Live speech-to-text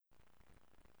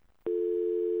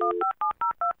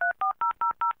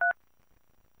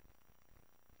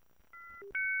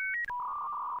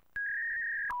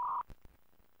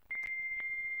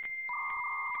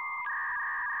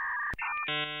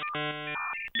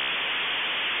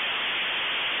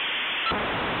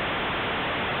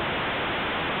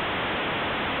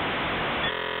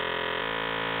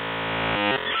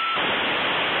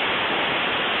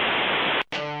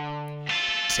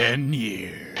Ten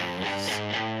years.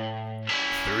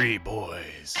 3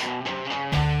 boys.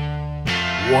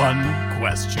 1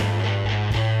 question.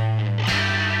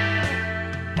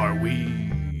 Are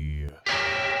we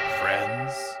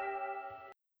friends?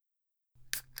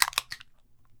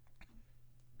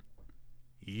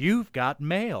 You've got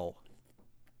mail.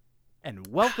 And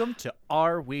welcome to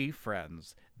Are We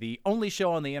Friends, the only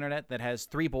show on the internet that has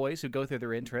 3 boys who go through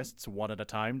their interests one at a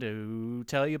time to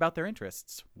tell you about their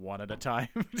interests one at a time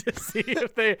to see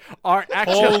if they are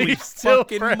actually Holy still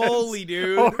fucking friends, moly,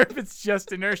 dude. or if it's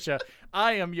just inertia.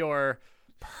 I am your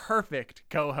perfect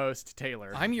co-host,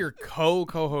 Taylor. I'm your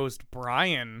co-host,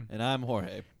 Brian. And I'm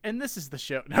Jorge. And this is the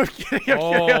show. No, I'm kidding.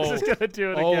 I was just going to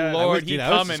do it again. Lord, I was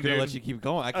just going to let you keep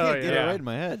going. I can't get it right in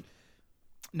my head.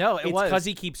 No, It's because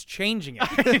he keeps changing it.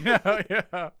 I know,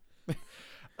 yeah.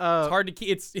 It's hard to keep.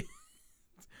 It's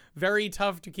very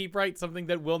tough to keep right something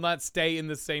that will not stay in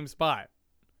the same spot.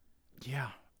 Yeah.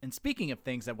 And speaking of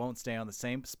things that won't stay on the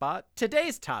same spot,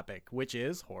 today's topic, which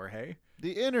is Jorge.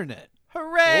 The internet.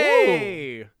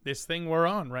 Hooray! This thing we're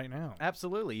on right now.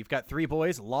 Absolutely. You've got 3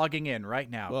 boys logging in right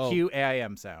now. Whoa. Cue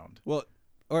AIM sound. Well,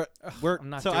 I'm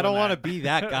not so I doing don't want to that. be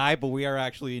that guy, but we are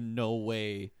actually in no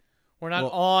way. We're not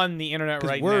Well, on the internet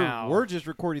right now. We're just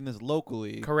recording this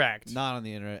locally. Correct. Not on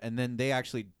the internet. And then they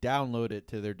actually download it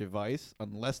to their device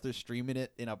unless they're streaming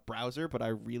it in a browser, but I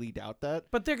really doubt that.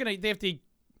 But they have to.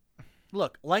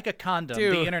 Look, like a condom,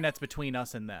 Dude. the internet's between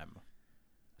us and them.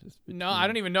 No, I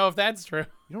don't even know if that's true.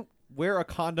 You don't wear a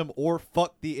condom or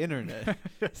fuck the internet.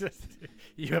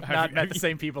 You have not met the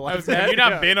same people I've Have met. you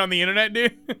not Yeah. been on the internet,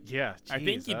 dude? Yeah, I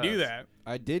think you do Jesus. that.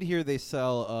 I did hear they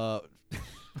sell Oh,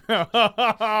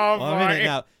 well, a minute boy.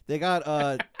 now. They got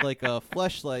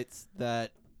fleshlights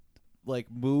that like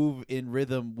move in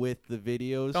rhythm with the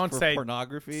videos Don't for say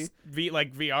pornography.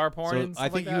 Like VR porn. So and I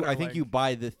stuff think like that, or I think like- you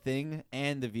buy the thing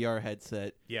and the VR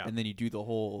headset, Yeah. and then you do the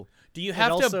whole. Do you have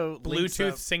to also links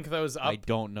Bluetooth up- sync those up I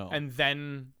don't know. and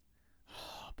then?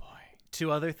 Oh boy. 2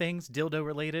 other things, dildo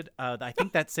related. I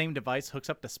think that same device hooks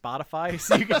up to Spotify,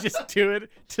 so you can just do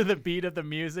it to the beat of the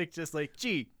music, just like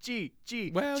G.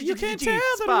 Well, G, you G, can't G,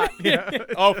 tell. spot. Yeah.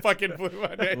 Oh, fucking blew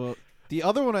my day. Well, the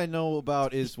other one I know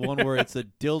about is one where it's a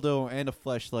dildo and a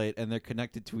fleshlight, and they're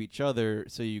connected to each other,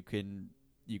 so you can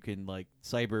like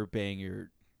cyber bang your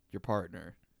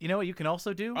partner. You know what you can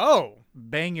also do? Oh,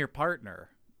 Bang your partner.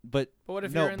 But what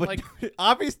if no, you're in but like?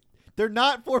 obviously they're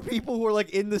not for people who are like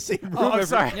in the same room. Oh, I'm every-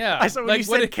 sorry. Yeah, I saw when like, you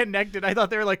what said if- connected, I thought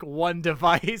they were like one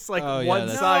device, like Oh, yeah, one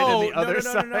that's- side and the No, other no,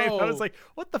 side. no. I was like,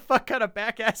 what the fuck kind of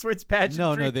backwards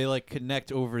pageantry? No, they like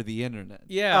connect over the internet.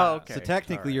 Yeah. Oh, okay. So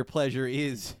technically, All right. your pleasure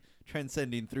is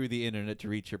transcending through the internet to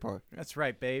reach your partner. That's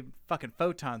right, babe. Fucking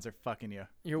photons are fucking you.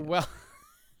 You're well.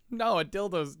 No, a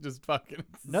dildo's just fucking.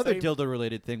 Another same-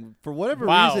 dildo-related thing. For whatever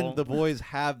Wow. reason, the boys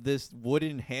have this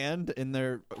wooden hand in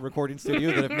their recording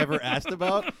studio that I've never asked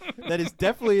about. That is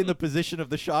definitely in the position of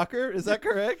the shocker. Is that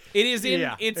correct? It is in.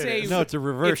 Yeah, it's it a. is. No, it's a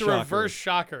reverse It's a shocker. reverse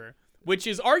shocker, which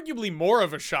is arguably more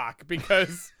of a shock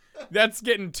because that's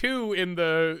getting 2 in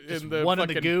the Just in the one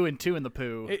fucking, in the goo and 2 in the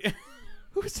poo.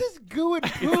 Who says goo and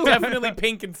It's poo? definitely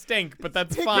pink and stink, but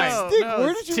that's Pink fine. and stink. Where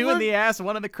it's did you 2 learn- in the ass,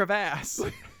 1 in the crevasse.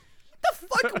 The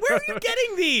fuck? Where are you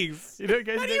getting these? You know,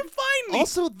 guys, How do you find these?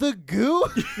 Also, the goo.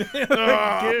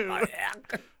 goo.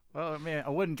 Oh man, I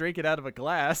wouldn't drink it out of a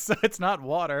glass, so it's not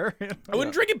water. I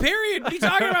wouldn't drink it. Period. What are you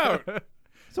talking about?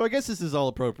 So I guess this is all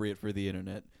appropriate for the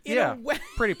internet. In Yeah, a way-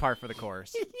 pretty par for the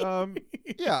course.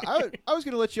 Yeah, I was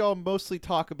going to let you all mostly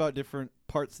talk about different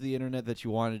parts of the internet that you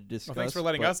wanted to discuss. Well, thanks for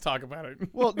letting but- us talk about it.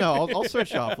 Well, no, I'll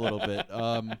switch off a little bit.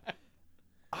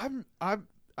 I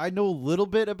know a little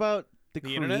bit about the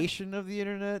internet? creation of the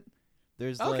internet.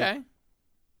 There's Okay.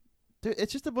 like,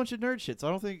 it's just a bunch of nerd shit. So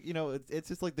I don't think it's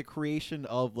just like the creation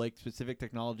of like specific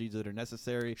technologies that are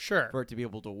necessary Sure. for it to be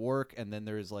able to work. And then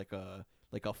there's like a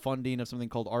funding of something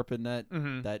called ARPANET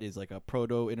Mhm. that is like a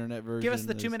proto-internet version. Give us the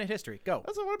There's- 2-minute history. Go.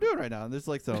 That's what I'm doing right now. And there's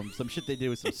like some shit they did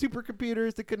with some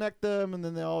supercomputers to connect them, and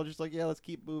then they all just like, yeah, let's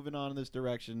keep moving on in this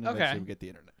direction. And Okay. eventually we get the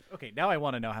internet. Okay, now I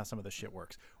want to know how some of this shit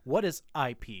works. What is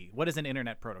IP? What is an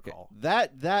internet protocol?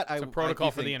 That It's a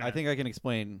protocol for the internet. I think I can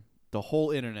explain the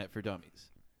whole internet for dummies.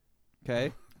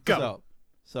 Okay, Go.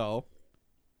 So,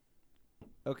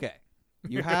 okay,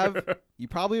 you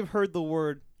probably have heard the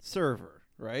word server,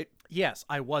 right? Yes,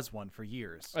 I was one for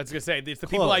years. I was gonna say it's the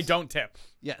people I Close. don't tip.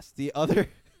 Yes, the other.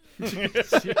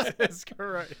 Jesus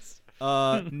Christ.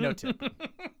 No tip.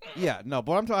 Yeah, no,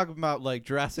 but I'm talking about like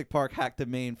Jurassic Park hack the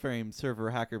mainframe server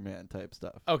hacker man type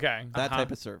stuff. Okay. That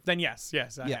type of server. Then yes,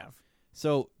 I Yeah. have.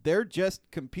 So they're just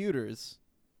computers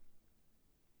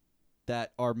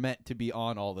that are meant to be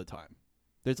on all the time.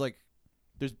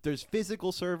 There's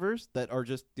physical servers that are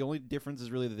just, the only difference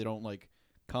is really that they don't like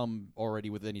come already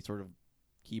with any sort of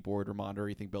keyboard or monitor or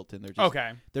anything built in. They're just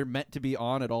they're meant to be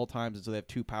on at all times, and so they have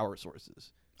two power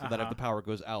sources. So that if the power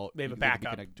goes out, They have a can be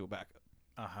backup. connected to a backup.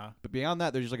 Uh-huh. But beyond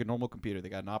that, they're just like a normal computer. They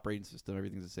got an operating system,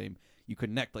 everything's the same. You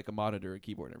connect like a monitor, a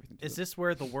keyboard, and everything to Is it. this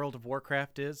where the World of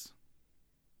Warcraft is?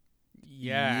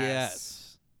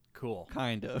 Yes. Cool.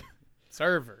 Kind of.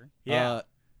 Server. Yeah.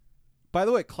 By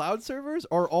the way, cloud servers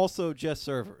are also just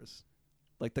servers.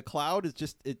 Like the cloud is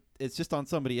just it's just on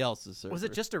somebody else's server. Was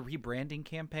it just a rebranding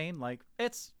campaign? Like,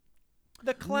 it's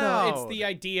the cloud. It's the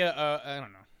idea. I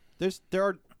don't know. There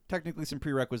are technically some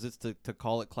prerequisites to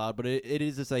call it cloud, but it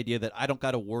is this idea that I don't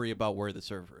got to worry about where the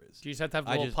server is. Do you just have to have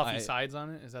the little puffy sides on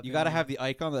it? Is that You the got to idea? have the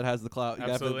icon that has the cloud. You got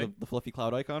to have Absolutely. the fluffy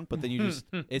cloud icon, but then you just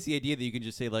it's the idea that you can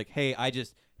just say like, "Hey, I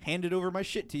just handed over my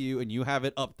shit to you, and you have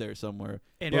it up there somewhere."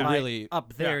 And But by really,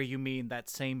 up there, you mean that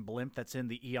same blimp that's in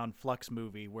the Eon Flux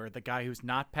movie where the guy who's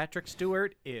not Patrick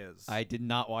Stewart is. I did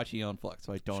not watch Eon Flux,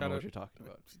 so I don't Shut know up. what you're talking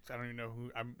about. I don't even know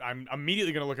who. I'm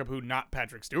immediately gonna look up who not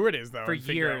Patrick Stewart is though. For and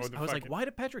figure out years, what the I was like, fucking- why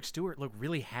did Patrick Stewart look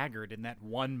really haggard in that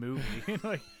one movie?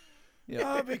 Like,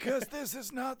 Yeah. Because this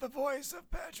is not the voice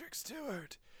of Patrick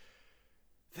Stewart.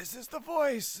 This is the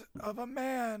voice of a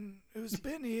man who's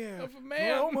been here Of a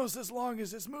man. for almost as long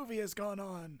as this movie has gone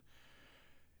on.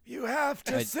 You have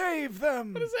to I- save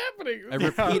them. What is happening? I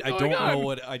repeat, I What's don't going know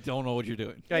on? I don't know what you're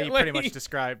doing. yeah, you like- pretty much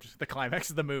described the climax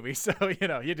of the movie, so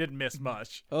you didn't miss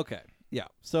much. Okay. Yeah.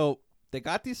 So they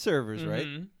got these servers, right?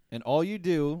 Mhm. And all you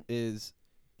do is,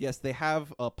 yes, they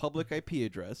have a public IP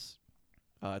address.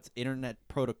 It's Internet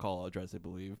Protocol address, I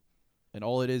believe. And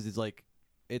all it is like,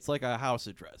 it's like a house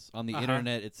address. On the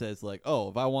internet, it says like, oh,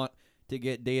 if I want to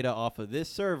get data off of this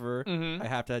server, Mhm. I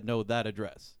have to know that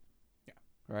address. Yeah.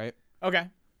 Right? Okay.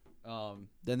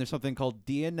 Then there's something called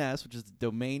DNS, which is the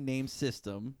domain name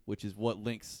system, which is what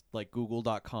links like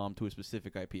google.com to a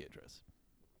specific IP address.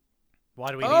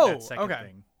 Why do we need Oh, that second okay.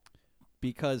 thing?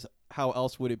 Because how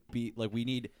else would it be? Like, we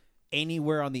need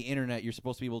anywhere on the internet, you're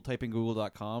supposed to be able to type in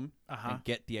google.com and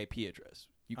get the IP address.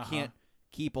 You can't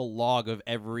keep a log of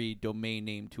every domain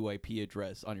name to IP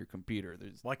address on your computer.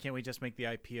 Why can't we just make the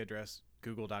IP address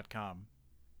google.com?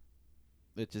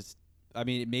 It just, I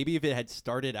mean, maybe if it had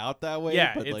started out that way,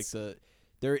 Yeah, but like it's-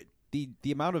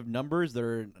 the amount of numbers that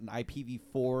are an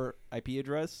IPv4 IP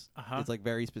address is like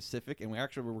very specific, and we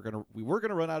were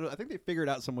gonna run out of. I think they figured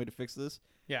out some way to fix this.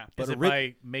 Yeah. But Is it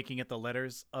by making it the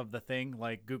letters of the thing?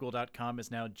 Like google.com is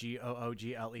now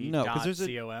GOOGLE No, 'cause dot there's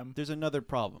COM? There's another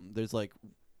problem. There's like,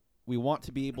 we want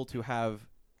to be able to have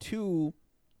two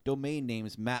domain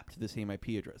names mapped to the same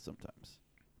IP address sometimes,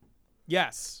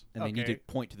 Yes. and they need to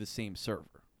point to the same server.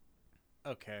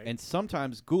 Okay. And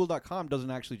sometimes Google.com doesn't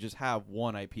actually just have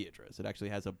one IP address. It actually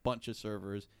has a bunch of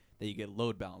servers that you get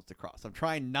load balanced across. I'm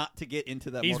trying not to get into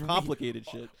that He's more complicated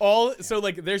shit. So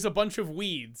like there's a bunch of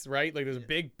weeds, right? Like there's a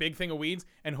big thing of weeds,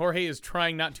 and Jorge is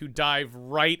trying not to dive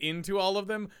right into all of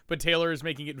them, but Taylor is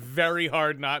making it very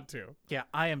hard not to. Yeah,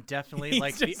 I am definitely He's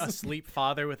like just- the asleep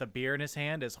father with a beer in his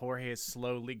hand as Jorge is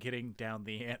slowly getting down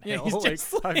the Yeah, anthill. he's Like,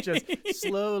 just I'm just like-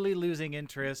 slowly losing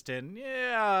interest, and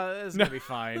it's gonna be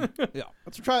fine. Yeah,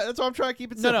 that's what I'm trying to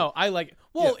keep it No, simple. no, I like it.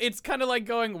 Well, it's kind of like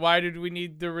going, why did we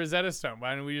need the Rosetta Stone?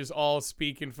 Why don't we just all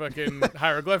speak in fucking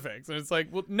hieroglyphics? And it's like,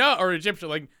 well, no, or Egyptian.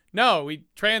 Like, no, we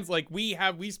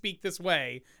we speak this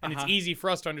way, and it's easy for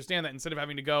us to understand that instead of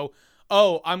having to go,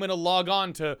 oh, I'm going to log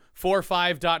on to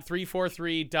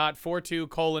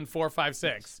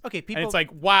 45.343.42:456. Okay, people. And it's like,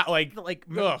 wow, like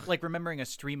ugh. like remembering a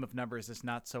stream of numbers is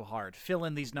not so hard. Fill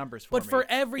in these numbers for But me. for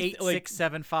every-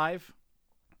 8675.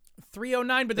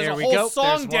 309, but there's There a we whole go. song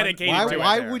There's one. dedicated Why, to it.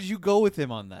 why there. would you go with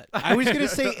him on that? I was gonna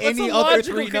say That's any a other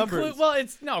logical three numbers. Well,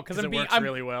 it's no, because Because I'm it being works I'm,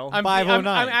 really well. I'm,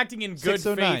 509, I'm acting in good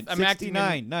 609, faith. I'm acting in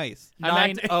 69, nice. I'm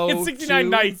acting- 902. 69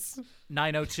 nice.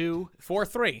 902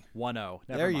 4-3. 10. Never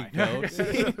There you mind. go.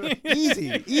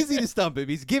 easy to stump him.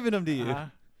 He's giving them to you.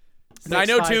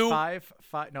 902.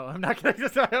 655. No, I'm not going to.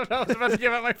 I was about to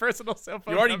give out my personal cell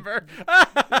phone You already- number.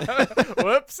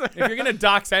 Whoops. If you're gonna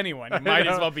dox anyone, you might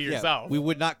as well be Yeah, yourself. we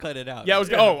would not cut it out.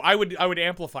 I would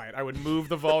amplify it. I would move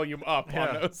the volume up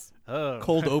on those. Oh.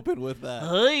 cold open with that.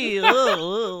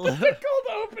 Cold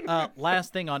open.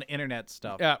 Last thing on internet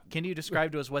stuff. Yeah. Can you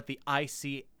describe to us what the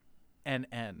ICNN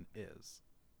is?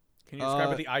 Can you describe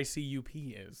what the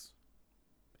ICUP is?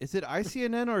 Is it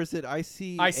ICNN or is it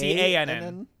ICANN?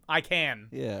 ICANN. I can.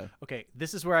 Yeah. Okay,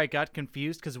 this is where I got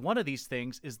confused because one of these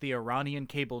things is the Iranian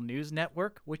Cable News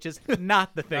Network, which is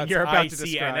not the thing That's you're about to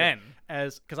describe.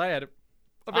 ICNN. Because I had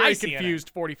a very ICNN. confused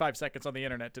 45 seconds on the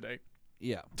internet today.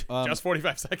 Yeah. Just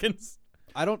 45 seconds.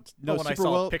 I don't know when I super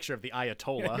saw well. a picture of the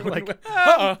Ayatollah, like,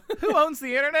 Uh-uh. who owns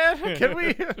the internet? Can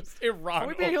we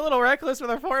Iran. be a little reckless with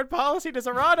our foreign policy? Does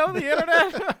Iran own the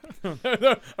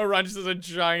internet? Iran just has a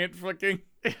giant fucking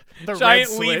The giant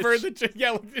red lever switch.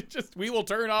 that it just we will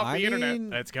turn off I the internet. mean,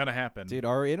 That's gonna happen. dude,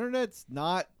 our internet's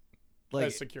not like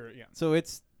That's secure, yeah. so.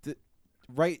 It's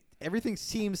right. Everything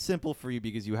seems simple for you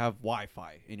because you have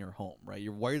Wi-Fi in your home, right?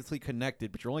 You're wirelessly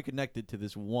connected, but you're only connected to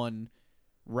this one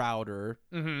router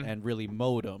Mm-hmm. and really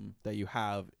modem that you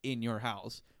have in your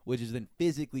house, which is then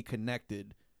physically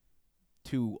connected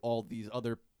to all these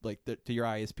other to your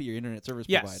ISP, your internet service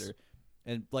Yes. provider.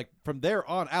 And like from there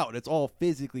on out, it's all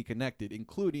physically connected,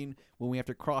 including when we have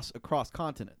to cross across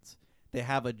continents. They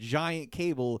have a giant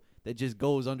cable that just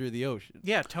goes under the ocean.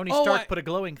 Yeah, Tony Oh, Stark I- put a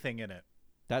glowing thing in it.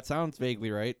 That sounds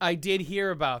vaguely right. I did hear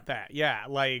about that. Yeah,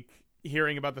 like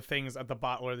hearing about the things at the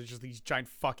bottom where there's just these giant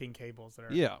fucking cables that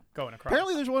are Yeah. going across.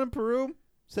 Apparently, there's one in Peru.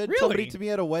 Said Really? somebody to me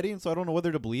at a wedding, so I don't know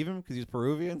whether to believe him because he's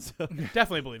Peruvian. So.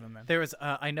 Definitely believe him then. There was,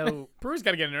 I know, Peru's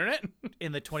got to get internet.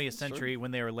 in the 20th century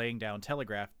when they were laying down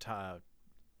telegraph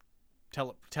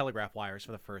wires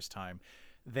for the first time,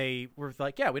 they were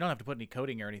like, yeah, we don't have to put any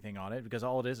coating or anything on it because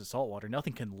all it is salt water.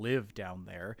 Nothing can live down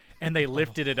there. And they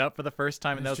lifted it up for the first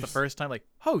time, and that was the first time, like,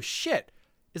 oh shit,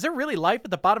 is there really life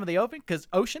at the bottom of the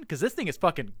ocean? Because this thing is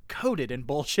fucking coated in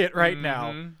bullshit right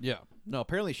now. Mhm. Yeah. No,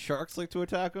 apparently sharks like to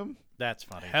attack them. That's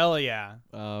funny. Hell yeah.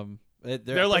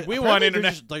 They're like, we apparently want they're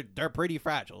internet. just, like, they're pretty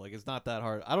fragile. Like it's not that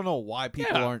hard. I don't know why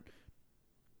people Yeah. aren't.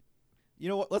 You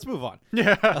know what? Let's move on.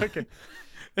 Yeah. Okay.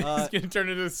 It's going to turn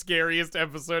into the scariest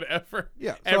episode ever.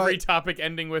 Yeah, so Every I- topic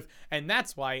ending with, and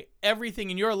that's why everything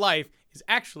in your life is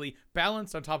actually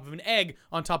balanced on top of an egg,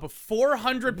 on top of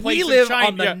 400 plates We of live China.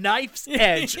 on the knife's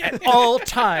edge at all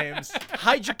times.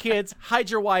 Hide your kids, hide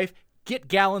your wife, get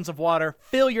gallons of water,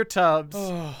 fill your tubs.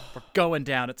 We're going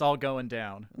down. It's all going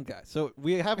down. Okay, so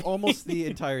we have almost the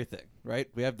entire thing, right?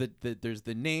 We have there's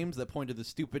the names that point to the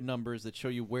stupid numbers that show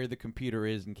you where the computer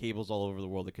is and cables all over the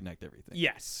world that connect everything.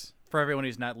 Yes. For everyone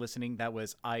who's not listening, that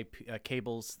was IP,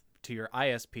 cables to your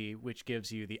ISP, which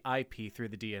gives you the IP through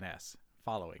the DNS.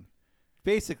 Following.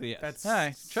 Basically, yes. That's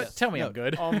Hi. Yes. Tell me No. I'm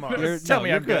good. almost. Tell me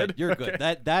you're I'm good. You're good.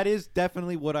 That is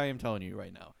definitely what I am telling you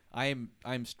right now.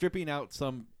 I'm stripping out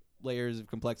some layers of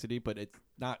complexity, but it's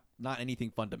not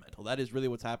anything fundamental. That is really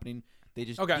what's happening. They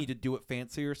just Okay. need to do it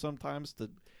fancier sometimes to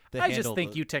I just handle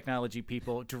think the- you technology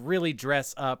people to really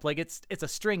dress up like it's a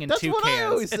string and That's two what I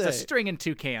cans. always It's a say. string and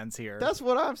two cans here. That's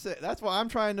what I'm saying. That's why I'm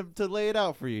trying to lay it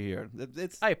out for you here.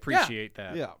 It's I appreciate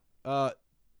that. yeah.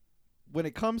 When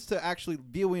it comes to actually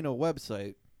viewing a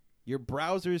website, your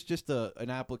browser is just an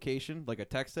application, like a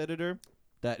text editor,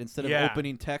 that instead of Yeah.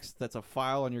 opening text that's a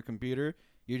file on your computer,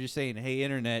 you're just saying, hey,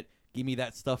 internet, give me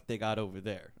that stuff they got over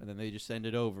there. And then they just send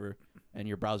it over, and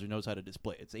your browser knows how to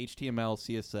display it. It's HTML,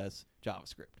 CSS,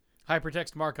 JavaScript.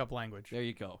 Hypertext markup language. There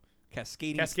you go.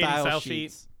 Cascading Style sheet,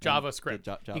 sheets. JavaScript.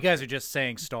 You guys are just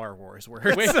saying Star Wars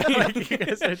words. Wait. Like, you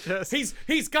guys are just...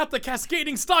 He's got the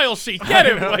cascading style sheet. Get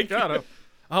him. Like, got him.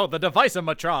 Oh, the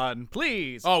Device-O-Matron,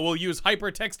 please. oh, we'll use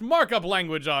hypertext markup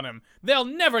language on him. They'll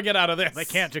never get out of this. They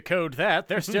can't decode that.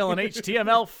 They're still in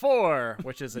HTML4,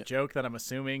 which is a joke that I'm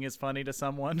assuming is funny to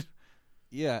someone.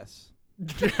 Yes.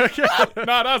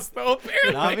 Not us though.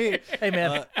 Apparently. Not me. Hey,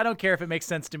 man, I don't care if it makes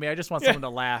sense to me. I just want someone to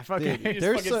laugh. Okay. Dude,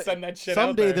 just fucking send that shit out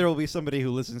someday there. will be somebody who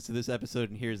listens to this episode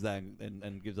and hears that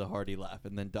and gives a hearty laugh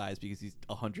and then dies because he's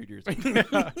 100 years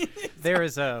old. There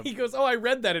is a... He goes, "Oh, I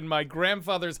read that in my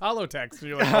grandfather's holotext." And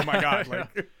you're like, "Oh my god!"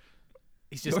 Like,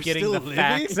 He's just You're getting still the living?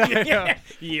 facts.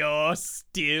 you're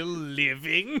still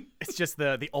living. It's just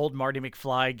the old Marty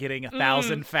McFly getting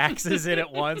 1,000 faxes in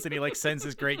at once, and he like sends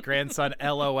his great grandson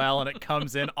LOL, and it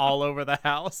comes in all over the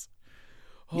house.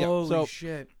 Yeah, Holy so-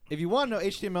 shit! If you want to know,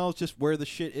 HTML is just where the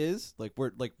shit is, like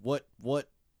where, like what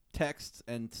text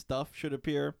and stuff should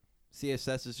appear.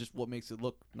 CSS is just what makes it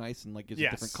look nice and like gives it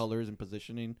Yes. different colors and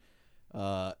positioning.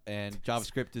 And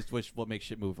JavaScript is what makes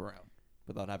shit move around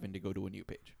without having to go to a new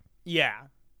page. Yeah,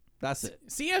 That's it.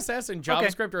 CSS and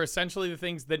JavaScript are essentially the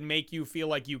things that make you feel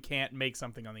like you can't make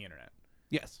something on the internet.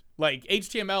 Yes. Like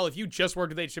HTML, if you just worked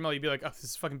with HTML, you'd be like, "Oh, this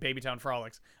is fucking Babytown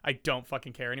Frolics. I don't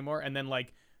fucking care anymore." And then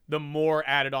like the more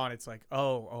added on, it's like,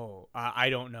 I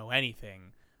don't know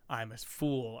anything. I'm a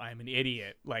fool, I'm an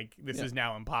idiot. Like, this Yeah. is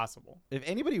now impossible. If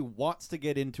anybody wants to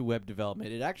get into web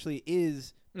development, it actually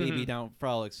is baby down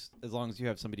frolics as long as you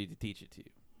have somebody to teach it to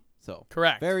you. So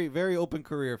Correct. very, very open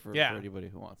career for Yeah. anybody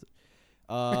who wants it.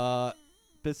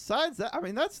 Besides that, I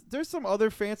mean, there's some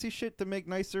other fancy shit to make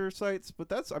nicer sites, but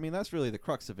that's really the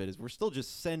crux of it is we're still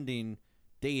just sending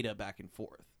data back and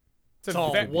forth. It's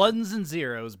all ve- ones and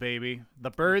zeros, baby.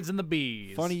 The birds and the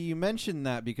bees. Funny you mentioned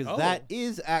that because Oh. that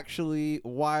is actually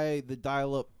why the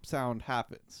dial-up sound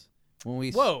happens. When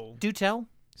we Whoa. Do tell.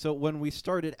 So when we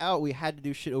started out, we had to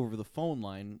do shit over the phone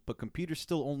line, but computers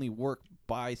still only work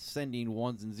by sending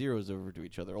ones and zeros over to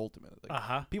each other. Ultimately,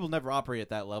 Uh-huh. people never operate at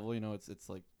that level. You know, it's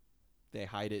like they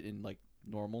hide it in like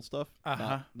normal stuff,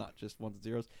 not just ones and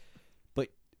zeros. But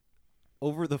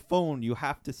over the phone, you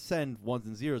have to send ones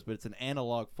and zeros, but it's an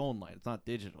analog phone line. It's not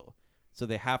digital, so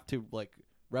they have to like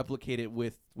replicate it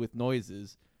with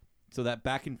noises. So that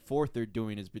back and forth they're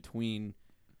doing is between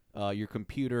your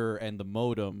computer and the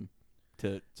modem.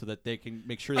 So that they can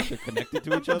make sure that they're connected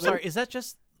to each other. I'm sorry, is that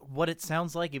just what it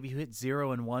sounds like if you hit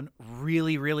 0 and 1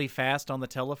 really, really fast on the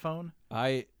telephone?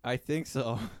 I think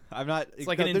so. I'm not. It's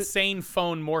like an insane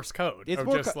phone Morse code. It's of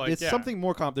more. just It's yeah. something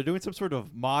more common. They're doing some sort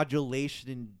of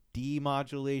modulation and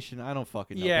demodulation. I don't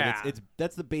fucking know. Yeah. But it's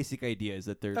that's the basic idea. Is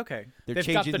that they're Okay. they're They've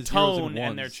got changing the zeros tone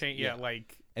and they're ones. changing. Yeah,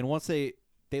 like And once they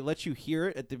let you hear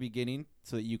it at the beginning,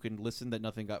 so that you can listen that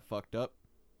nothing got fucked up,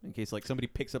 in case like somebody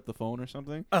picks up the phone or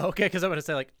something. Oh, okay, because I want to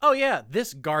say, like, oh, yeah,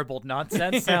 this garbled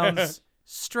nonsense sounds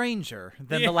stranger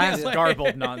than Yeah, the last like-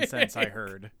 garbled nonsense I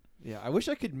heard. Yeah, I wish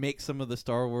I could make some of the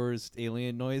Star Wars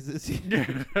alien noises. I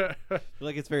feel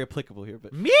like it's very applicable here,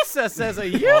 but Misa says a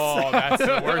yes. oh, that's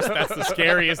the worst. That's the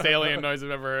scariest alien noise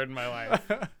I've ever heard in my life.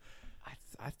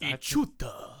 I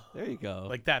Ichuta. there you go.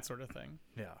 Like that sort of thing.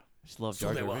 Yeah. I just love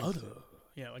Jar Jar Binks.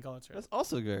 Yeah, like all that sort of That's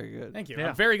also very good. Thank you. Yeah.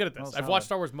 I'm very good at this. Well, I've watched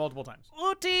Star Wars multiple times.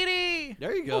 Utini!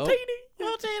 There you go.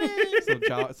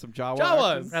 Utini! some Jawa.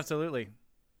 Jawas. action. Absolutely.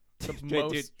 The Do,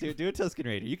 most- do a Tusken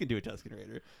Raider. You can do a Tusken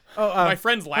Raider. Oh, My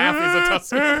friend's laugh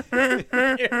is a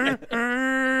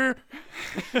Tusken.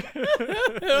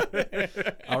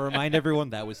 I'll remind everyone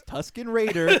that was Tusken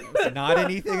Raider, not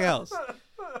anything else.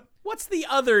 What's the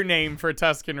other name for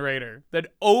Tusken Raider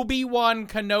that Obi-Wan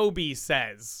Kenobi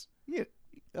says? Yeah.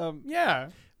 Yeah.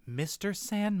 Mr.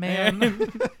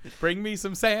 Sandman. Bring me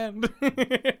some sand.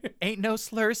 Ain't no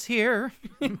slurs here.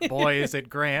 Boy, is it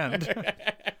grand.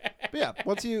 But yeah,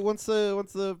 once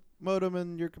the modem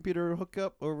and your computer hook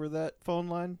up over that phone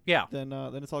line, Yeah. then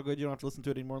it's all good. You don't have to listen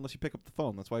to it anymore unless you pick up the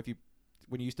phone. That's why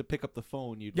when you used to pick up the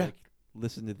phone, you'd Yeah. like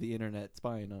listen to the internet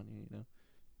spying on you. You know,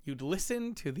 You'd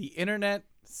listen to the internet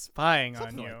spying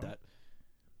something on you. like that.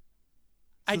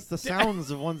 It's the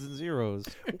sounds of ones and zeros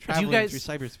traveling guys- through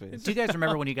cyberspace. Do you guys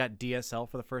remember when you got DSL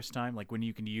for the first time? Like when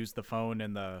you can use the phone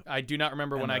and the... I do not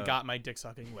remember when I And, got my dick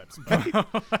sucking lips. Oh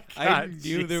my I God,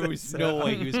 knew there was Jesus. no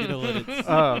way he was gonna let it.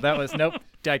 Oh, that was... Nope.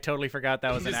 I totally forgot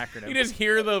that was an acronym. You just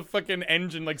hear the fucking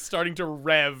engine like starting to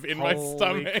rev in my Holy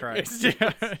stomach. Christ.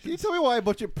 Can you tell me why a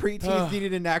bunch of preteens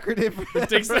needed an acronym for that?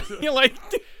 Dick's you're like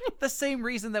The same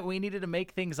reason that we needed to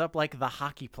make things up like the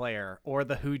hockey player or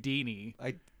the Houdini.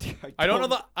 I don't know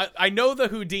the I know the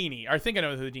Houdini. I think I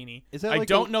know the Houdini. Is that I like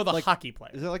don't a- know the like- hockey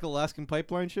player. Is that like Alaskan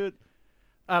pipeline shit?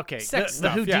 Okay, Sex the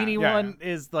stuff, Houdini yeah, one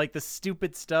is like the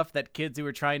stupid stuff that kids who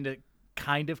were trying to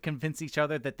kind of convince each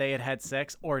other that they had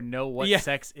sex or know what Yeah.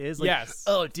 sex is. Like, Yes.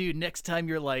 oh, dude, next time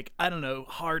you're like, I don't know,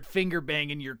 hard finger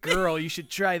banging your girl, you should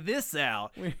try this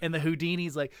out. And the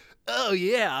Houdini's like, oh,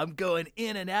 yeah, I'm going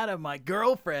in and out of my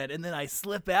girlfriend, and then I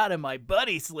slip out and my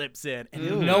buddy slips in.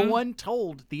 And no one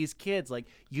told these kids, like,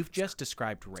 you've just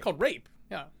described rape. It's called rape.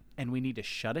 Yeah. And we need to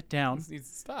shut it down. It needs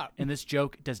to stop. And this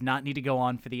joke does not need to go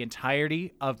on for the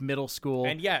entirety of middle school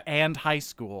And yet- and high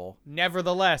school.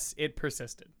 Nevertheless, it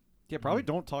persisted. Yeah, probably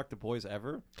don't talk to boys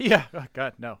ever. Yeah. Oh,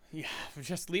 God, no. Yeah,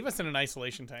 just leave us in an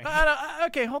isolation tank.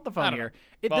 Okay, hold the I phone don't here.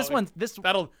 know. This Well, one's this.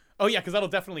 That'll. Oh yeah, because that'll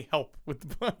definitely help with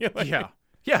the. Like, Yeah.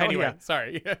 Yeah. oh, Anyway, yeah.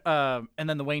 sorry. And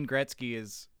then the Wayne Gretzky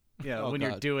is, you know, Oh, when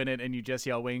you're God. doing it and you just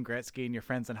yell Wayne Gretzky and your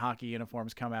friends in hockey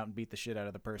uniforms come out and beat the shit out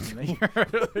of the person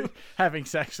that you're having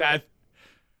sex with.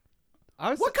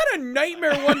 What kind of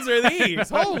nightmare ones are these?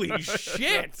 Holy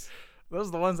shit! Those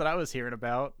are the ones that I was hearing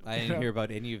about. I didn't hear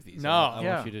about any of these. No. I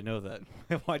Yeah. want you to know that.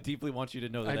 I deeply want you to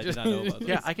know that I, just- did not know about this.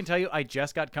 Yeah, I can tell you, I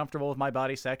just got comfortable with my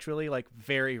body sexually, like,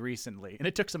 very recently. And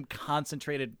it took some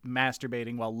concentrated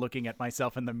masturbating while looking at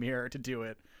myself in the mirror to do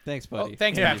it. Thanks, Oh, buddy. thanks,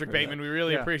 Thank you Patrick for that. Bateman. We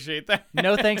really Yeah. appreciate that.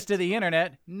 No thanks to the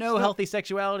internet. No healthy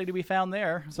sexuality to be found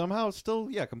there. Somehow, still,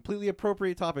 yeah, completely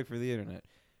appropriate topic for the internet.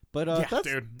 But Yeah,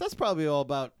 dude. that's probably all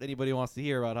about anybody who wants to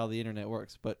hear about how the internet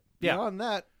works. But Yeah. beyond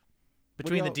that,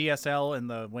 Between the do DSL and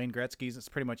the Wayne Gretzky's, it's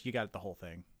pretty much you got the whole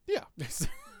thing. Yeah.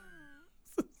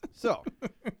 So,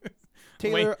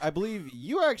 Taylor, Wait. I believe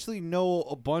you actually know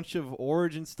a bunch of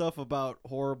origin stuff about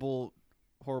horrible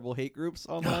hate groups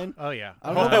online. Oh yeah.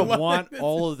 I don't know if I love want this.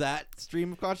 all of that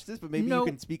stream of consciousness, but maybe No. you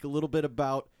can speak a little bit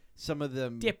about some of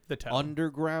them Dip the toe.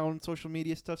 underground social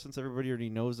media stuff, since everybody already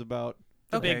knows about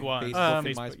The Okay. big one. Facebook and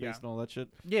Facebook, MySpace yeah. and all that shit.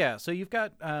 Yeah, so you've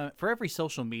got for every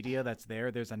social media that's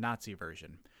there's a Nazi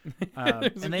version, There's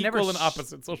and an they never equal and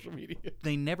opposite social media.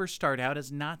 they never start out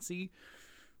as Nazi,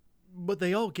 but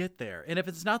they all get there. And if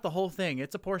it's not the whole thing,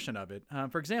 it's a portion of it.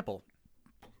 For example,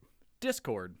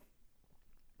 Discord,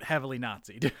 heavily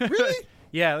Nazi. Really?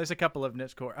 Yeah, there's a couple of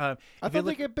Discord. I if you thought they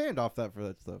look- get banned off that for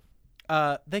that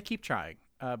stuff. they keep trying,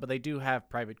 but they do have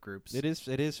private groups. It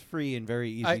is free and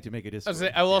very easy to make a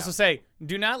Discord. I will also say,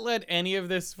 do not let any of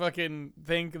this fucking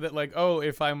think that like, oh,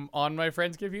 if I'm on my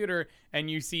friend's computer and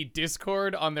you see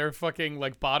Discord on their fucking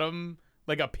like bottom,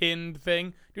 like a pinned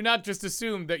thing, do not just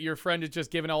assume that your friend is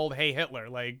just giving old "Hey Hitler."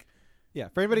 Like Yeah,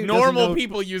 for anybody who doesn't normal know,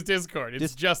 people use Discord. It's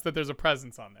Dis- just that there's a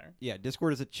presence on there. Yeah,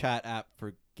 Discord is a chat app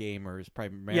for gamers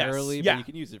primarily, Yes, but yeah. you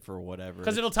can use it for whatever.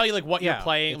 Because it'll tell you like what Yeah, you're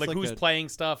playing, it's like like who's a- playing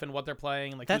stuff and what they're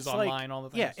playing, like That's who's like, online, all the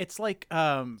things. yeah, it's like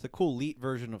It's a cool elite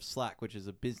version of Slack, which is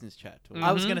a business chat tool.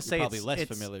 I was Mhm. gonna You're say probably it's, less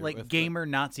it's familiar like with, but- gamer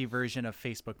Nazi version of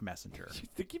Facebook Messenger.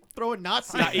 They keep throwing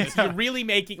Nazi. You're really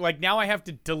making like now I have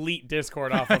to delete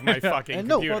Discord off of my fucking and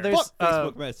no, computer. well, there's- fuck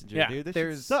Facebook Messenger, yeah, dude. That shit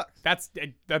there's- sucks.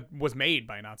 that was made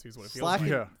by Nazis. What it feels Slack, like.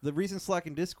 Yeah. the reason Slack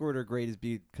and Discord are great is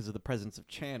because of the presence of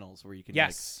channels where you can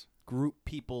Yes. like, group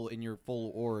people in your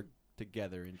full org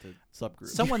together into subgroups.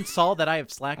 Someone saw that I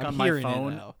have Slack I'm on my hearing it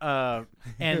phone, now.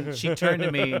 and she turned to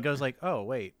me and goes like, "Oh,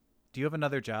 wait, do you have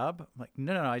another job?" I'm like,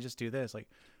 no, I just do this. Like,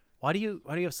 why do you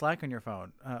have Slack on your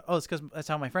phone? Oh, it's because that's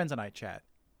how my friends and I chat.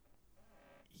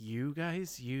 You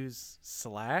guys use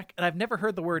Slack? And I've never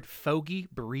heard the word fogey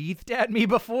breathed at me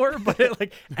before, but it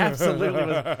like absolutely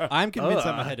was. I'm convinced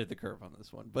I'm Ugh. ahead of the curve on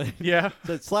this one, but Yeah.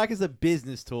 so Slack is a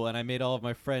business tool, and I made all of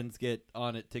my friends get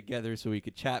on it together so we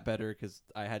could chat better because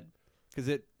we had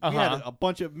a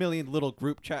bunch of million little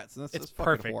group chats, and that's It's just fucking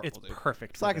perfect. horrible, It's dude.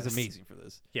 perfect. for Slack is this. amazing for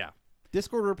this. Yeah.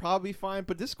 Discord would probably be fine,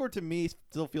 but Discord to me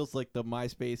still feels like the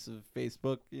MySpace of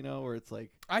Facebook, where it's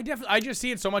like, I just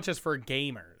see it so much as for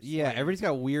gamers. yeah, Like, everybody's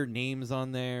got weird names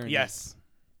on there. And yes.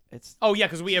 it's Oh yeah,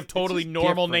 because we have It's totally just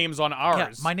normal different. names on Yeah,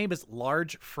 ours. my name is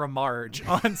Large Framarge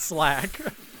on Slack.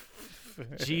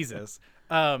 Jesus.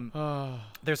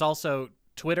 There's also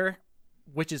Twitter,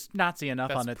 which is Nazi enough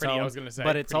That's on its pretty- I own. was gonna say,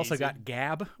 but it's pretty also easy. got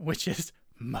Gab, which is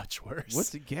much worse.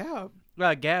 what's a Gab?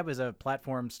 Gab is a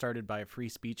platform started by a free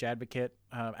speech advocate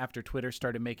after Twitter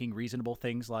started making reasonable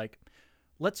things like,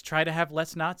 let's try to have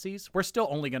less Nazis. We're still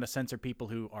only going to censor people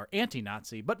who are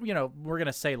anti-Nazi, but, we're going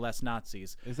to say less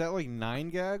Nazis. Is that like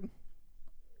 9gag?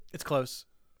 It's close.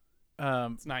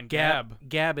 It's 9gab.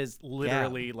 Gab is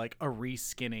literally like a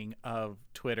reskinning of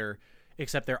Twitter,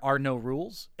 except there are no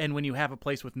rules. And when you have a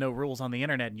place with no rules on the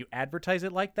internet and you advertise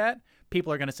it like that,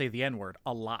 people are going to say the N-word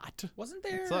a lot. Wasn't It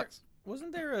there? sucks.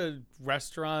 Wasn't there a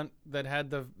restaurant that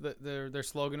had their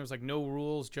slogan was like "No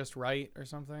rules, just right" or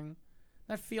something?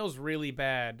 That feels really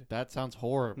bad That sounds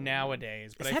horrible.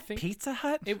 nowadays. But Is I that think Pizza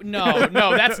Hut? no,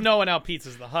 that's No One Out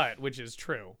Pizza's the Hut, which is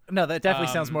true. No, that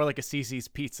definitely sounds Um, more like a CC's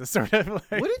Pizza sort of.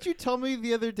 Like, What did you tell me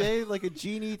the other day? Like a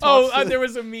genie Oh, talks to there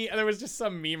was a meme. There was just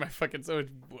some meme. I fucking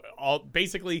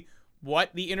basically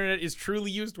what the internet is truly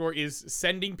used for is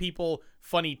sending people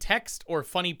funny text or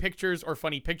funny pictures or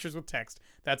funny pictures with text.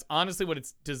 That's honestly what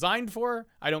it's designed for.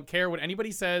 I don't care what anybody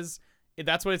says.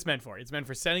 That's what it's meant for. It's meant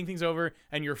for sending things over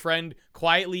and your friend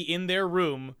quietly in their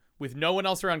room with no one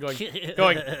else around going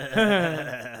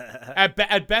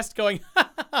at best going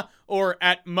or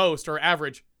at most or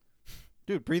average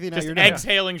Dude, breathing out just your nose.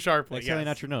 exhaling sharply. Exhaling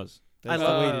yes. out your nose. I That's the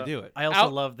way love- to do it. I also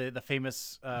Out- love the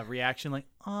famous reaction, like,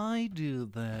 I do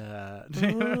that.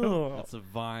 That's a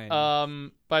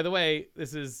vine. By the way,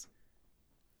 this is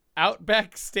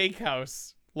Outback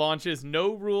Steakhouse launches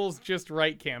No Rules Just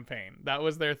Right campaign. That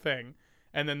was their thing.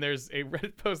 And then there's a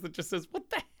Reddit post that just says, "What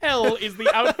the hell is the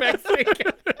Outback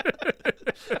Steakhouse?"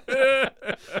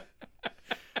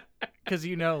 Because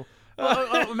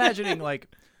imagining like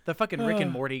the fucking Rick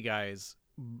and Morty guys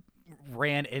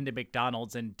ran into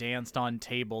McDonald's and danced on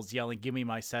tables yelling, "Give me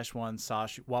my Szechuan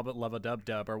sauce, wabbit love a dub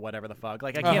dub," or whatever the fuck.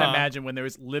 Like, I can't imagine when there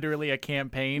was literally a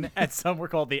campaign at somewhere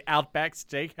called the Outback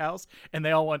Steakhouse and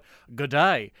they all went, "Good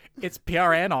day, it's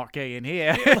pure anarchy in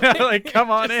here." Like, come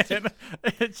on in.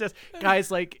 It's just guys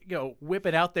like,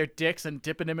 whipping out their dicks and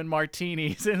dipping them in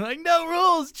martinis and like, no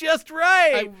rules, just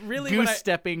right. Goose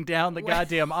stepping down the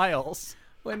goddamn aisles.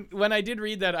 When I did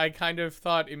read that, I kind of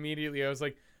thought immediately, I was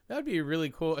like, That'd be really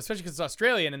cool, especially because it's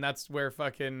Australian and that's where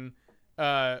fucking,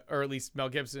 or at least Mel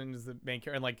Gibson is the main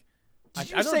character. And like, Did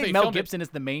you I don't say think Mel filmed it- Gibson is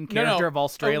the main No, character no. of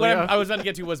Australia? What I was about to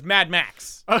get to was Mad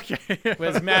Max. Okay.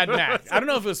 Was Mad Max. I don't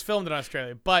know if it was filmed in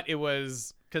Australia, but it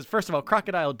was. Because first of all,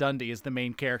 Crocodile Dundee is the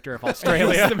main character of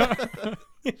Australia.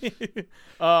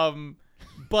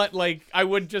 But like, I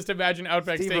would just imagine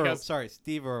Outback Steakhouse.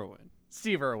 Steve Irwin.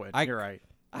 Steve Irwin. I- You're right.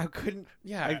 I couldn't.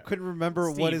 Yeah. I couldn't remember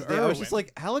Steve what his name. I was just Irwin.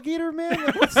 like Alligator Man.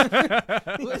 Like, what's,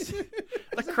 what's-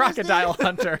 The Crocodile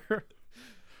Hunter.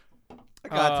 I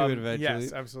got to it eventually.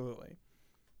 Yes, absolutely.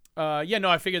 Yeah, no,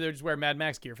 I figured they'd just wear Mad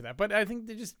Max gear for that, but I think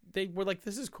they were like,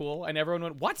 this is cool, and everyone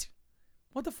went, what?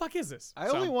 What the fuck is this? I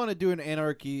only want to do an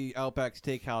Anarchy Outback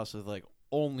Steakhouse with like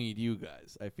only you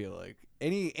guys. I feel like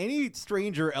any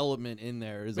stranger element in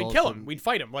there is. We'd also, kill him. We'd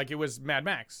fight him like it was Mad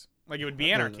Max. Like it would be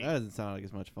That anarchy. doesn't sound like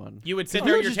as much fun. You would sit We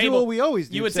there would at your just do table. what we always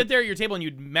do. You would sit except- there at your table and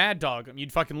you'd mad dog him.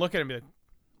 You'd fucking look at him and be like,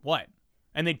 what?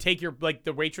 And they'd take your, like,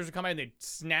 the waitress would come out and they'd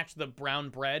snatch the brown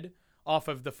bread off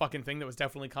of the fucking thing that was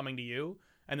definitely coming to you.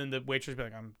 And then the waitress would be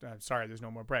like, I'm sorry, there's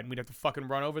no more bread. And we'd have to fucking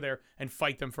run over there and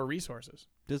fight them for resources.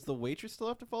 Does the waitress still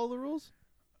have to follow the rules?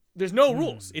 There's no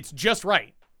rules. It's just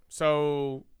right.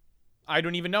 So I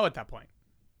don't even know at that point.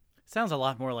 Sounds a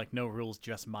lot more like no rules,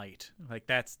 just might. Like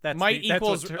that's Might that's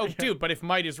equals, what- oh, dude, but if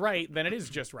might is right, then it is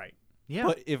just right. Yeah.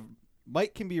 But if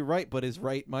might can be right, but is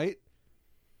right might?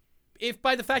 If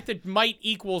by the fact that might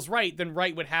equals right, then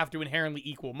right would have to inherently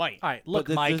equal might. All right, look,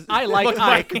 this Mike. is- I like Look,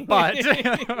 Ike, Mike. but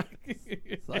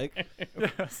It's like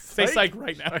Say psych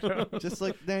right now. just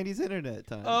like 90s internet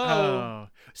time. Oh.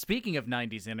 Speaking of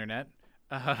 90s internet,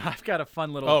 I've got a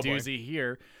fun little Oh, boy. doozy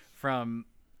here from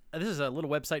this is a little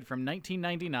website from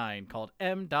 1999 called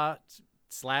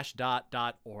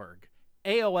m./.org.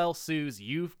 AOL sues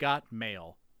You've Got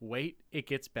Mail. Wait, it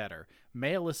gets better.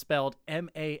 Mail is spelled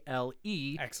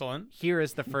M-A-L-E. Excellent. Here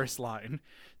is the first line.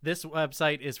 This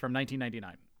website is from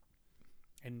 1999.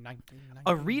 In 1999.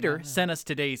 A reader sent us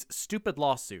today's stupid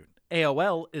lawsuit.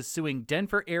 AOL is suing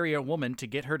Denver area woman to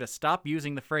get her to stop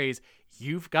using the phrase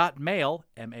 "You've got mail"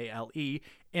 (M-A-L-E)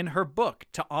 in her book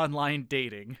to online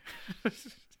dating.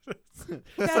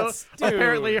 That's, So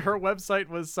apparently dude. her website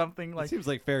was something It like, seems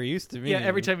like fair use to me. yeah,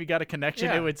 every time you got a connection,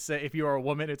 Yeah. it would say, if you were a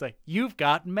woman, it's like, "You've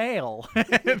got mail."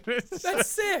 It's That's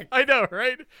sick. I know,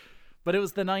 right? But it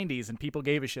was the 90s, and people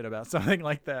gave a shit about something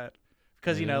like that.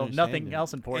 Because, I you know, understand nothing it.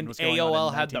 else important And was going on AOL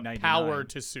in had the 1999. power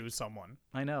to sue someone.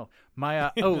 I know.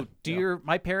 My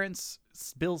my parents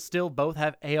still both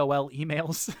have AOL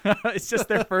emails. It's just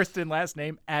their first and last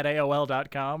name at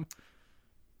AOL.com.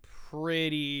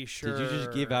 Pretty sure. Did you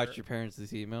just give out your parents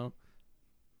this email?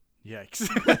 Yikes.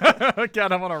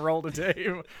 God, I'm on a roll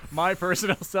today. My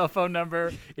personal cell phone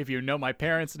number. If you know my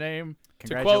parents' name,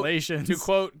 congratulations. To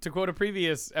quote a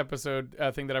previous episode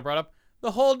thing that I brought up,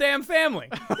 the whole damn family.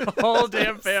 The whole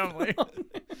damn family.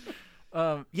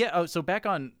 So back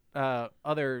on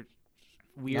other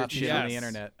weird Not shit on the yes.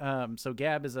 internet. So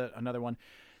Gab is another one.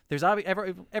 There's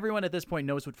everyone at this point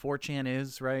knows what 4chan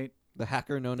is, right? The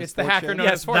hacker known as It's the hacker 4chan? known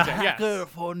as 4chan, the yes.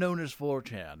 hacker known as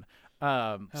 4chan.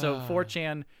 So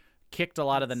 4chan kicked a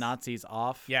lot of the Nazis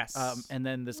off. Yes. And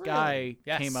then this guy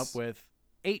Yes. came up with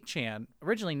 8chan,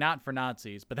 originally not for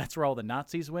Nazis, but that's where all the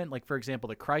Nazis went. Like, for example,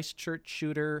 the Christchurch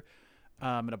shooter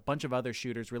and a bunch of other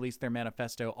shooters released their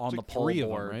manifesto on the like poll 3 of them,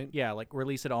 board. right? Yeah, like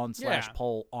release it on Yeah.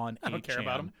 /poll on 8chan. I don't care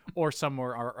about 'em. Or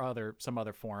somewhere or some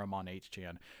other forum on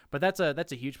 8chan. But that's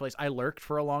a huge place. I lurked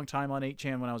for a long time on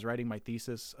 8chan when I was writing my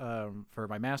thesis for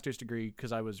my master's degree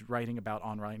because I was writing about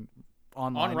online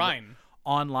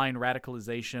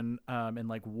radicalization and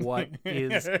like what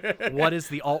is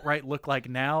the alt-right look like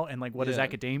now, and like what does Yeah.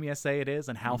 academia say it is,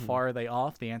 and how far are they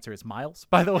off? The answer is miles,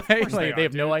 by the way. Like, they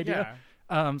have no idea.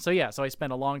 So I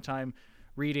spent a long time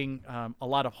reading a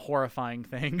lot of horrifying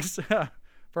things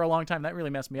for a long time. That really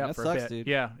messed me up That for sucks, a bit. dude.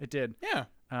 Yeah, it did. Yeah.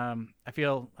 I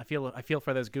feel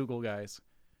for those Google guys.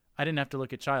 I didn't have to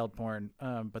look at child porn,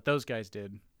 but those guys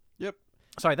did. Yep.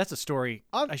 Sorry, that's a story.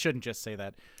 Um, I shouldn't just say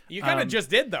that. You kind of just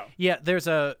did, though. Yeah, there's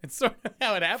It's sort of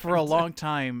how it happened. for a long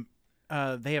time,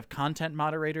 they have content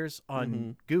moderators on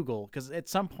Mm-hmm. Google because at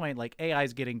some point, like, AI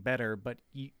is getting better, but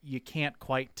you can't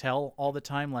quite tell all the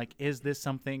time. Like, is this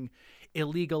something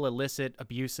illegal, illicit,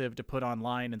 abusive to put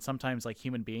online? And sometimes, like,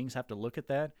 human beings have to look at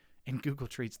that, and Google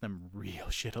treats them real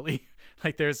shittily.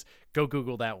 Like, go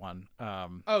Google that one.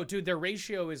 Oh, dude, their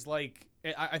ratio is like,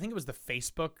 I think it was the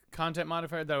Facebook content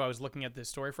modifier that I was looking at this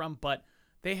story from, but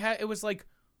it was like,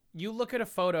 you look at a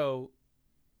photo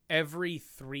every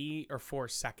 3 or 4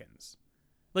 seconds.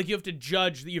 Like, you have to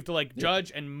judge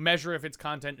and measure if its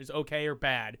content is okay or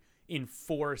bad in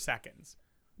 4 seconds.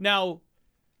 Now,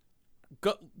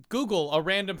 Google a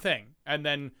random thing and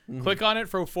then Mm-hmm. click on it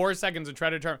for 4 seconds and try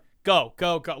to determine go,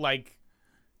 like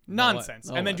nonsense.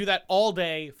 No and then way. do that all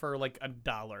day for like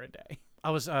 $1 a day.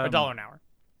 I was $1 an hour.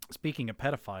 speaking of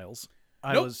pedophiles.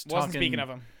 I Nope, was wasn't talking. speaking of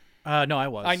them. No, I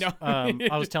was. I know.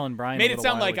 I was telling Brian. Made a it little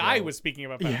sound while like I ago. was speaking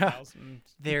about Yeah.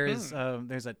 pedophiles.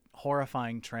 There's a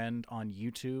horrifying trend on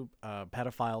YouTube.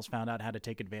 Pedophiles found out how to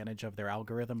take advantage of their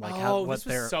algorithm, like Oh, what this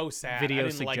was their so sad. I video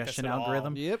didn't like this suggestion at all.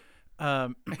 algorithm. Yep.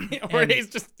 Or and it's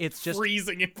just it's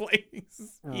freezing in place. He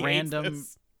hates random.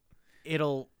 this.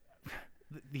 It'll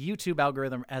the YouTube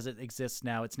algorithm as it exists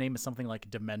now. Its name is something like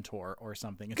Dementor or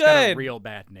something. It's got a Good. real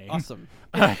bad name. Awesome.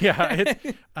 Yeah.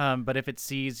 But if it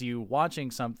sees you watching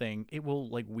something, it will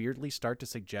like weirdly start to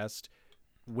suggest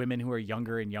women who are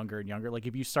younger and younger and younger. Like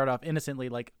if you start off innocently,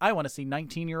 like I want to see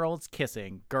 19-year-olds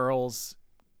kissing girls'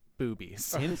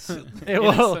 boobies. Innocent. It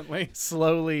will Innocently.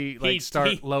 slowly like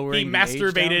start lowering. He the age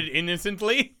down. masturbated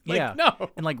innocently. Like, Yeah. no.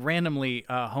 And like randomly,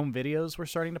 home videos were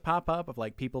starting to pop up of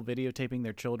like people videotaping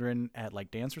their children at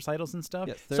like dance recitals and stuff.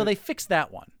 Yes, so they're- they fixed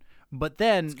that one. But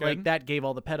then good. like that gave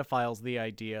all the pedophiles the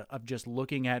idea of just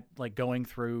looking at like going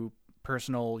through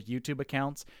personal YouTube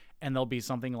accounts, and there'll be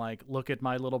something like, look at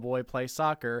my little boy play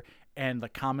soccer, and the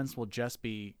comments will just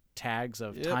be tags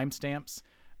of Yep. timestamps.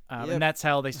 Yep. And that's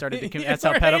how they started to that's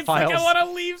how It's like, I pedophiles want to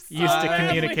leave used to so badly.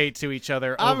 communicate to each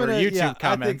other I'm over gonna- YouTube yeah,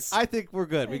 comments. I think we're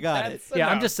good. We got it. That's Yeah,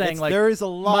 I'm enough. just saying, It's- like, there is a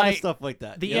lot my- of stuff like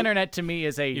that. the Yep. internet to me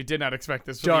is a You did not expect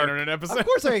this from Dark. the internet episode. Of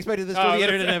course, I expected this from Oh, the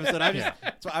that's internet it. episode. I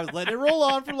just, so I was letting it roll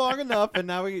on for long enough, and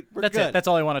now we're That's good. it. That's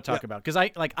all I want to talk about because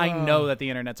I know that the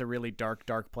internet's a really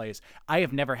dark place. I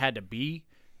have never had to be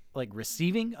like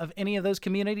receiving of any of those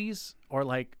communities or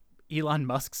like Elon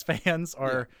Musk's fans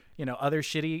or other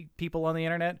shitty people on the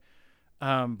internet.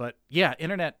 But yeah,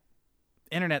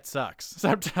 internet sucks.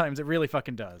 Sometimes it really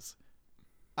fucking does.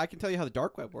 I can tell you how the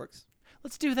dark web works.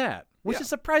 Let's do that, which Yeah. is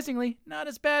surprisingly not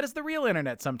as bad as the real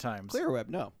internet sometimes. Clear web,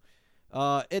 no.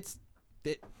 It's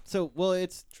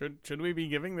Should we be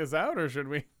giving this out or should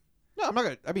we? no. I'm not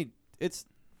gonna. I mean, it's.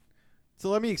 So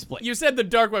let me explain. You said the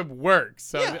dark web works.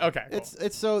 So Yeah, okay. Cool.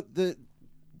 It's so the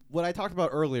what I talked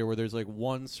about earlier, where there's like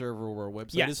one server where a website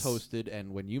is Yes. hosted,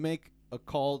 and when you make a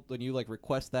call, when you like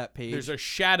request that page, There's a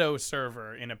shadow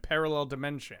server in a parallel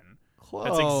dimension. close.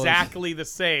 That's exactly the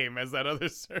same as that other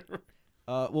server.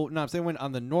 Well, no, I'm saying when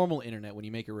on the normal internet, when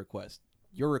you make a request,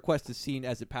 your request is seen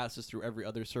as it passes through every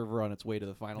other server on its way to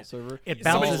the final server. It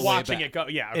all Somebody's bounces. the way watching back. it go.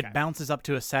 Yeah. Okay. It bounces up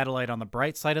to a satellite on the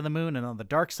bright side of the moon, and on the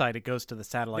dark side, it goes to the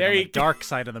satellite There on the you- dark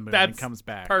side of the moon and That's comes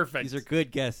back. Perfect. These are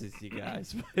good guesses, you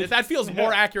guys. That feels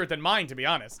more accurate than mine, to be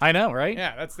honest. I know, right?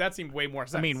 Yeah, that seemed way more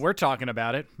sense. I mean, we're talking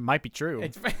about it. Might be true.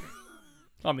 It's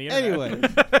on the internet.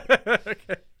 Anyway,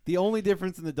 the only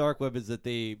difference in the dark web is that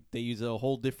they use a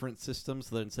whole different system,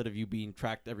 so that instead of you being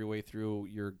tracked every way through,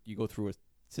 you go through a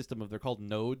system of they're called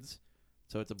nodes.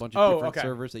 So it's a bunch of different okay.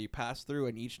 servers that you pass through,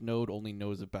 and each node only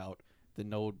knows about the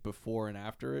node before and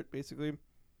after it, basically.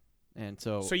 And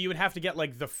so So you would have to get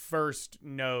like the first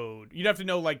node. You'd have to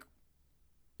know like.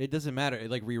 it doesn't matter. It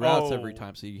like reroutes every Oh.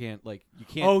 time, so you can't.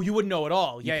 Oh, you wouldn't know at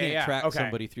all. you Yeah, can't yeah, yeah. track Okay.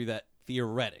 somebody through that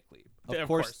theoretically. Of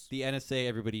course, course. the NSA,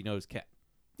 everybody knows can.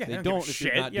 Yeah, They give a don't if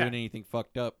shit. you're not yeah. doing anything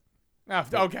fucked up. Oh,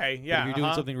 okay. But Yeah. if you're doing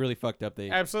uh-huh. something really fucked up, they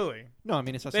Absolutely. no. I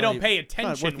mean, it's not. They don't pay it's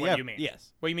not attention. worth the What effort. you mean?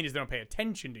 Yes. What you mean is they don't pay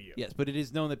attention to you. Yes, but it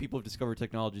is known that people have discovered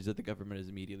technologies that the government has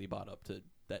immediately bought up to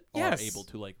that Yes. are able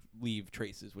to like leave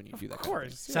traces when you do that. Of kind of thing.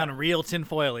 course. yeah. Sounding real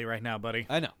tinfoily right now, buddy.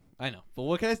 I know. But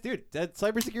what can I do? That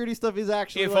cybersecurity stuff is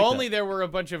actually. If like only that. there were a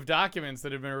bunch of documents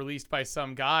that had been released by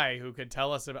some guy who could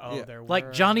tell us about. Oh, Yeah. there Like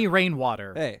were. Johnny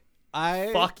Rainwater. Hey, I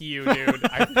Fuck you, dude.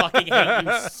 I fucking hate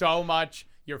you so much.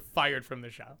 You're fired from the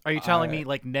show. Are you telling me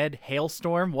like Ned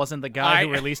Hailstorm wasn't the guy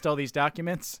who released all these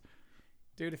documents?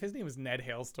 Dude, if his name was Ned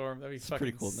Hailstorm, that'd be a fucking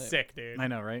pretty cool name. sick, dude. I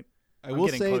know, right? I I'm will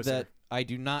getting say closer. that I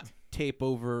do not tape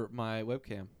over my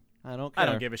webcam. I don't care. I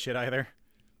don't give a shit either.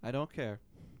 I don't care.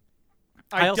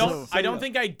 I I also- don't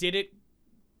think I did it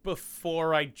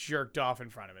before I jerked off in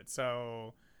front of it.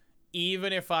 So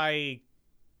even if I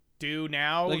do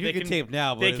now, Like, you they can tape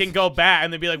now, but they it's- can go back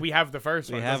and they'd be like, "We have the first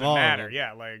We one. It have doesn't all of matter." them.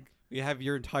 Yeah, like You have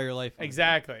your entire life. on it.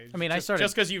 exactly. I mean, I just, started-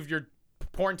 just because your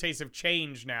porn tastes have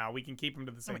changed now, we can keep them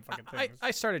to the same fucking things.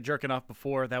 I started jerking off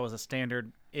before that was a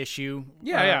standard issue.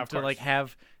 Yeah, yeah, of to course. like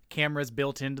have cameras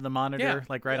built into the monitor, Yeah.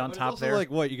 like right Yeah, on but it's top also there. Like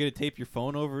what? You gonna tape your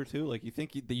phone over too? Like you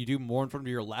think that you do more in front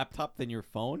of your laptop than your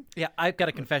phone? Yeah, I've got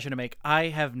a confession to make. I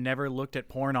have never looked at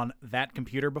porn on that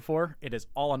computer before. It is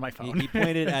all on my phone. He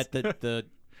pointed at the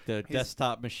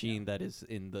desktop machine that is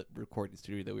in the recording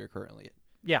studio that we are currently in.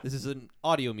 Yeah. This is an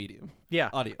audio medium. Yeah.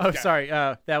 Audio. Oh, sorry.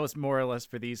 That was more or less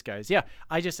for these guys. Yeah.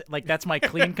 I just that's my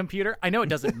clean computer. I know it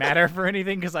doesn't matter for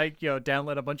anything because I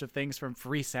download a bunch of things from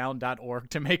freesound.org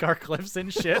to make our clips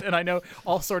and shit. And I know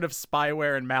all sort of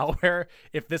spyware and malware.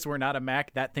 If this were not a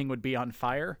Mac, that thing would be on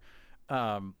fire.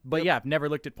 But yeah, I've never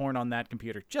looked at porn on that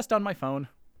computer. Just on my phone.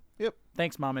 Yep.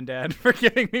 Thanks, Mom and Dad, for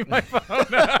giving me my phone.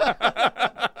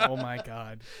 Oh my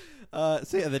god.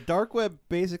 So yeah, the dark web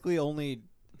basically only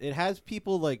it has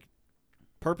people like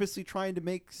purposely trying to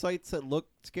make sites that look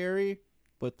scary,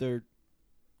 but they're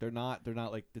not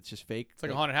like it's just fake. It's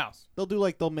like a haunted house.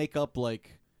 They'll make up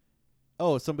like,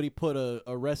 oh, somebody put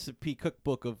a recipe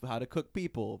cookbook of how to cook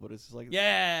people, but it's just like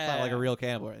Yeah. it's not like a real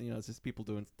cannibal. It's just people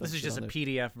doing stuff. This is just a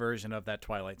PDF version of that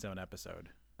Twilight Zone episode.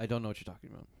 I don't know what you're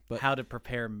talking about, but How to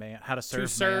prepare man, how to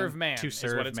serve serve man to is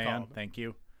serve what it's man. called. Thank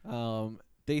you.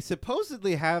 they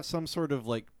supposedly have some sort of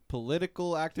like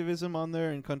political activism on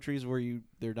there in countries where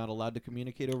they're not allowed to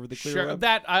communicate over the clear Sure, web.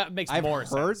 that makes I've more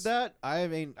heard sense. that. I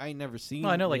mean, I never seen.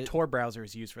 Well, I know like it. Tor browser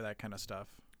is used for that kind of stuff.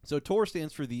 So Tor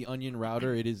stands for the Onion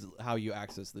Router. It is how you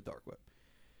access the dark web.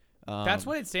 That's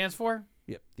what it stands for?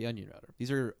 Yep, the Onion Router.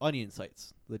 These are onion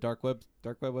sites, the dark web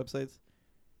websites,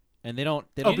 and they don't.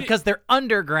 Oh, because they're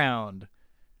underground.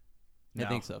 I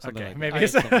think so. Something Okay, like maybe that.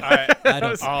 it's. I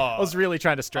don't. I was really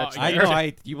trying to stretch. Oh, I there.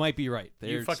 know. You might be right. They're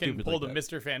You fucking stupid pulled like a that.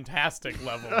 Mr. Fantastic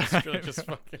level. Just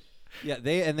fucking. Yeah,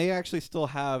 they actually still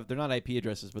have. They're not IP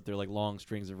addresses, but they're like long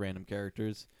strings of random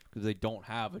characters because they don't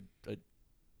have a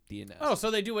DNS. Oh, so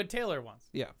they do what Taylor wants.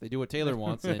 Yeah, they do what Taylor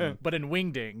wants, and But in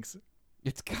Wingdings,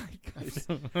 it's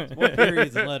more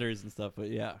periods and letters and stuff. But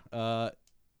yeah,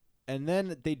 and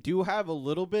then they do have a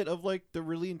little bit of like the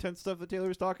really intense stuff that Taylor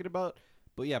was talking about.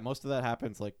 But yeah, most of that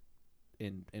happens like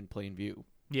in plain view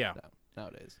yeah.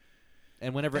 nowadays.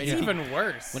 And whenever It's anything, even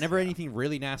worse. whenever anything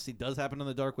really nasty does happen on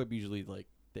the dark web, usually like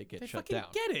they get they shut fucking down.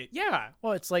 get it. Yeah.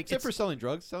 Well, it's like Except for selling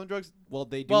drugs. Selling drugs, well,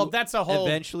 they do. Well, that's a whole.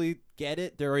 eventually get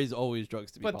it. There is always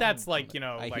drugs to be But bought that's on like, it, you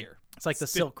know, I like- hear. it's like the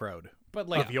Silk Road But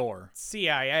like of yore.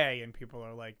 CIA and people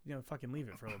are like, fucking leave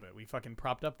it for a little bit. We fucking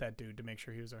propped up that dude to make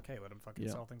sure he was okay. Let him fucking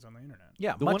Yeah. sell things on the internet.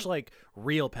 Yeah, The much one- like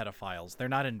real pedophiles. They're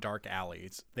not in dark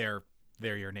alleys. They're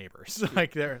your neighbors.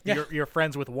 Like Yeah. you're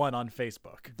friends with one on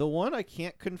Facebook. The one I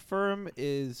can't confirm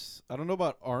is I don't know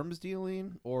about arms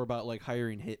dealing or about like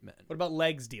hiring hitmen. What about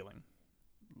legs dealing?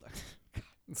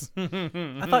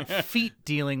 I thought feet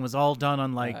dealing was all done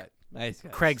on like Nice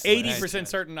guys. Craigslist. 80%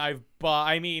 certain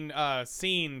I've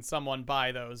seen someone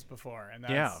buy those before, and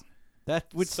that's Yeah.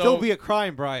 That would So- still be a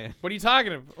crime, Brian. What are you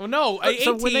talking about? Oh no,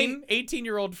 So when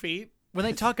 18-year-old feet. when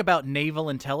they talk about naval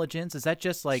intelligence, is that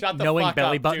just like Shut the knowing fuck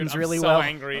belly up, buttons dude. really I'm so well?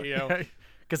 angry, yo.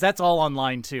 Because that's all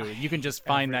online too. You can just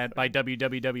find that by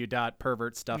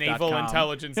www.pervertstuff.com.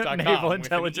 Navalintelligence.com Naval with an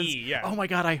Intelligence. E, yeah. Oh my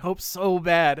god, I hope so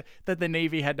bad that the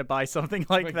Navy had to buy something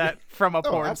like that from a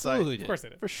porn absolutely site. did. Of course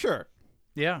it is. For sure.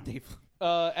 Yeah.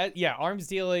 Yeah, arms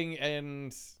dealing,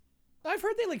 and I've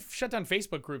heard they like shut down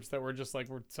Facebook groups that were just like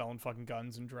we're selling fucking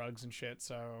guns and drugs and shit.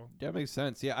 So, That makes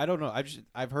sense. Yeah, I don't know.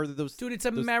 I've heard that those. dude, it's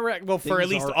a those well for at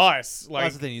things least are- us, well,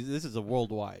 that's like the thing. This is a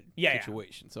worldwide Yeah, yeah.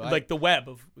 situation. So like the web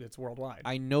of it's worldwide.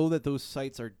 I know that those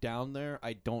sites are down there.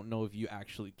 I don't know if you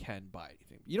actually can buy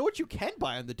anything. You know what you can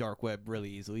buy on the dark web really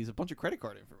easily is a bunch of credit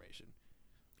card information.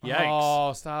 Yikes.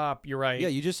 Oh, stop! You're right. Yeah,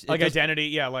 you just like it doesn't- identity.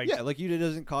 Yeah, like Yeah, like it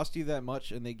doesn't cost you that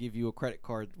much, and they give you a credit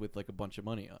card with like a bunch of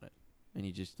money on it, and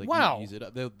you just like Wow. use it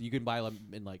up. You can buy them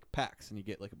in like packs, and you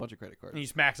get like a bunch of credit cards. and you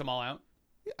just max them all out.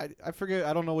 Yeah, I forget.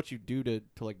 I don't know what you do to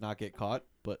like not get caught,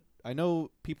 but I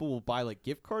know people will buy like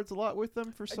gift cards a lot with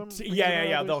them for some. reason or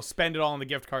Yeah. other. They'll spend it all on the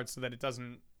gift card so that it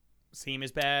doesn't seem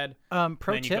as bad. Pro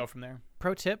then you go tip. from there.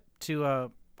 Pro tip to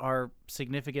our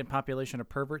significant population of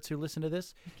perverts who listen to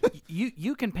this: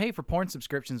 you can pay for porn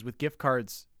subscriptions with gift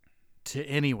cards to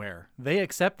anywhere. They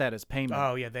accept that as payment.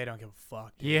 Oh yeah, they don't give a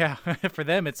fuck. Dude. Yeah, for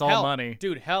them it's all Hell, money.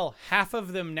 dude. Hell, half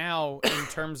of them now in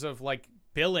terms of like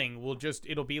billing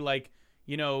it'll be like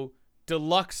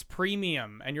deluxe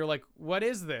premium, and you're like, what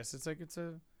is this? It's like it's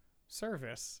a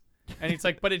service, and it's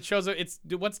like, but it shows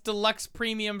what's deluxe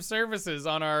premium services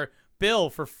on our bill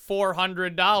for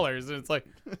 $400, and it's like.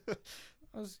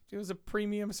 It was a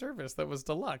premium service that was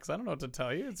deluxe. I don't know what to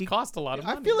tell you. It's cost a lot of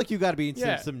money. I feel like you got to be in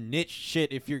Yeah. some niche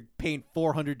shit if you're paying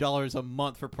 $400 a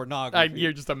month for pornography.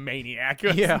 you're just a maniac.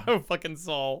 You Yeah. have no fucking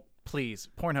soul. Please,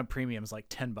 Pornhub Premium is like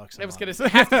 $10 a I was month. gonna say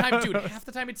half the time, dude. Half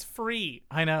the time it's free.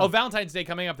 I know. Oh, Valentine's Day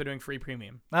coming up. They're doing free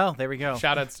premium. Oh, there we go.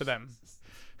 Shout outs to them.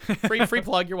 Free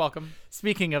plug. You're welcome.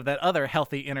 Speaking of that other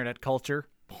healthy internet culture,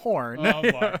 porn. Oh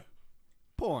boy.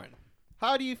 porn.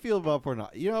 How do you feel about porn?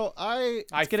 You know, I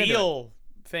get into feel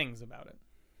things about it.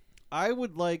 I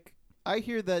would like I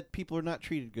hear that people are not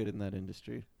treated good in that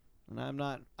industry, and I'm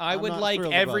not. I I'm would not like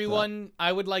thrilled about everyone.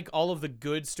 I would like all of the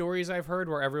good stories I've heard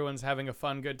where everyone's having a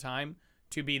fun, good time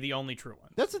to be the only true one.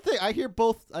 That's the thing. I hear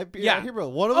both. I Yeah. hear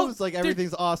both. One of Oh, them is like there-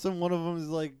 everything's awesome. One of them is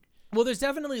like. Well, there's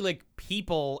definitely like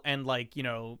people and like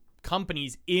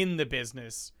companies in the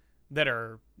business that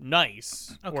are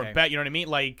nice or Okay. bet. You know what I mean?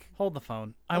 Like Hold the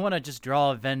phone. I want to just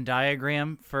draw a Venn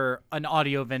diagram for an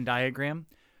audio Venn diagram.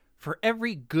 For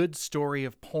every good story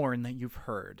of porn that you've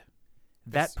heard,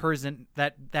 that person,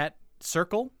 that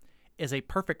circle is a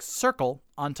perfect circle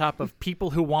on top of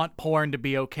people who want porn to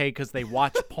be okay because they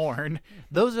watch porn.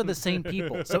 Those are the same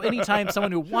people. So anytime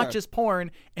someone who watches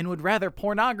porn and would rather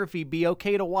pornography be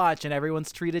okay to watch and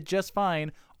everyone's treated just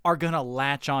fine are going to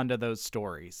latch onto those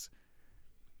stories.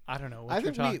 I don't know what I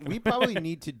you're think talking. we probably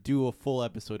need to do a full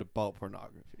episode about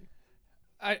pornography.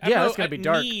 I Yeah, know, that's gonna be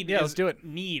dark. Need Yeah, is, let's do it.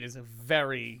 Need is a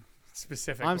very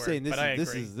specific. I'm word, saying but I this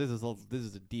agree.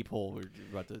 is a deep hole we're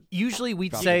about to. Usually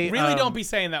we'd Drop say Really, don't be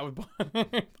saying that with.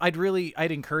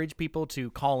 I'd encourage people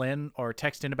to call in or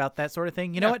text in about that sort of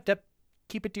thing. You know Yeah. what?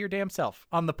 Keep it to your damn self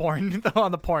on the porn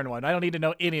on the porn one. I don't need to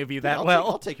know any of you that I'll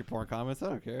well. take your porn comments. I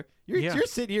don't care. Yeah. You're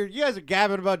sitting here. You guys are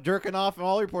gabbing about jerking off and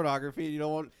all your pornography. You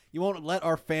won't let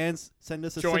our fans send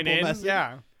us a Join simple in, message.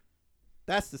 yeah,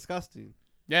 That's disgusting.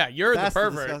 yeah. You're That's the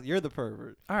pervert. You're the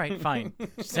pervert. All right, fine.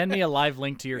 Send me a live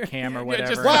link to your cam or Yeah, whatever.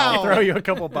 just- and I'll Wow. throw you a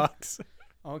couple bucks.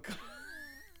 Oh, God.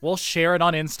 We'll share it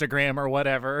on Instagram or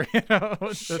whatever. You know,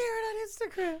 it's Share just-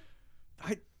 it on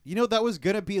Instagram. That was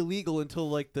gonna be illegal until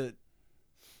like the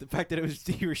fact that it was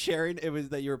you were sharing. It was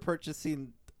that you were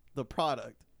purchasing the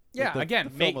product. Yeah, Like the again,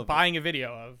 film of it. buying a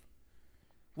video of.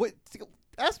 What?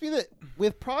 Ask me that.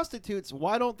 With prostitutes,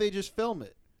 why don't they just film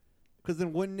it? Because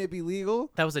then wouldn't it be legal?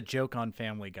 that was a joke on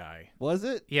Family Guy. Was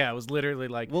it? Yeah, it was literally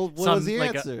like Well, what was the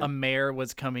like answer? a mayor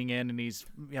was coming in and he's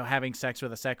having sex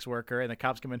with a sex worker and the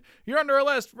cops come in. You're under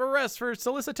arrest for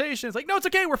solicitation. It's like, no, it's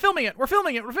okay. We're filming it.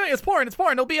 It's porn.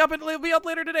 It'll be up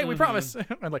later today. We promise.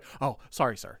 I'm like, oh,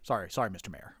 sorry, sir. Sorry,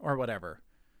 Mr. Mayor, or whatever.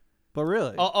 But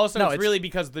really, Also, No, it's it's- really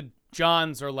because the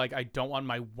Johns are like, I don't want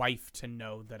my wife to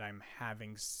know that I'm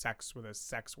having sex with a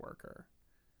sex worker.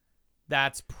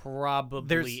 That's probably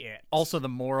There's it. also the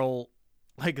moral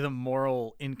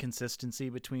inconsistency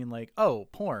between like, oh,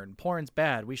 porn's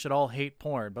bad, we should all hate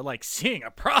porn, but like seeing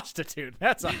a prostitute,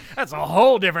 that's a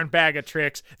whole different bag of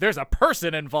tricks. There's a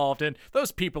person involved, and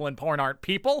those people in porn aren't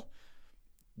people.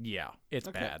 Yeah, it's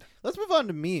Okay. bad. Let's move on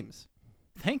to memes.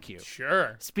 Thank you.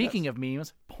 Sure. Speaking of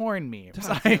memes, porn memes.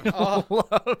 Okay.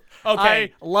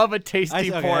 I love a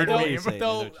tasty Okay, porn I know what you're meme. saying.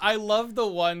 Though I love the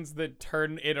ones that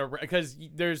turn it around, because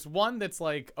there's one that's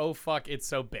like, oh fuck, it's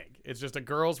so big. It's just a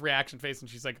girl's reaction face, and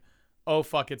she's like, oh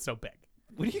fuck, it's so big.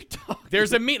 What are you talking?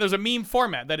 There's a meme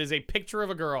format that is a picture of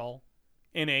a girl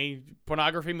in a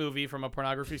pornography movie from a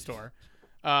pornography store,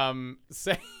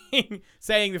 saying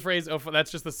the phrase, oh,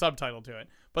 that's just the subtitle to it.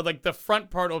 But like the front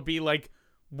part will be like,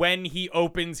 when he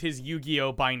opens his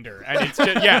Yu-Gi-Oh binder, and it's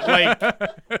just like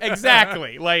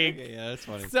exactly like Okay, yeah, that's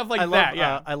funny. stuff like I love, that.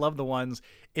 Yeah. I love the ones.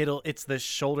 It's the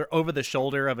shoulder over the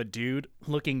shoulder of a dude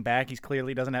looking back. He's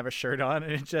clearly doesn't have a shirt on,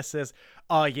 and it just says,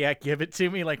 "Oh yeah, give it to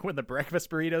me." Like when the breakfast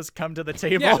burritos come to the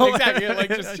table. Yeah, exactly. Like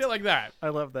just shit like that. I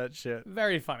love that shit.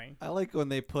 Very funny. I like when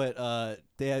they put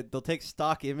they'll take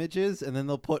stock images and then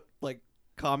they'll put like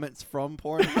comments from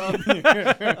Pornhub.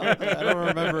 I don't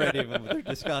remember any of them, but they're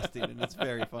disgusting and it's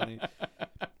very funny.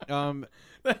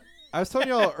 I was telling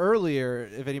y'all earlier,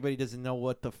 if anybody doesn't know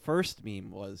what the first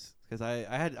meme was, because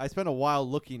I spent a while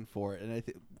looking for it, and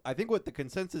I think what the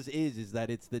consensus is that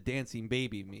it's the dancing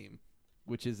baby meme,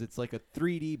 which is it's like a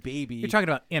 3D baby. You're talking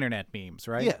about internet memes,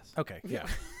 right? Yes. Okay. Yeah.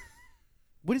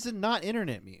 What is a not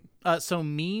internet meme? So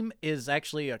meme is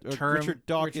actually a term. Richard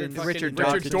Dawkins. Richard Richard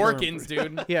Dawkins. Dorkins,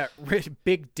 dude. Yeah,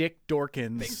 Big Dick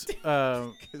Dorkins.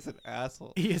 Is an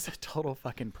asshole. He is a total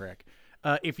fucking prick.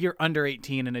 If you're under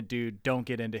 18 and a dude, don't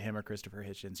get into him or Christopher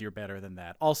Hitchens. You're better than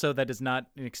that. Also, that is not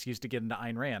an excuse to get into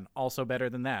Ayn Rand. Also better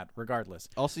than that, regardless.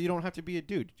 Also, you don't have to be a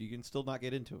dude. You can still not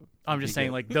get into it. I'm just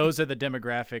saying, like, those are the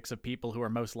demographics of people who are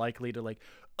most likely to, like,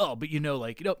 oh, but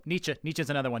Nietzsche. Nietzsche's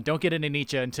another one. Don't get into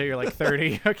Nietzsche until you're, like,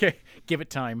 30. Okay, give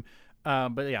it time.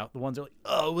 But, yeah, the ones are like,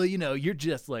 oh, well, you're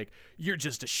just a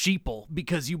sheeple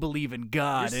because you believe in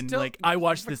God. You're And, still- like, I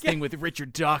watched this thing with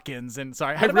Richard Dawkins. And,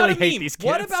 sorry, I What about really a hate meme? these kids.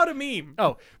 What about a meme?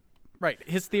 Oh, right.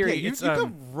 His theory. Yeah, you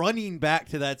come running back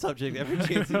to that subject every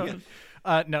chance you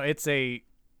get. No, it's a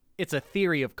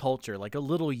theory of culture, like a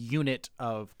little unit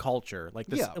of culture, like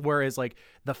this. Yeah. Whereas like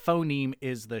the phoneme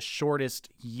is the shortest,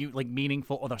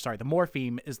 meaningful. Oh, no, sorry, the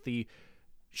morpheme is the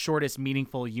shortest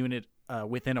meaningful unit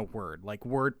within a word. Like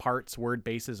word parts, word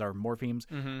bases are morphemes.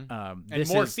 Mm-hmm. And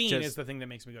This morphine is is the thing that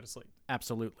makes me go to sleep.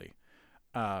 absolutely.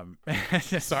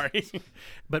 Sorry.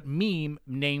 But meme,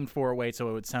 named for a way so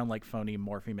it would sound like phoneme,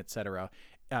 morpheme, etc.,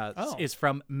 is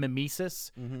from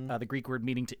mimesis, the Greek word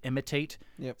meaning to imitate.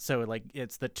 Yep. So like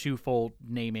it's the twofold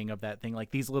naming of that thing.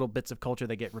 Like these little bits of culture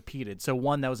that get repeated. So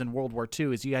one that was in World War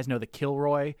II is, you guys know the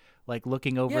Kilroy, like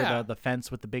looking over Yeah. the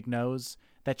fence with the big nose.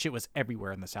 That shit was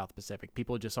everywhere in the South Pacific.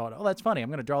 People just saw it. Oh, that's funny. I'm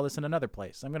going to draw this in another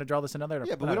place. I'm going to draw this in another.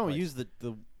 Yeah, but we don't place. use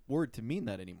the word to mean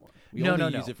that anymore. We No,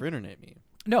 only no, use no. it for internet meme.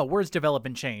 No, words develop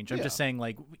and change. I'm Yeah. just saying,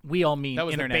 like, we all mean That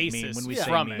was the internet meme basis when we Yeah.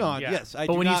 say from meme. it. No, Yeah. yes, I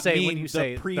But do when you not say- mean when you say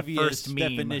the the previous first meme-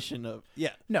 definition of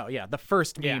No, yeah, the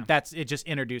first meme, Yeah. that's it. Just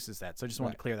introduces that. So I just wanted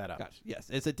Right. to clear that up. Gosh,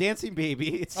 yes, it's a dancing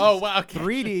baby. It's Oh, just wow, okay.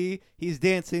 3D. He's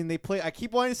dancing. They play. I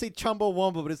keep wanting to say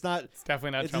Chumbawamba, but it's not. It's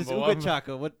definitely not It's just Chumbawamba. Uga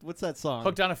Chaka. What's that song?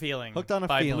 Hooked on a Feeling. Hooked on a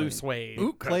by Feeling. Blue Suede.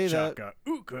 Play that. chaka,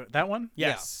 ooka. That one?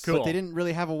 Yes. Cool. But they didn't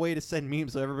really have a way to send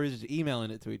memes, so everybody's just emailing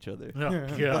it to each other. Oh, I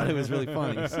thought God. it was really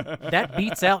funny. That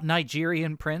beats out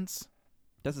Nigerian Prince.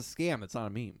 That's a scam. It's not a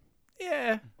meme.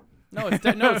 Yeah. No, it's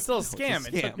still a It's a scam.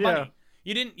 It took scam. money. Yeah.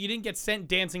 You didn't get sent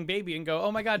Dancing Baby and go,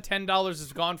 oh my God, $10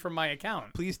 is gone from my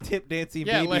account. Please tip Dancing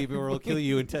Yeah, Baby, like- or we'll kill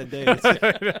you in 10 days.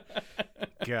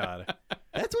 God.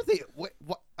 That's what they.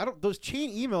 I don't. Those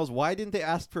chain emails. Why didn't they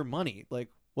ask for money? Like,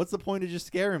 what's the point of just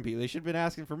scaring people? They should have been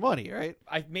asking for money, right?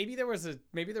 Maybe there was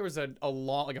a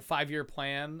long, like a 5-year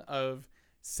plan of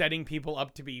setting people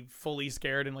up to be fully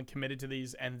scared and like committed to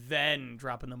these, and then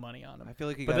dropping the money on them. I feel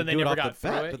like you But got to then they do it never off got the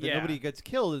through bat, it, but then yeah. nobody gets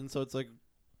killed, and so it's like,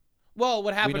 Well,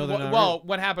 what happened? know they're not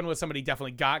What happened was somebody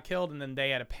definitely got killed, and then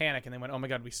they had a panic, and they went, "Oh my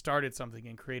God, we started something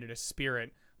and created a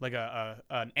spirit, like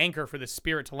an anchor for the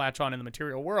spirit to latch on in the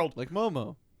material world." like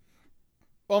Momo.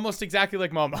 Almost exactly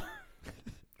like Momo.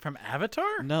 From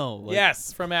Avatar? No, like,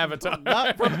 Yes, from Avatar.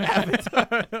 not from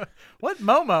Avatar. What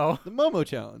Momo? The Momo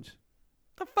challenge.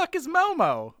 The fuck is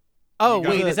Momo? Oh, You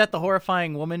wait, got- is that the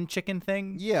horrifying woman chicken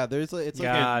thing? Yeah, it's like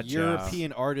Gotcha. a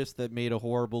European artist that made a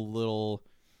horrible little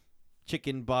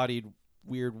chicken-bodied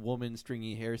weird woman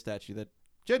stringy hair statue that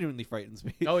genuinely frightens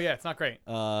me. Oh yeah, it's not great.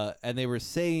 And they were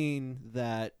saying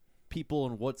that people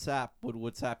in WhatsApp would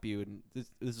WhatsApp you, and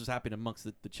this was happening amongst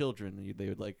the children. And they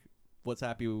would like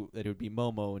WhatsApp you, that it would be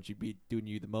Momo, and she'd be doing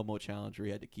you the Momo challenge, where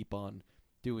you had to keep on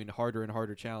doing harder and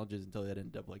harder challenges until that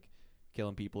ended up like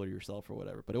killing people or yourself or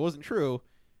whatever. But it wasn't true.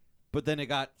 But then it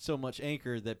got so much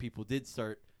anchored that people did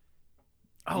start.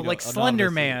 Oh, you know, like Slender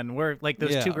anonymously. Man, where like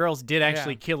those two Yeah. girls did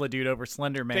actually Yeah. kill a dude over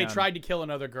Slender Man. They tried to kill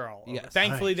another girl. Yes.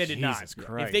 Thankfully, Ay, they did Jesus not.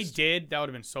 Christ. If they did, that would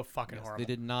have been so fucking Yes, horrible. they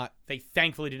did not. They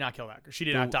thankfully did not kill that girl. She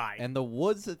did not die. And the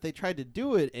woods that they tried to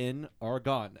do it in are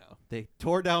gone now. They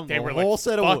tore down They the were whole like,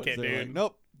 set of "Fuck woods. it, They're like, dude."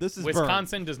 nope, this is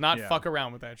Wisconsin does not Yeah. fuck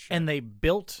around with that shit. And they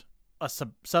built a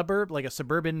suburb, like a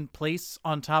suburban place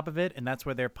on top of it, and that's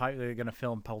where they're going to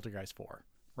film Poltergeist 4,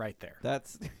 right there. burned.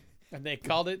 That's And they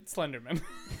called it Slenderman.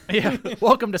 Yeah.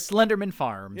 Welcome to Slenderman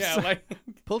Farms. yeah, like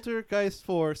Poltergeist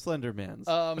 4 Slendermans.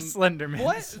 Slenderman.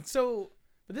 What? So,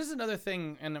 but this is another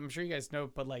thing, and I'm sure you guys know,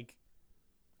 but like,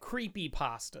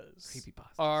 creepypastas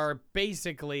are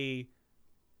basically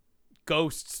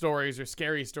ghost stories or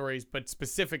scary stories, but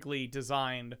specifically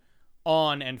designed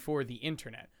on and for the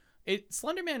internet.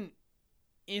 Slenderman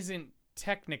isn't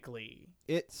technically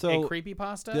a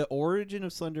creepypasta. The origin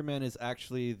of Slenderman is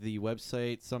actually the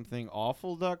website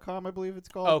somethingawful.com, I believe it's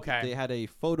called. Okay. They had a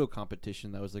photo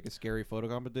competition that was like a scary photo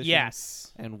competition.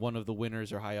 Yes. And one of the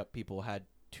winners or high up people had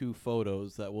 2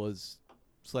 photos that was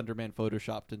Slenderman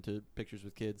photoshopped into pictures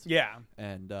with kids. Yeah.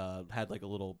 And had like a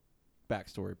little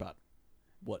backstory about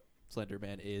what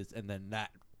Slenderman is, and then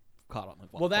that caught on like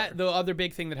Well, wildfire. the other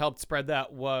big thing that helped spread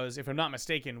that was, if I'm not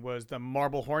mistaken, was the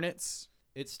Marble Hornets.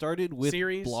 It started with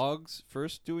series? blogs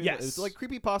first doing Yes. it. It's like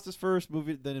creepypastas first, move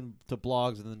it then into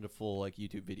blogs, and then to full like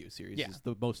YouTube video series. Yeah. Is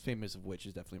the most famous of which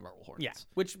is definitely Marble Hornets.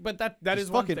 Yeah. But that Which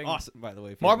is one fucking thing. awesome, by the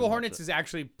way. if you Marble haven't Hornets watched is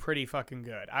actually pretty fucking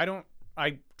good.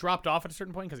 I dropped off at a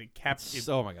certain point because it kept it.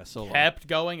 Oh my god, so long. kept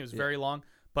going. It was Yeah. very long.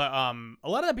 But a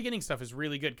lot of that beginning stuff is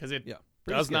really good because it Yeah,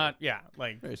 pretty does scary. not. Yeah,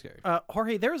 like Very scary.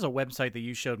 Jorge, there was a website that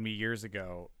you showed me years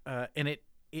ago, and it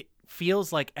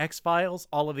feels like X-Files.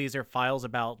 All of these are files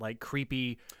about like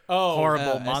creepy,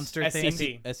 horrible monster things.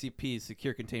 SCP. SCP,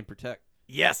 Secure, Contain, Protect.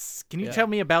 Yes. Can you Yeah. tell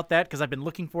me about that? Because I've been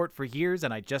looking for it for years,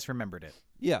 and I just remembered it.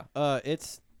 Yeah,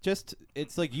 it's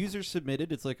like user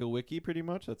submitted. It's like a wiki pretty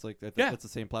much. That's like Yeah. that's the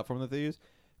same platform that they use.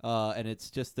 And it's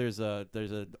just there's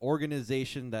an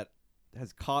organization that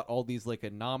has caught all these like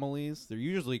anomalies. They're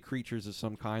usually creatures of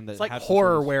some kind that It's like have some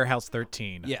Horror sort of- Warehouse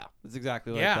 13. Yeah, it's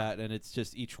exactly like Yeah. that, and it's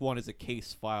just each one is a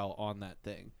case file on that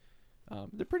thing.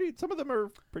 They're pretty. Some of them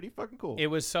are pretty fucking cool. It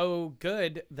was so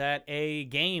good that a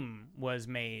game was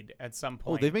made at some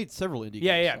Oh, point. they've made several indie games.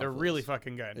 yeah, off they're of really those.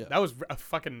 fucking good. Yeah. That was a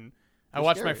fucking. I They're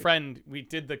watched my scary. friend. We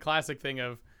did the classic thing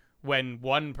of when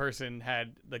one person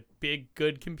had the big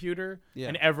good computer, Yeah.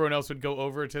 and everyone else would go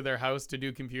over to their house to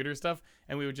do computer stuff,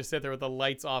 and we would just sit there with the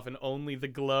lights off and only the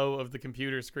glow of the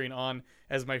computer screen on,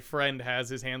 as my friend has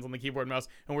his hands on the keyboard and mouse,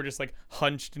 and we're just like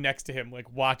hunched next to him,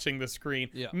 like watching the screen.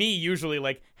 Yeah. Me usually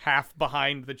like half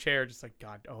behind the chair, just like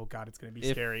oh god, it's gonna be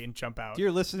If- scary, and jump out.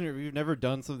 Dear listener, if you've never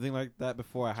done something like that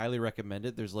before, I highly recommend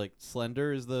it. There's like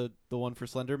Slender is the one for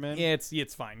Slender Man. Yeah,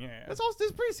 it's fine. Yeah, It's also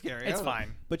it's pretty scary. it's I don't-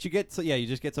 fine. But you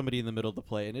just get somebody in the middle to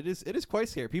play, and it is quite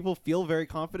scary. People feel very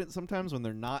confident sometimes when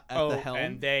they're not at the helm,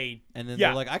 and they and then yeah.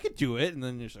 they're like, I could do it, and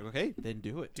then you're just like, okay, then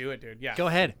do it. do it, dude. Yeah. Go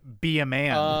ahead, be a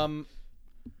man.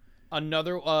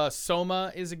 Another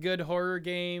Soma is a good horror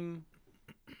game.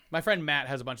 My friend Matt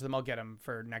has a bunch of them. I'll get them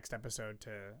for next episode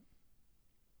to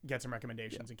get some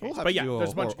recommendations in case. We'll have But to yeah, do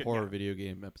there's a bunch of good horror yeah. video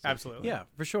game episode. Absolutely. Yeah,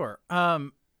 for sure. I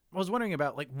was wondering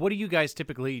about like what do you guys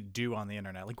typically do on the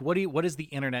internet? Like what is the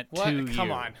internet What? to Come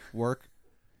you? on. Work.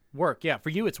 Work. Yeah, for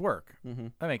you it's work. Mm-hmm.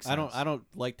 That makes sense. I don't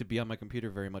like to be on my computer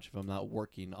very much if I'm not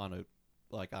working on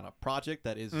a project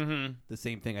that is Mm-hmm. the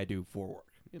same thing I do for work.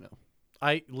 You know.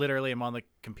 I literally am on the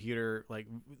computer, like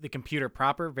the computer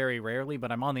proper, very rarely,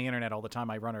 but I'm on the internet all the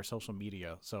time. I run our social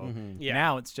media. So Mm-hmm. Yeah.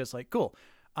 now it's just like, cool.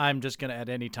 I'm just going to, at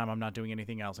any time I'm not doing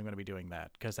anything else, I'm going to be doing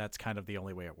that because that's kind of the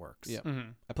only way it works. Yeah.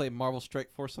 Mm-hmm. I play Marvel Strike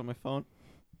Force on my phone.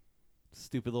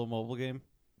 Stupid little mobile game.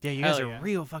 Yeah, you guys Hell are yeah.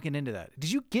 real fucking into that.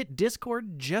 Did you get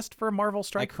Discord just for Marvel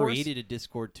Strike I Force? created a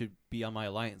Discord to be on my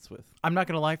alliance with. I'm not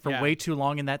going to lie, for Yeah. way too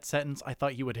long in that sentence, I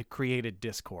thought you would have created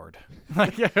Discord.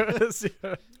 Like, it was-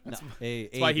 No,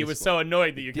 That's why he was so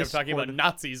annoyed that you kept talking about Discord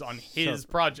Nazis on his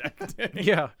project.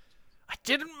 yeah. I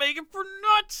didn't make it for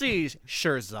Nazis.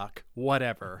 Sure, Zuck.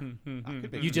 Whatever.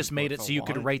 You just made it so you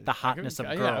could rate the hotness of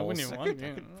Yeah, I girls. wouldn't even want.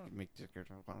 Yeah. Make Discord.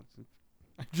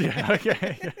 Yeah,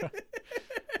 okay.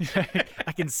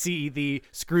 I can see the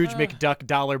Scrooge McDuck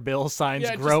dollar bill signs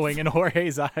Yeah, just- growing in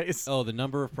Jorge's eyes. Oh, the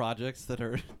number of projects that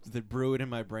are that brewing in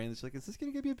my brain. It's like, is this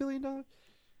gonna give me $1 billion?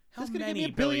 How This gonna give me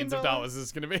many $1 billion? billions of dollars is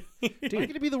this going to be? Am I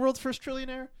gonna be the world's first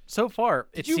trillionaire? So far,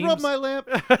 it Did you seems rub my lamp?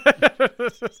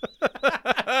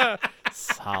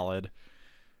 solid.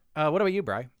 What about you,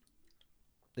 Bri?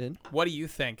 What do you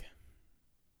think?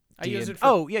 I use D&D. it for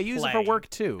Oh, yeah, use it for play work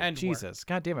too. and work. Jesus.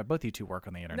 God damn it. Both you two work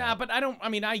on the internet. Nah, but I don't. I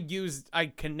mean, I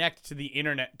connect to the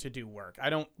internet to do work. I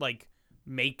don't like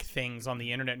make things on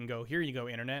the internet and go, here you go,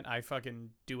 internet. I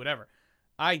fucking do whatever.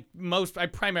 I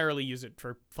primarily use it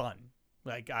for fun.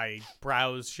 Like I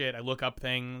browse shit. I look up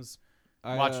things.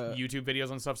 Watch YouTube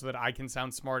videos and stuff so that I can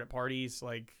sound smart at parties.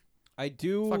 Like I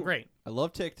do. fuck great. I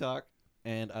love TikTok,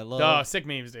 and I Duh, love sick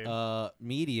memes, dude.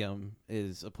 Medium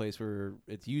is a place where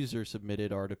it's user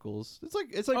submitted articles. It's like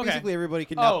Okay. basically everybody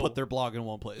can now Oh. put their blog in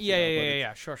one place. yeah, you know, yeah, but yeah,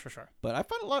 it's- yeah. Sure. But I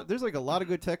find there's like a lot of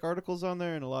good tech articles on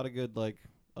there, and a lot of good like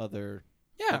other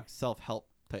Yeah. like, self-help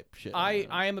type shit.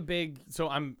 I am a big as you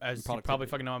productivity. probably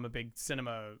fucking know, I'm a big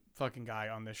cinema fucking guy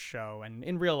on this show and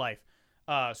in real life.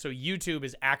 So YouTube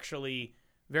is actually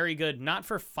very good, not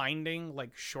for finding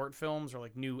like short films or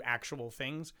like new actual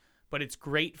things, but it's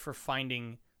great for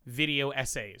finding video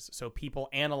essays. So people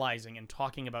analyzing and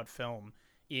talking about film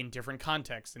in different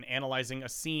contexts and analyzing a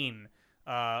scene.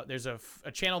 There's a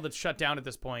channel that's shut down at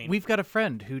this point. We've got a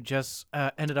friend who just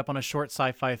ended up on a short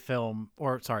sci-fi film,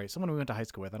 someone we went to high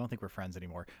school with. I don't think we're friends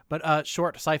anymore. But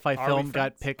short sci-fi Are we film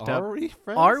got friends? picked up. Are we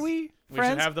friends? Are we we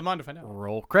friends? should have them on to find out.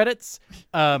 Roll credits.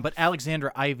 But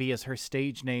Alexandra Ivy is her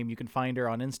stage name. You can find her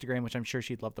on Instagram, which I'm sure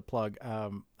she'd love to plug,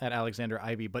 at Alexandra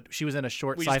Ivy. But she was in a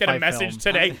short We sci-fi just get a message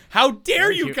film. today. How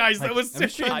dare you you- guys? like, That was I'm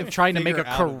just trying I'm trying to make a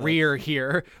figure out of this. career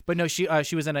here, but no, she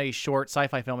was in a short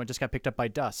sci-fi film and just got picked up by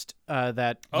Dust,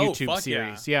 that Oh, YouTube fuck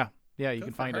series. Yeah, you Good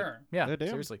can for find her. it. Yeah, Goddamn.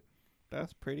 seriously.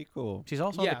 That's pretty cool. She's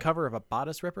also on Yeah. the cover of a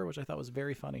Bodice Ripper, which I thought was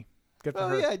very funny. Good for Oh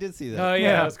her. yeah, I did see that. Oh yeah,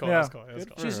 Yeah, that's cool. yeah. That's cool. That's Good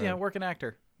cool. for She's her. working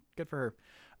actor. Good for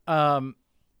her.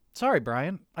 Sorry,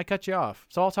 Brian, I cut you off,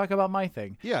 so I'll talk about my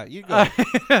thing. Yeah, you go.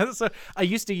 So I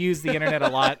used to use the internet a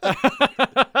lot.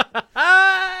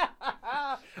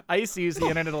 I used to use the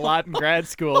internet a lot in grad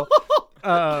school.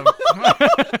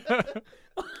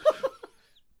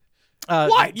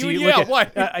 What? do You- look yeah, at-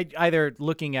 what? either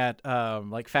looking at like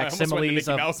almost went facsimiles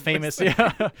Mickey of Mouse famous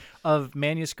voice. of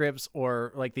manuscripts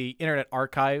or like the Internet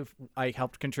Archive. I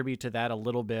helped contribute to that a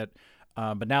little bit.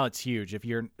 But now it's huge. If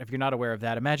you're not aware of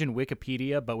that, imagine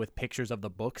Wikipedia, but with pictures of the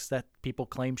books that people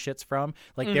claim shits from.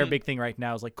 Like their big thing right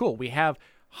now is like, cool, we have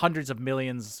hundreds of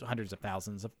millions, hundreds of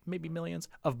thousands of maybe millions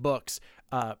of books.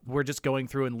 We're just going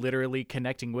through and literally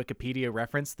connecting Wikipedia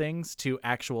reference things to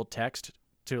actual text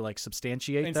to like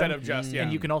substantiate Instead them. of just, yeah.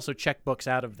 And you can also check books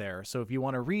out of there. So if you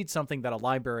want to read something that a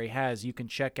library has, you can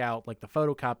check out like the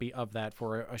photocopy of that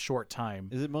for a short time.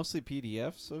 Is it mostly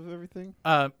PDFs of everything?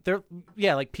 They're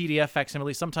like PDF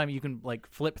facsimiles. Sometimes you can like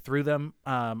flip through them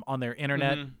on their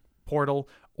internet portal,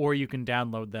 or you can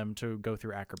download them to go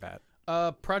through Acrobat.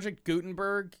 Project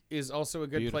Gutenberg is also a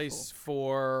good place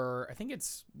for, I think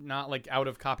it's not like out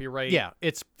of copyright. Yeah,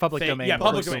 it's public domain. Yeah,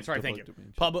 public books. domain. Sorry, thank you. Public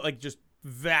domain. Public, like just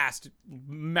vast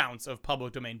amounts of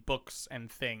public domain books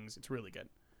and things. It's really good.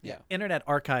 Yeah. Internet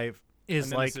Archive is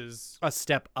And then like this is, a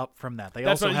step up from that. They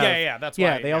that's also what, have yeah. That's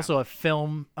why. they also have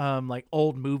film, like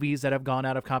old movies that have gone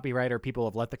out of copyright or people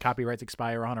have let the copyrights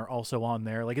expire on are also on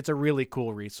there. Like it's a really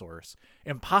cool resource.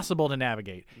 Impossible to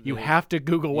navigate. You have to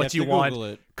Google what you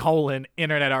want,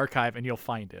 Internet Archive, and you'll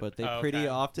find it. But they Okay. pretty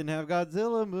often have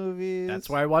Godzilla movies. That's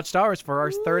why I watched ours for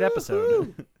our third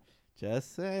episode.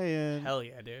 Just saying. Hell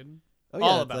yeah, dude. Oh yeah,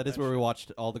 all about that is that where we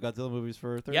watched all the Godzilla movies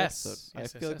for our third Yes. episode.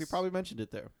 Yes, I feel like we yes. probably mentioned it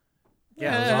there.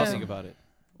 Yeah, I was Yeah. talking about it,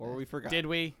 or we forgot. Did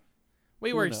we?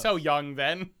 We Who were knows? so young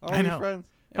then. Are I we know. friends?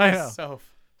 It I was know. so.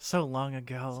 So long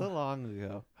ago. So long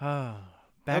ago.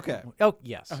 Back Okay. Oh,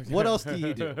 yes. What else do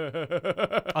you do?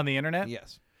 On the internet?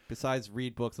 Yes. Besides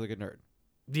read books like a nerd.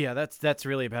 Yeah, that's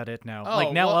really about it now. Oh,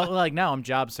 like now, well- like now, I'm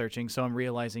job searching, so I'm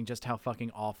realizing just how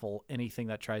fucking awful anything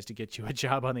that tries to get you a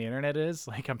job on the internet is.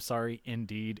 Like, I'm sorry,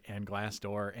 Indeed and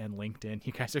Glassdoor and LinkedIn,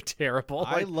 you guys are terrible.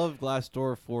 I Like, love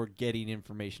Glassdoor for getting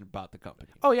information about the company.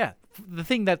 oh yeah, the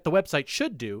thing that the website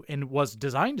should do and was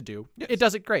designed to do, it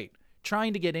does it great.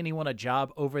 Trying to get anyone a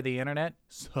job over the internet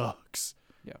sucks.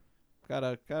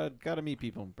 Gotta meet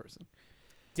people in person.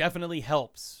 Definitely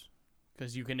helps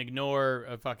because you can ignore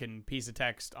a fucking piece of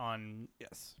text on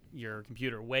Yes. your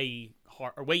computer way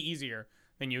easier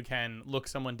than you can look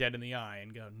someone dead in the eye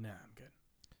and go, "Nah, I'm good."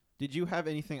 Did you have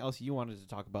anything else you wanted to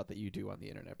talk about that you do on the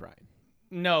internet, Brian?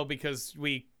 No, because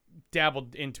we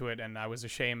dabbled into it and I was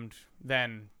ashamed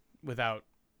then without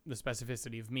the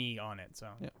specificity of me on it.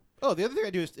 So Yeah. Oh, the other thing I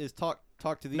do is talk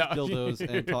to these No. dildos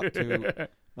and talk to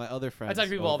my other friends. I talk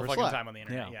to people all the over fucking Slack. time on the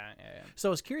internet. Yeah. Yeah. So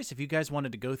I was curious if you guys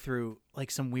wanted to go through like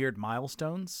some weird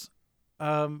milestones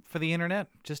for the internet,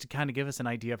 just to kind of give us an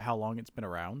idea of how long it's been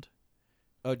around.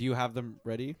 Oh, do you have them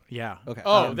ready? Yeah. Okay.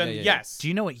 Oh, then yeah. yes. Do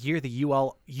you know what year the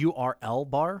URL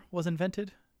bar was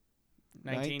invented?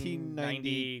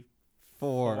 1994.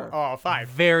 4. Oh, 5.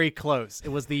 Very close. It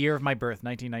was the year of my birth,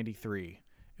 1993.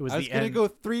 It was I was the gonna end. go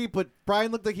 3, but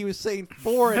Brian looked like he was saying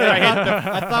 4, and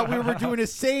I thought we were doing the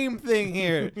same thing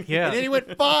here. Yeah. And then he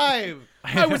went 5.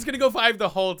 I was going to go 5 the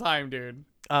whole time, dude.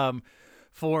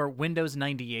 For Windows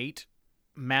 98,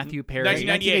 Matthew Perry.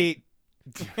 1998.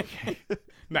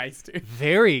 Nice, dude.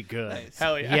 Very good. Nice.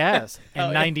 Hell yeah. Yes. Hell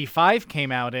And yeah. 95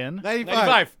 came out in.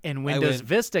 95. And I Windows win.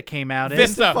 Vista came out in.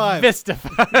 Vista. 5. Vista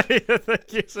 5.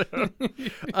 Thank you, sir.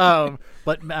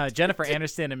 But Jennifer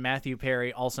Aniston and Matthew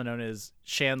Perry, also known as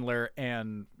Chandler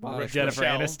and Jennifer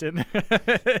Rochelle.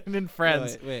 Aniston, and in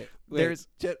Friends, Wait. There's-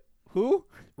 who?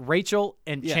 Rachel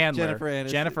and Yeah, Chandler,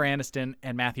 Jennifer Aniston. Aniston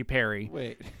and Matthew Perry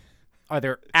Wait. are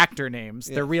their actor names.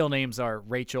 Yeah. Their real names are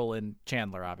Rachel and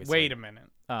Chandler, obviously. Wait a minute.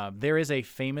 There is a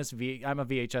famous I'm a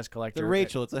VHS collector. The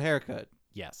Rachel. It's a haircut.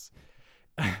 Yes.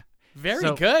 Very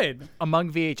So- good.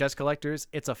 Among VHS collectors,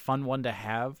 it's a fun one to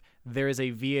have. There is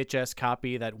a VHS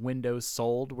copy that Windows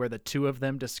sold where the two of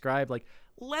them describe like,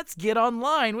 let's get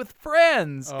online with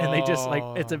friends. And they just like,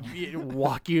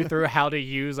 walk you through how to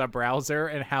use a browser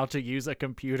and how to use a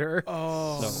computer.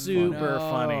 Oh, Super no.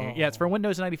 funny. Yeah, it's for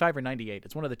Windows 95 or 98.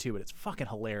 It's one of the two, but it's fucking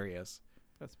hilarious.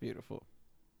 That's beautiful.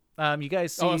 You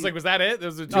guys see... Oh, I was like, was that it?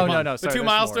 Those were two Oh, no, no, The sorry, two there's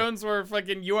milestones where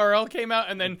fucking URL came out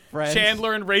and then Friends.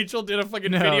 Chandler and Rachel did a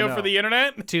fucking No, video no. for the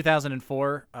internet.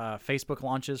 2004, Facebook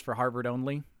launches for Harvard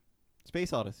only.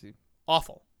 Space Odyssey.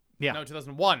 Awful. Yeah. No,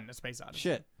 2001, A Space Odyssey.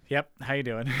 Shit. Yep. How you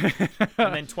doing?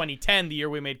 And then 2010, the year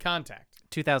we made contact.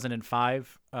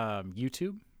 2005,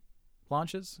 YouTube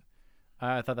launches.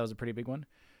 I thought that was a pretty big one.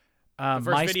 The first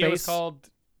MySpace, video was called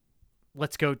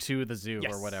Let's Go to the Zoo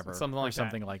Yes, or whatever. something or like that.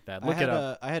 something like that. I Look had it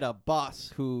up. I had a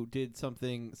boss who did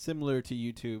something similar to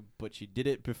YouTube, but she did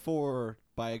it before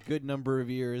by a good number of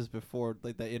years before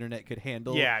like the internet could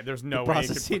handle. Yeah, there's no the way you could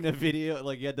processing a video.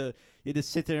 Like you had to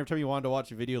sit there every time you wanted to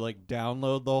watch a video, like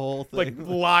download the whole thing. like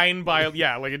line by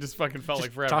like it just fucking felt Just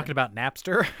like forever. talking about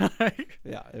Napster.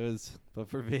 yeah, it was, but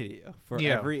for video, for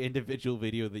Yeah. every individual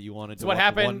video that you wanted to So what watch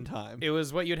happened? one time. It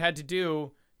was what you'd had to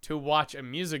do to watch a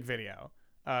music video.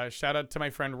 Shout out to my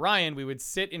friend Ryan. We would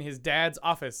sit in his dad's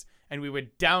office and we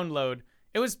would download.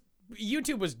 It was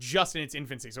YouTube was just in its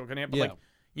infancy, so it couldn't. But Yeah. like,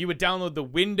 you would download the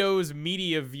Windows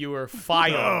Media Viewer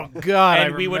file, Oh God!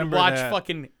 and I we would remember watch that.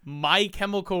 fucking My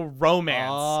Chemical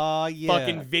Romance. Oh, yeah.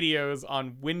 Fucking videos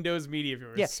on Windows Media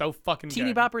Viewer. Yeah. So fucking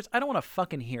Teeny good. boppers, I don't want to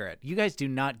fucking hear it. You guys do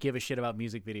not give a shit about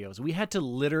music videos. We had to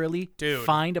literally Dude.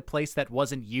 find a place that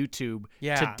wasn't YouTube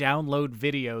Yeah. to download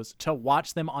videos to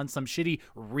watch them on some shitty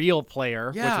Real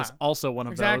Player, Yeah. which was also one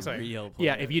of Exactly. those. Real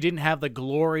Yeah, player. if you didn't have the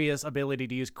glorious ability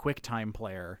to use QuickTime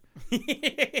Player.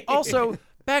 Also,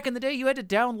 back in the day, you had to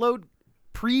download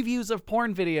previews of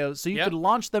porn videos so you Yep. could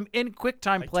launch them in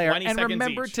QuickTime Like Player 20 and seconds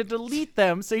remember each. to delete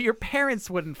them so your parents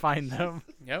wouldn't find them.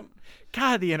 Yep.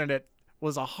 God, the internet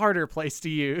was a harder place to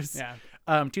use. Yeah.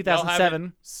 Um, Y'all have it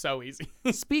 2007. So easy.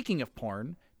 Speaking of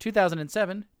porn,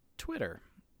 2007, Twitter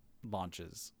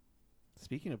launches.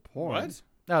 Speaking of porn. What?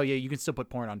 Oh yeah, you can still put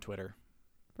porn on Twitter.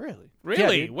 Really?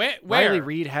 Really? dude. Where? Riley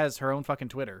Reid has her own fucking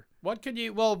Twitter. What could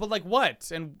you? Well, but like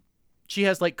what? And She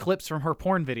has like clips from her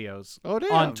porn videos Oh,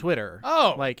 damn. on Twitter.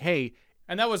 Oh. like hey,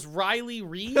 that was Riley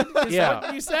Reid. Is Yeah. that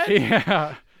what you said?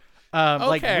 yeah.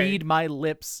 Like Okay. Read My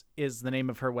Lips is the name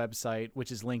of her website,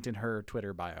 which is linked in her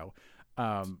Twitter bio.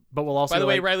 But we'll also By the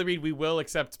way, like, Riley Reid, we will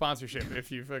accept sponsorship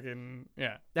if you fucking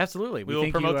absolutely We will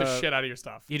think promote you, the shit out of your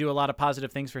stuff. You do a lot of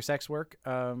positive things for sex work.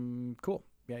 Cool.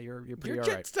 Yeah, you're pretty You're all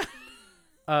right. just-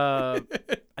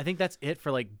 I think that's it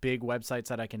for like big websites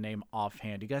that I can name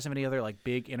offhand. Do you guys have any other like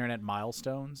big internet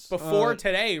milestones? Before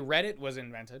today, Reddit was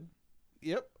invented.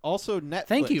 Yep. Also, Netflix.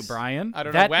 Thank you, Brian. I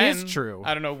don't know That when. is true.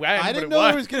 I don't know when. I but didn't it know was.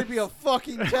 there was going to be a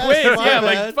fucking test. Quiz, My yeah, bad.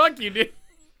 like fuck you, dude.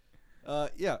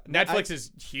 Yeah. Netflix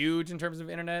is huge in terms of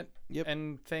internet Yep.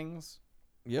 and things.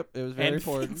 Yep. It was very And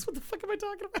important. things. What the fuck am I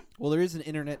talking about? Well, there is an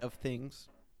Internet of Things.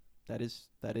 That is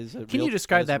a. Can real, you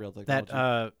describe is a that real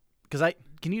technology.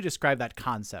 can you describe that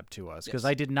concept to us? Because Yes.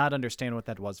 I did not understand what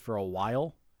that was for a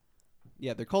while.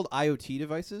 Yeah, they're called IoT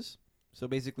devices. So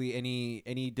basically,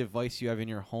 any device you have in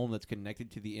your home that's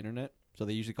connected to the internet. So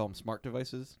they usually call them smart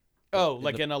devices. Oh, In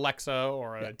like the- an Alexa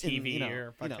or a Yeah, in, TV you know,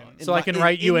 or fucking. in So I my- can in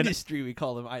write you an- industry. We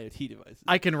call them IoT devices.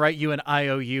 I can write you an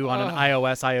IOU on an Ugh.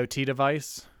 iOS IoT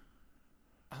device.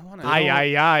 I want to.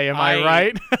 Aye, am I I-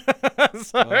 right?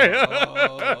 Sorry.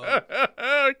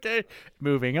 Oh. Okay,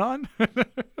 moving on.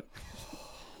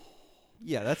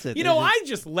 Yeah, that's it. You They're know, just- I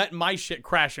just let my shit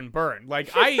crash and burn.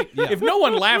 Like if no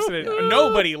one laughs at it,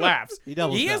 nobody laughs. He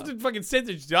doubles He has down. to fucking sit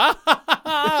there.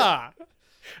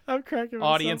 I'm cracking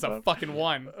Audience myself of up. fucking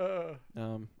one.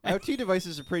 IoT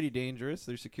devices are pretty dangerous.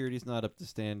 Their security's not up to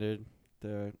standard.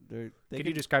 They Could can-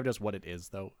 you describe to us what it is,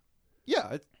 though?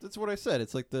 Yeah, that's what I said.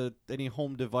 It's like any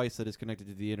home device that is connected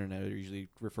to the internet are usually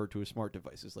referred to as smart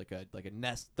devices, like a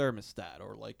Nest thermostat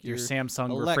or like Your your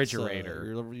Samsung Alexa, refrigerator.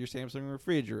 your Samsung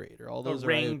refrigerator. All those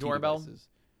Ring are IoT doorbell? devices.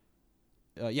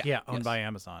 Yeah, Yeah, owned yes. by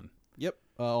Amazon. Yep,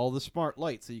 all the smart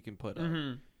lights that you can put up.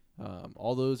 Mhm.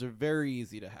 All those are very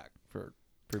easy to hack for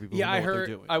people. Yeah, who know I what they're heard.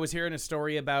 doing. I was hearing a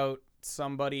story about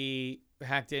somebody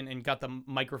hacked in and got the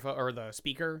microphone or the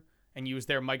speaker and used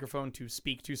their microphone to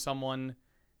speak to someone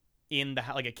in the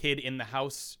like a kid in the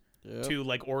house Yep. to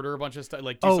like order a bunch of stuff,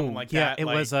 like do something like yeah, that. it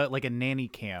like, was like a nanny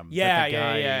cam. Yeah, that the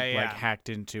yeah, guy, yeah, Like yeah. hacked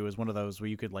into is one of those where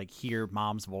you could like hear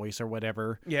mom's voice or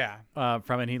whatever yeah.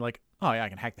 from it. And he like, oh yeah, I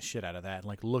can hack the shit out of that. And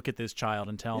like look at this child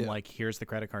and tell him Yeah. like, here's the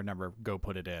credit card number, go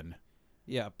put it in.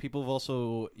 Yeah, people have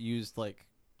also used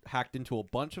hacked into a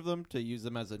bunch of them to use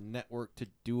them as a network to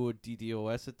do a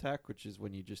DDoS attack, which is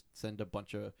when you just send a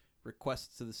bunch of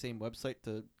requests to the same website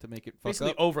to make it fuck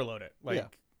Basically up. overload it. Like Yeah.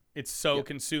 it's so Yeah.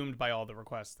 consumed by all the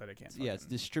requests that it can't. Yeah, it's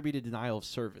fucking- distributed denial of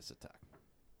service attack.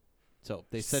 So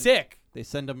they send sick. they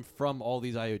send them from all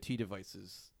these IoT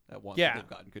devices at once Yeah. that they've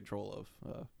gotten control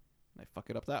of. They fuck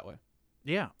it up that way.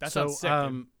 Yeah. That so sounds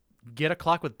sick, dude. get a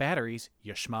clock with batteries,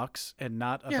 you schmucks, and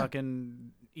not a Yeah.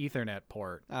 fucking Ethernet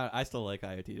port. I still like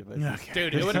IoT devices. Okay.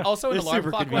 Dude, it would also an They're alarm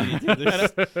super clock.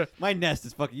 convenient. Dude. My Nest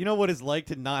is fucking. You know what it's like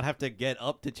to not have to get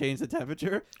up to change the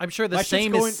temperature? I'm sure the My shit's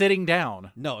same going- is sitting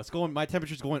down. No, it's going. My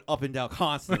temperature's going up and down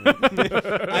constantly.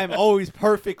 I'm always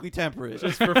perfectly temperate.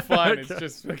 Just for fun. It's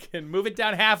just fucking move it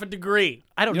down half a degree.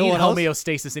 I don't You know need what else?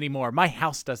 homeostasis anymore. My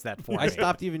house does that for me. I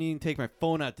stopped even needing to take my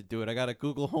phone out to do it. I got a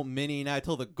Google Home Mini, and I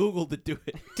told the Google to do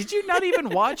it. Did you not even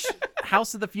watch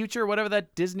House of the Future, whatever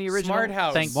that Disney original? Smart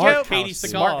House. Thank Smart you. House. Katie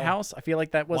Smart Seagal. House. I feel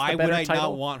like that was Why the would better I title.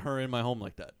 not want her in my home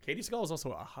like that? Katie Skull is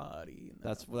also a hottie.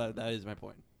 That is my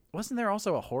point. Wasn't there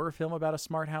also a horror film about a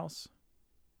smart house?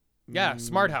 Yeah,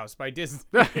 Smart House by Disney.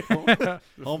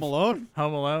 Home Alone.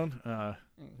 Home Alone. No.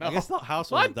 I guess the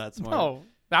house What? wasn't that smart. No.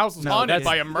 The house was No, haunted that's-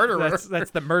 by a murderer.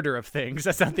 That's the murder of things.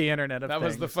 That's not the internet of that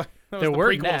was things. the that was there the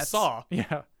were prequel nests. Saw.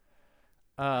 Yeah.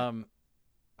 I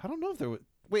don't know if there was.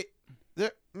 Wait,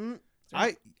 there.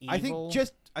 I Evil.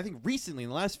 think recently in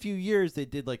the last few years they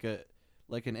did like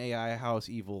an AI house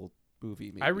evil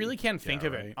movie. Maybe. I really can't think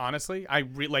of right. it. Honestly, I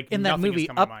like In that nothing has movie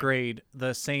come to mind. Upgrade,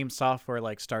 the same software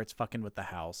like starts fucking with the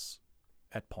house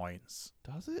at points.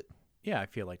 Does it? Yeah, I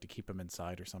feel like to keep them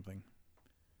inside or something.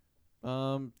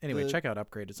 Anyway, the check out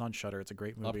Upgrade. It's on Shudder. It's a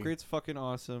great movie. Upgrade's fucking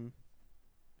awesome.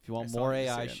 If you want I still more need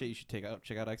to AI see it. shit, you should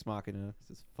check out Ex Machina.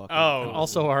 It's fucking Oh.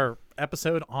 Also, our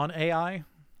episode on AI.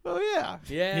 oh yeah.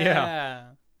 Yeah.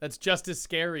 That's just as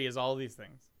scary as all these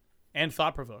things, and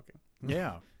thought provoking.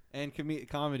 Yeah. And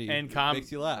comedy And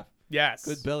makes you laugh. Yes.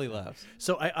 Good belly laughs.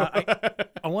 So I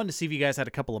wanted to see if you guys had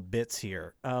a couple of bits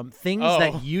here. Things Oh.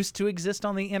 that used to exist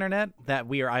on the internet that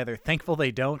we are either thankful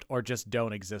they don't or just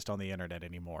don't exist on the internet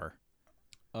anymore.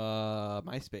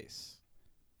 MySpace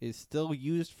is still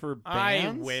used for I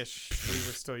bands. wish we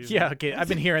were still using. Yeah, it. okay. I've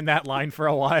been hearing that line for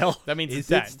a while. That means Is it's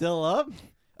dead. it still up?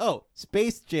 Oh,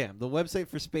 Space Jam, the website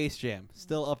for Space Jam,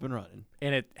 still up and running.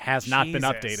 And it has not been Jesus.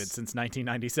 updated since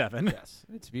 1997. Yes,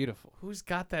 it's beautiful. Who's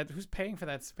got that? Who's paying for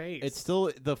that space? It's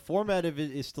still the format of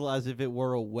it is still as if it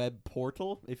were a web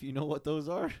portal. If you know what those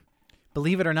are.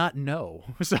 Believe it or not, no.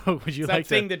 So would you It's like that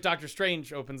thing to? that Doctor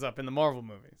Strange opens up in the Marvel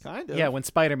movies. Kind of. Yeah, when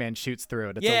Spider-Man shoots through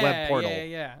it, it's a web portal.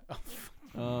 Yeah.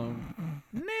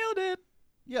 Nailed it.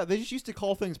 Yeah, they just used to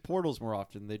call things portals more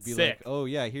often. They'd be Sick. like, "Oh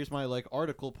yeah, here's my like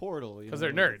article portal." 'Cause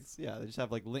they're like, nerds. Yeah, they just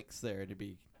have like links there to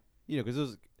be,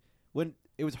 because when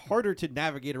it was harder to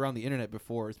navigate around the internet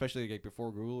before, especially like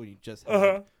before Google. You just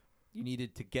had, you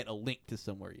needed to get a link to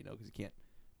somewhere, because you can't.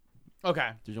 Okay.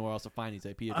 There's nowhere else to find these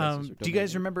IP addresses. Or Do you guys domain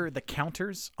names. remember the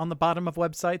counters on the bottom of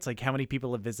websites? Like how many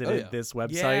people have visited yeah. this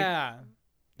website? Yeah.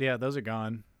 Yeah, those are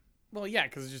gone. Well, yeah,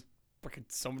 because there's just fucking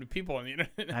so many people on the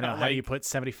internet. I know. How do you put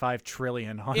 75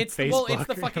 trillion on It's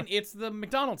Facebook? it's the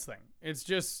McDonald's thing. It's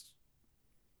just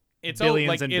it's Billions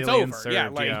like and it's billions over. Yeah,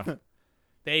 served, like yeah.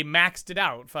 they maxed it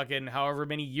out fucking however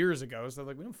many years ago. So they're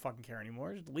like, we don't fucking care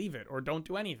anymore. Just leave it or don't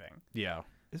do anything. Yeah.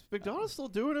 Is McDonald's still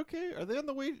doing okay? Are they on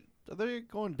the way? Are they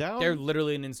going down? They're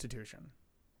literally an institution.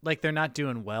 Like they're not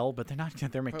doing well, but they're not.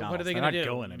 They're McDonald's. what are they They're gonna not do?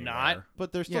 going anywhere. Not?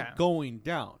 but they're still Yeah. going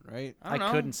down, right? I don't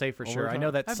know. couldn't say for Over sure. I time?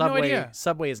 know that I have no idea.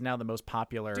 Subway is now the most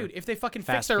popular. Dude, if they fucking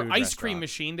fast fix their food ice cream restaurant.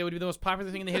 machine, they would be the most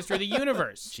popular thing in the history of the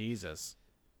universe. Jesus.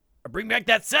 Bring back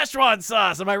that Szechuan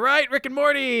sauce. Am I right, Rick and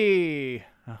Morty?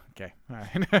 Oh, okay. All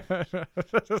right.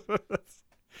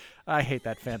 I hate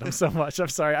that fandom so much. I'm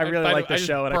sorry. I really like the I just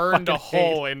show, and I burned a fucking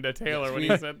hate- hole into Taylor when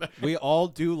he said that. We all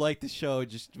do like the show. We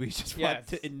just Yes. want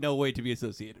to in no way to be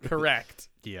associated with it. Correct.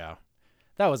 Yeah.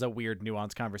 That was a weird,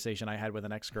 nuanced conversation I had with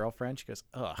an ex-girlfriend. She goes,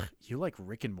 ugh, you like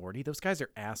Rick and Morty? Those guys are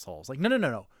assholes. Like,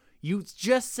 no. You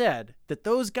just said that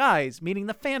those guys, meaning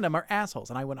the fandom, are assholes.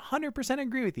 And I 100%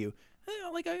 agree with you.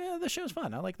 The show's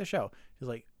fun. I like the show. She's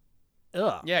like,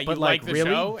 ugh. Yeah, you but like the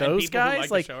really? show, and Those people who guys? like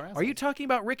the Like, show are are you assholes. talking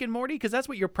about Rick and Morty? Because that's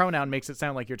what your pronoun makes it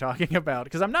sound like you're talking about.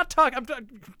 Because I'm not talking.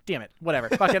 Damn it. Whatever.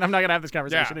 Fuck it. I'm not going to have this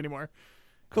conversation Yeah. anymore.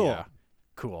 Cool. Yeah.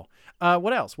 Cool.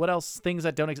 What else? What else? Things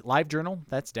that don't exist. Live Journal,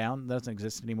 that's down. That doesn't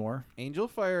exist anymore. Angel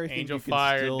Fire, I think Angel you can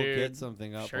Fire, still dude. get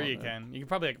something up. Sure on you there. can. You can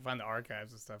probably find the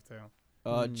archives and stuff too.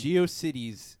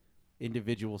 GeoCities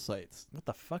individual sites. What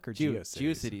the fuck are GeoCities.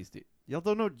 GeoCities? Dude. Y'all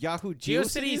don't know Yahoo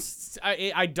GeoCities?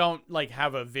 GeoCities, I don't like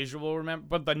have a visual remember,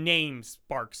 but the name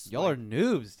sparks. Y'all are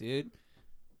noobs, dude.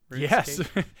 Yes.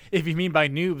 If you mean by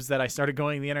noobs that I started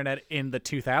going to the internet in the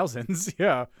 2000s,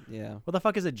 yeah. Yeah. What the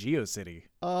fuck is a GeoCity?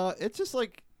 It's just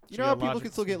like how people Geological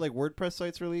can still get like WordPress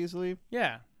sites really easily.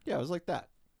 Yeah. Yeah, it was like that,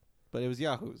 but it was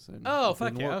Yahoo's. And Oh it fuck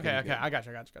didn't yeah. work Okay. any Okay. good. I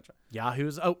gotcha.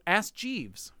 Yahoo's. Oh, Ask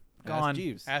Jeeves. Gone. Ask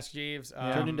Jeeves. Ask Jeeves.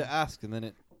 Turned into Ask, and then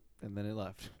it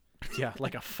left. Yeah,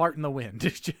 like a fart in the wind.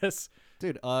 It just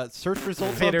Dude, search results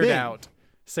on fittered Bing. out.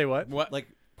 Say what? what? Like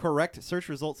correct search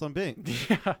results on Bing.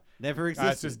 Yeah. Never It's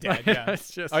existed. just dead. Yeah.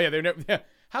 It's just. Oh yeah. They're never. Yeah.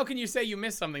 How can you say you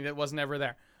missed something that was never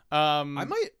there? I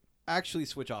might actually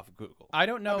switch off of Google. I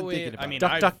don't know. been thinking I about mean, it.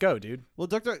 Duck, I've- duck, go, dude. Well,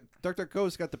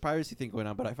 DuckDuckGo's got the piracy thing going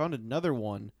on, but I found another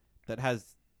one that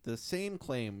has the same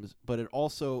claims, but it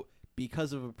also,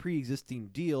 because of a pre-existing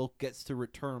deal, gets to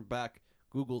return back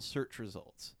Google search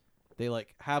results. They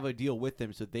like have a deal with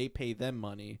them, so they pay them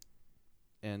money,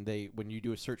 and when you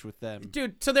do a search with them,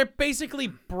 Dude, so they're basically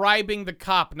bribing the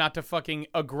cop not to fucking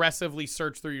aggressively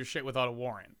search through your shit without a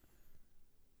warrant.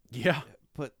 Yeah.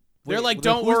 but They're wait, like,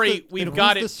 then "Don't who's worry, the- we've then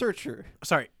got who's it." The searcher.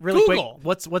 Sorry, really Google.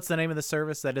 quick. What's the name of the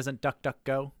service that isn't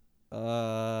DuckDuckGo?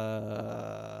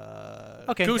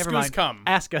 Okay, Goose never Goose mind. Come.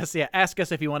 Ask us. Yeah, ask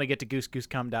us if you want to get to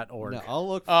goosegoosecome.org. No, I'll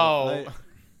look. For, Oh.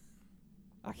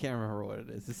 I can't remember what it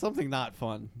is. It's something not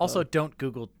fun. Also, though. don't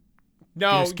Google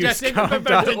No, just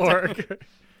goosegoosecome.org.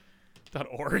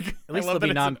 .org. At least they'll be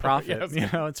nonprofit. You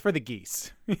know, it's for the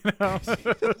geese. You know?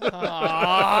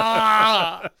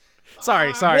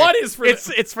 Sorry. What is for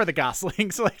it's for the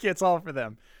goslings. Like it's all for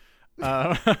them.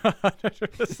 I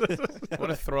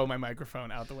want to throw my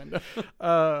microphone out the window.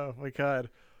 Oh my god.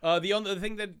 The only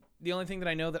thing that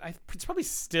I know that it's probably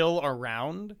still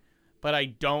around, but I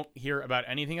don't hear about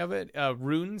anything of it.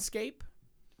 RuneScape.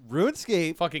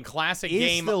 RuneScape Fucking classic is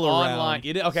game still online.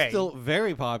 around. Okay. Still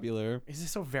very popular. Is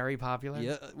this so very popular?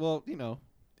 Yeah. Well, you know.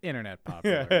 Internet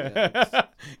popular.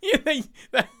 You think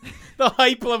that the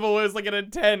hype level was like at a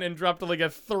 10 and dropped to like a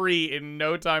 3 in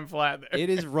no time flat there. It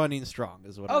is running strong,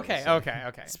 is what I would say.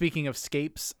 Okay. Speaking of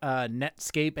scapes,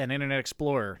 Netscape and Internet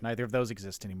Explorer, neither of those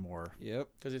exist anymore. Yep.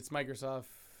 Because it's Microsoft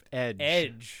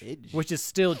Edge. Which is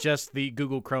still just the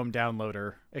Google Chrome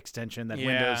downloader extension that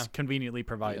Windows conveniently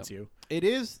provides you. It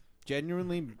is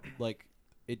genuinely, like,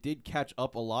 it did catch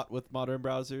up a lot with modern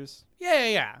browsers.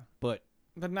 Yeah. But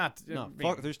not.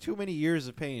 fuck, there's too many years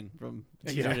of pain from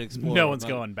Yeah, Internet Explorer. no one's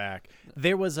going back.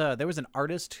 There was an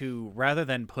artist who, rather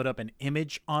than put up an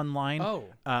image online,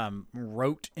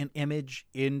 wrote an image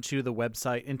into a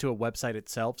website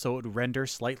itself, so it would render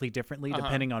slightly differently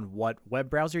depending on what web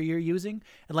browser you're using.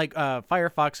 And like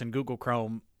Firefox and Google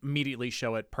Chrome immediately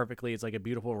show it perfectly. It's like a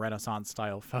beautiful Renaissance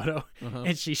style photo,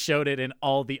 and she showed it in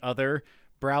all the other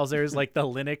browsers, like the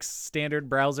Linux standard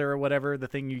browser or whatever, the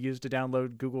thing you use to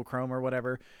download Google Chrome or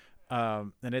whatever.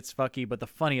 And it's fucky, but the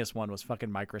funniest one was fucking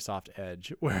Microsoft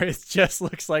Edge, where it just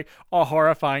looks like a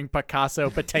horrifying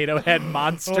Picasso potato head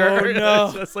monster. Oh, no.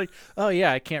 It's just like, oh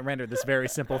yeah, I can't render this very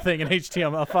simple thing in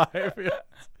HTML5.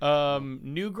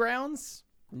 Newgrounds.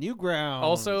 Newgrounds.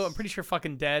 Also, I'm pretty sure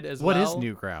fucking dead as What well. is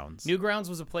Newgrounds? Newgrounds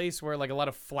was a place where like a lot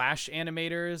of Flash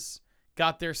animators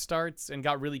got their starts and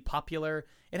got really popular.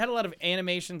 It had a lot of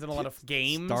animations and a lot of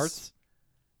games. Starts?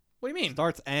 What do you mean?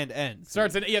 Starts and ends.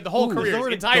 Starts and the whole There's career, nowhere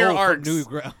to entire go for arcs.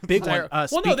 Newgrounds. Big one.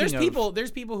 Well, no, there's Speaking of-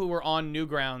 there's people who were on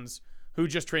Newgrounds who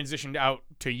just transitioned out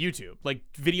to YouTube. Like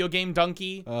Video Game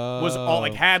Donkey was all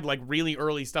like had like really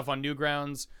early stuff on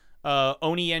Newgrounds.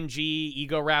 OniNG,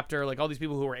 Ego Raptor, like all these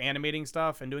people who were animating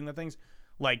stuff and doing the things,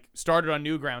 like started on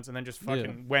Newgrounds and then just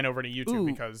fucking went over to YouTube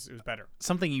because it was better.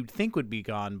 Something you'd think would be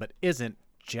gone, but isn't.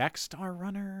 Jackstar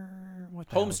Runner? What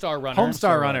the hell? Homestar Runner.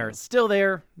 Homestar Runner. Still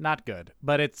there. Not good,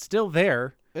 but it's still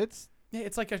there. It's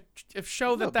It's like a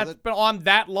show No, that's but been on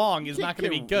that long is not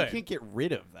going to be You good. can't get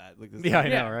rid of that. Like, this Yeah, I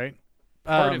Yeah. know, right?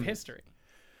 Part of history.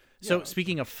 So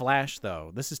speaking of Flash,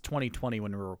 though, this is 2020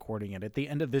 when we're recording it. At the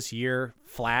end of this year,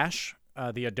 Flash,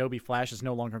 the Adobe Flash, is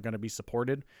no longer going to be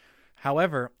supported.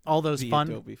 However, all those the fun...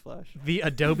 Adobe Flash. The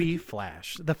Adobe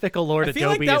Flash. The fickle lord I feel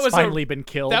like Adobe that has was finally been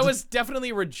killed. That was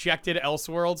definitely rejected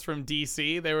Elseworlds from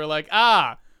DC. They were like,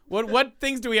 what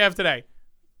things do we have today?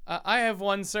 I have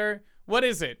one, sir. What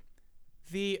is it?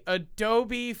 The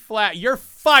Adobe Flash. You're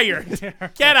fired.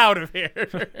 Get out of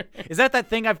here. Is that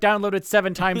thing I've downloaded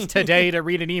 7 times today to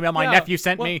read an email my Yeah, nephew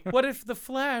sent me? What if the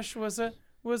Flash was a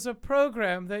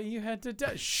program that you had to do?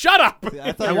 Shut up.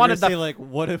 I thought I you wanted were the- going to say, like,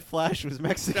 what if Flash was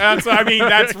Mexican?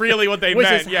 That's really what they Which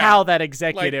meant. is yeah. how that Like,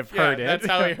 executive yeah, heard it. That's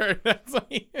how he heard.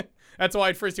 That's why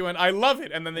at first he went, I love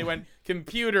it, and then they went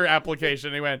computer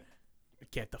application. They went,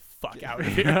 get the fuck out of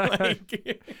here.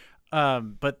 Like,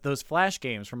 But those Flash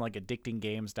games from like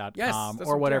addictinggames.com Yes, that's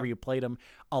or what- whatever yeah. you played them,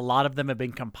 a lot of them have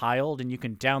been compiled and you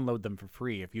can download them for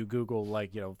free. If you Google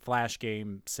like, Flash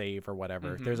game save or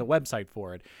whatever, there's a website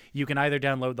for it. You can either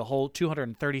download the whole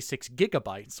 236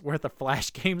 gigabytes worth of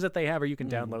Flash games that they have, or you can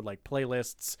download like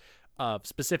playlists of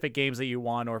specific games that you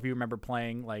want, or if you remember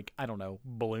playing like, I don't know,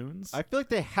 Balloons. I feel like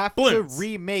they have Balloons. to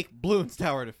remake Bloons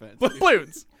Tower Defense.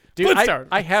 Balloons. Dude, Bloons I, Tower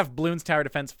I have Bloons Tower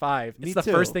Defense 5. Me It's the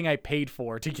too. first thing I paid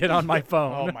for to get on my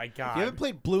phone. Oh my If you haven't god.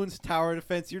 played Bloons Tower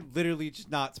Defense, you're literally just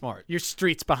not smart. Your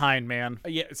street's behind, man.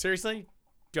 Yeah, seriously,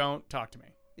 don't talk to me.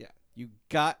 Yeah. You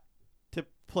got to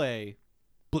play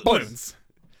Balloons.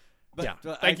 But,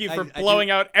 Yeah. Thank you for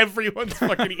blowing out everyone's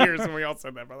fucking ears when we all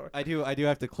said that, by the way. I do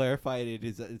have to clarify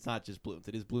it's not just Bloons.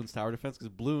 It is Bloons Tower Defense because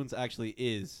Bloons actually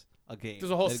is a game.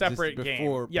 There's a whole that existed separate game.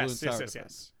 before Yes, Bloons yes, Tower yes, Defense.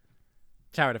 yes.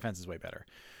 Tower Defense is way better.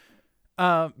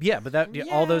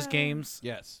 All those games.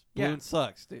 Yes. Yeah. Bloons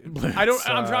sucks, dude. I was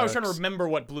trying to Sucks. remember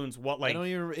what balloons. What I like? don't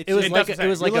even. It's It was just- like doesn't it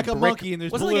was say. like you're like a brick. monkey and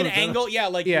there's Wasn't it like an balloons. angle? Yeah,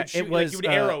 like Yeah, you'd shoot, it was. like you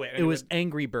would arrow it. and it was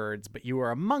Angry Birds, but you were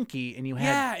a monkey and you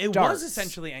had. Yeah, it darts. was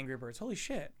essentially Angry Birds. Holy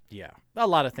shit! Yeah, a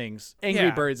lot of things. Angry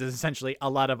Yeah. Birds is essentially a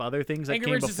lot of other things that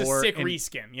Angry came Birds is a before. sick and,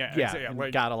 reskin. Yeah, yeah, yeah. and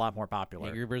like- got a lot more popular.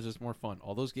 Angry Birds is more fun.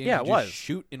 All those games, Yeah, you it just was.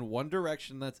 shoot in one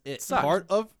direction. That's it. Sucked. Part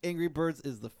of Angry Birds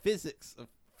is the physics of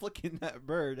flicking that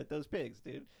bird at those pigs,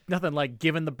 dude. Nothing like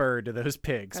giving the bird to those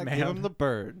pigs, God, man. give them the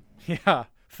bird. Yeah,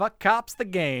 Fuck cops, the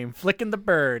game. Flicking the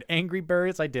bird. Angry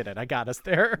Birds. I did it. I got us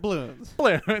there. Balloons.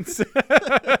 Balloons.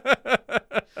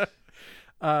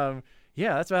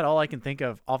 Yeah, that's about all I can think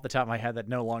of off the top of my head that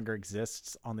no longer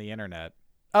exists on the internet.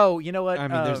 Oh, you know what? I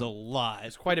mean, there's a lot.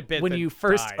 There's quite a bit. When that you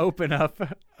first died. open up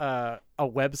a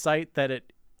website that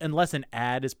unless an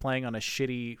ad is playing on a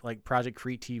shitty like Project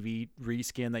Crete TV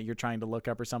reskin that you're trying to look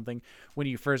up or something, when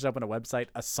you first open a website,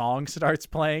 a song starts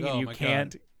playing and Oh you my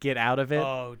can't God. get out of it.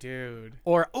 Oh, dude.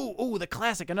 Or the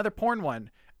classic, another porn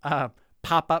one.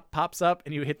 Pop-up pops up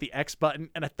and you hit the X button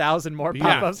and 1,000 more Yeah,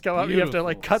 pop-ups come up. You have to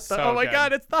like beautiful. cut the So oh my good.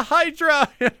 god, it's the Hydra.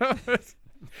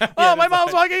 Oh, Yeah, my that's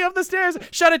mom's walking up the stairs.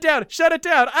 Shut it down. Shut it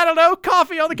down. I don't know.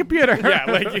 Coffee on the computer. Yeah,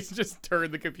 like you just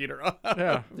turn the computer off.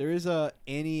 Yeah. There is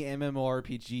any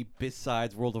MMORPG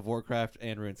besides World of Warcraft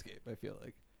and RuneScape. I feel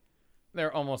like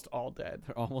They're almost all dead.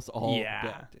 they're almost all Yeah.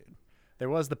 dead, dude. There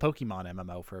was the Pokemon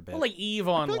MMO for a bit. Well, like Eve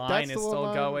I feel like Online that's is the still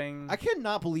one going. I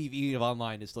cannot believe EVE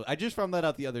Online is still. I just found that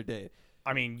out the other day.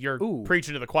 I mean, you're Ooh.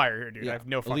 preaching to the choir here, dude. I have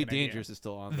no fucking Elite idea. Dangerous is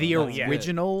still on. the though. That's good.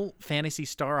 original Phantasy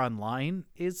Star Online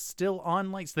is still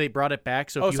online, so they brought it back.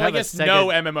 So if Oh, you so have I guess a Sega, no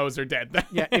MMOs are dead. Then.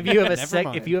 yeah, if you have a Never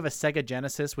mind. if you have a Sega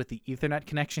Genesis with the Ethernet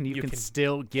connection, you, You can can-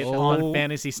 still get Oh on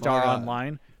Phantasy Star God.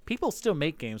 Online. People still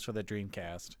make games for the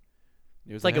Dreamcast.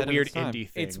 It was It's like a ahead of weird its time. indie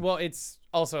thing. It's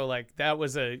also like that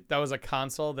was a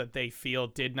console that they feel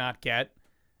did not get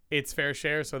its fair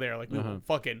share, so they're like,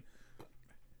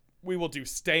 we will do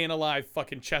staying alive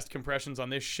fucking chest compressions on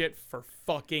this shit for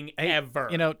fucking ever.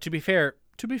 You know, to be fair,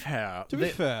 To be fair, to be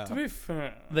fair.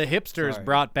 the hipsters Sorry.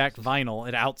 brought back vinyl.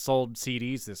 It outsold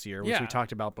CDs this year, which Yeah. we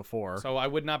talked about before. So I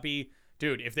would not be,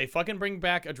 dude. If they fucking bring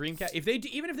back a Dreamcast,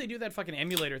 even if they do that fucking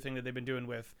emulator thing that they've been doing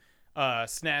with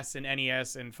SNES and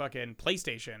NES and fucking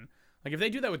PlayStation, like if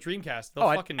they do that with Dreamcast, they'll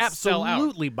I'd fucking sell out.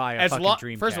 absolutely buy a fucking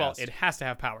Dreamcast. First of all, it has to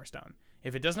have Power Stone.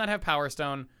 If it does not have Power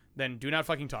Stone, then do not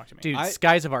fucking talk to me. Dude, I-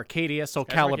 Skies of Arcadia, Soul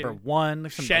Skies of Calibur Arcadia. 1,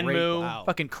 some Shenmue. great, Wow.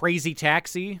 fucking Crazy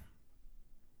Taxi.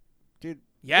 dude.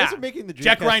 Yeah. You guys are making the Dreamcast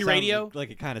Jack Ryan sound Radio.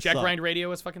 like it kind of Jack sucks. Grind Radio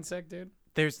was fucking sick, dude.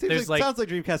 There's Seems like sounds like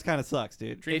Dreamcast kind of sucks,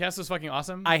 dude. Dreamcast was fucking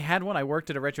awesome. I had one. I worked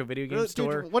at a retro video game Dude,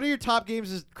 store. one of your top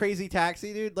games is Crazy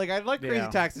Taxi, dude. Like I like Crazy Yeah.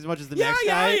 Taxi as much as the next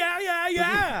guy.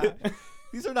 yeah.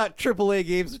 These are not AAA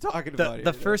games we're talking about.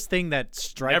 The here. first thing that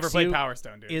strikes Never played you Power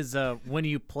Stone, dude. is when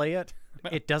you play it,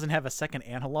 it doesn't have a second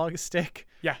analog stick.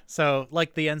 Yeah. So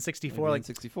like the N64, like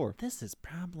 64. this is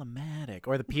problematic.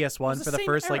 Or the PS1 the for the same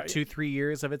first era. like 2-3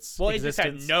 years of its well, it just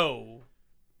existence. had no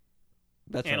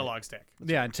That's right. analog stick.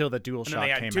 Yeah, until the And then DualShock they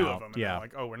had came two out. of them. And Yeah. they're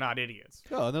like, oh, we're not idiots.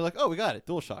 Oh, and they're like, oh, we got it.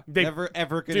 DualShock. They- Never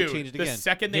ever gonna Dude, change it the again.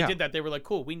 second they Yeah. did that, they were like,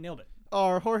 cool, we nailed it.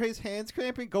 Are Jorge's hands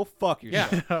cramping? Go fuck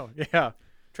yourself. oh, yeah.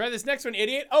 Try this next one,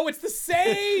 idiot. Oh, it's the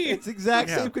same. It's the exact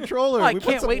Yeah. same controller. Oh, I we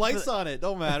can't put some wait for lights the- on it.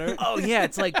 Don't matter. Oh yeah,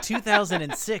 it's like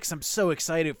 2006. I'm so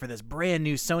excited for this brand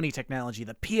new Sony technology,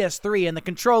 the PS3, and the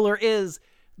controller is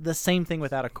the same thing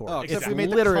without a cord. Oh, it's except we made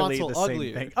the literally console the same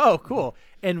uglier. thing. Oh, cool.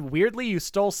 And weirdly, you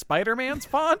stole Spider-Man's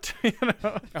font. You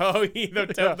know? Oh,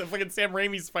 the fucking Sam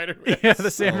Raimi Spider-Man. Yeah, the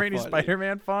Sam So Raimi funny.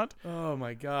 Spider-Man font. Oh,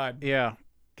 my God. Yeah.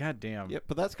 God damn. Yep,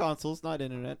 but that's consoles, not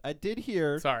internet. I did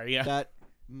hear Sorry, yeah. that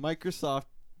Microsoft.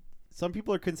 Some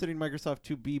people are considering Microsoft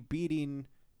to be beating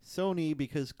Sony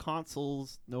because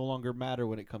consoles no longer matter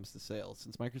when it comes to sales.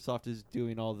 Since Microsoft is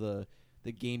doing all the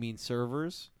gaming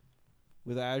servers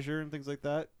with Azure and things like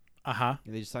that, Uh-huh.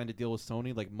 and they just signed a deal with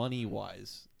Sony, like money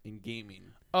wise in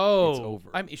gaming. Oh, It's over.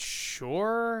 I mean,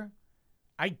 sure.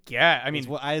 I get. I mean,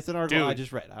 It's an article I dude,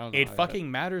 just read. I don't know. it fucking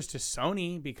matters to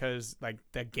Sony because like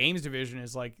the games division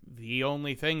is like the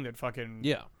only thing that fucking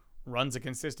yeah. runs a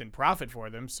consistent profit for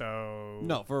them. So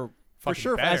No, for fucking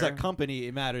sure. As a better. company,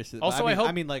 it matters. To, Also, I I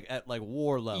hope- mean, like at like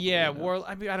war level. yeah, you know? war.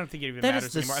 I mean, I don't think it even That matters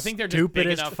is the anymore. I think they're just big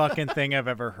stupidest enough. fucking thing I've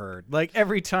ever heard. Like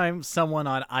every time someone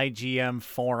on IGM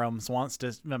forums wants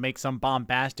to make some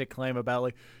bombastic claim about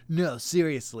like, no,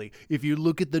 seriously, if you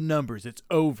look at the numbers, it's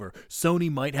over.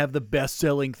 Sony might have the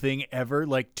best-selling thing ever,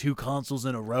 like 2 consoles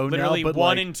in a row Literally, now. But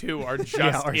 1 like, and 2 are just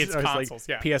yeah, or its like consoles.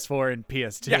 Yeah, PS4 and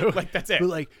PS2. yeah, like that's it. But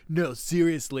like, no,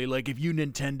 seriously, like if you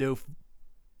Nintendo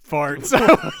farts.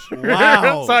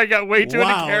 Wow. So I got way too Wow,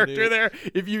 many character dude. there.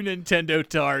 If you Nintendo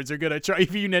tards are gonna try,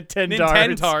 if you Nintendo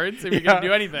Nintendards, if you're gonna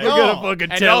do anything. you're gonna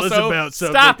fucking And tell us also, about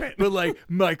something. stop it. But like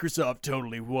Microsoft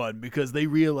totally won because they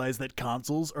realized that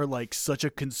consoles are like such a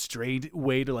constrained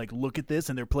way to like look at this,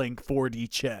 and they're playing 4D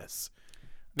chess.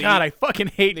 God, I fucking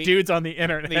hate the- dudes on the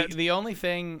internet. The only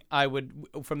thing I would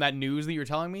from that news that you're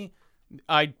telling me,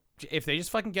 if they just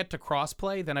fucking get to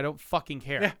crossplay, then I don't fucking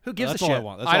care. yeah, who gives That's a all I shit?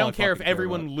 want. That's I all don't care if fucking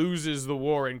everyone about. loses the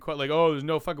war and like, oh, there's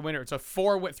no fucking winner. It's a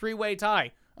 3-way tie.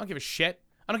 I don't give a shit.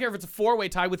 I don't care if it's a 4-way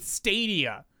tie with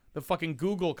Stadia, the fucking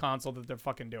Google console that they're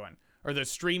fucking doing. or the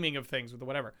streaming of things with the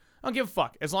whatever. I don't give a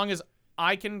fuck as long as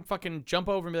I can fucking jump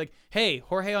over and be like, hey,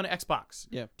 Jorge on Xbox.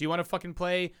 Yeah. Do you want to fucking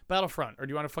play Battlefront or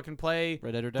do you want to fucking play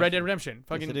Red Dead Redemption. Red Dead Redemption?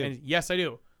 Fucking I do. and yes, I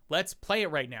do. Let's play it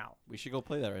right now. We should go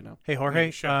play that right now. Hey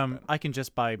Jorge, shut up, Ben. I can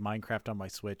just buy Minecraft on my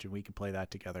Switch and we can play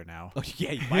that together now. Oh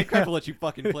yeah, Minecraft will let you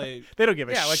fucking play. They don't give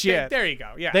a Yeah, like shit. there you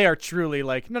go. Yeah. They are truly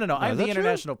like, no, I'm is the that true?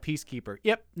 international peacekeeper.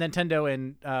 Yep, Nintendo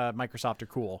and Microsoft are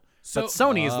cool. So- but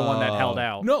Sony is the one that held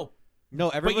out. No, No,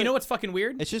 everybody. but you know what's fucking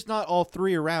weird? It's just not all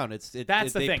three around. That's the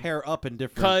they thing. pair up in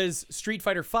different. Because Street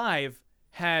Fighter V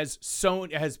has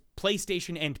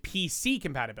PlayStation and PC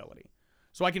compatibility,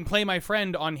 so I can play my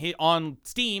friend on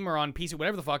Steam or on PC,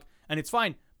 whatever the fuck, and it's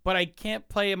fine. But I can't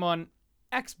play him on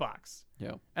Xbox,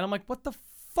 Yeah. and I'm like, what the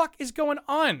fuck is going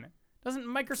on? Doesn't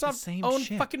Microsoft same own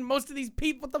shit. fucking most of these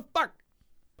people? What the fuck?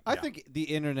 I think the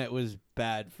internet was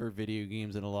bad for video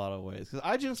games in a lot of ways because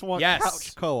I just want Yes,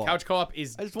 couch co-op. Couch co-op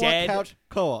is I just dead. want couch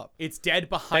co-op. It's dead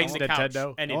behind Thanks, the couch,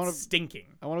 Nintendo. and I wanna- it's stinking.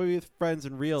 I want to be with friends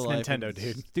in real It's life. Nintendo, and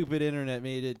dude. Stupid internet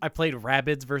made it. I played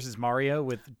Rabbids versus Mario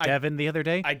with Devin the other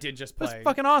day. I did just It was play.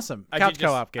 fucking awesome. I Couch did just,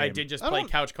 co-op game. I did just I play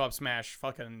don't- Couch Co-op Smash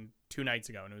fucking 2 nights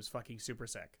ago, and it was fucking super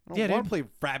sick. I don't Yeah, want to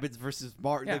dude. play Rabbids versus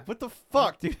Mario. Yeah. Like, what the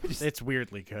fuck, dude? Just- It's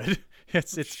weirdly good.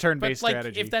 It's But turn-based like,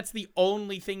 strategy. if that's the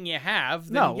only thing you have,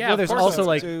 then no, yeah, well, of there's course also it's-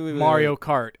 like Wait. Mario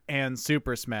Kart and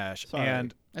Super Smash, Sorry.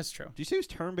 and that's true. Do you say it was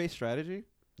turn-based strategy?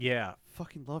 yeah,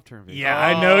 Fucking love turn-based. yeah,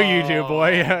 I know you do,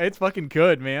 boy. Oh. It's fucking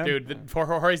good, man. Dude, for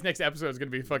Jorge's next episode is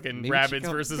gonna be fucking Maybe Rabbids check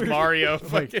out- versus Mario.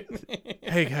 fucking.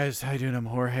 Hey guys, how you doing? I'm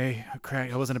Jorge.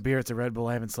 It wasn't a beer, it's a Red Bull.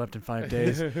 I haven't slept in 5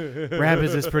 days.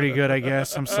 Rabbids is pretty good, I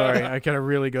guess. I'm sorry. I gotta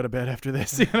really go to bed after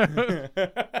this. You know?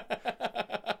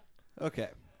 Okay.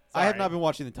 I have Sorry. not been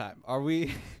watching the time. Are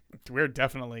we? We're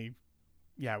definitely,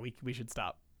 yeah. We should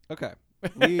stop. Okay.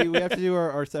 We have to do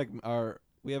our segment.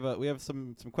 We have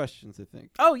some questions, I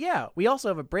think. Oh yeah, we also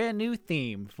have a brand new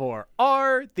theme for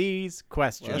Are These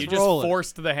Questions? Let's you just roll it.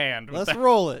 forced the hand. with Let's that.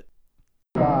 roll it.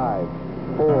 5,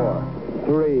 4,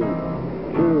 3,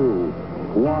 2,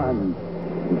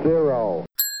 1, 0.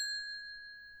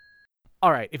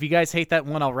 All right, if you guys hate that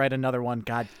one, I'll write another one.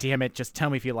 God damn it, just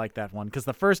tell me if you like that one. Because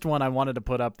the first one I wanted to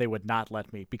put up, they would not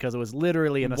let me because it was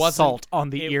literally an Wasn't- assault on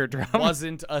the It eardrum.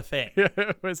 wasn't a thing.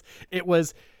 it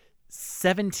was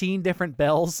 17 different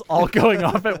bells all going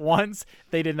off at once.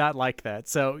 They did not like that.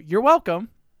 So you're welcome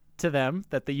to them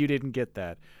that you didn't get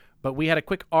that. But we had a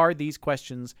quick Are These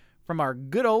Questions from our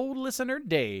good old listener,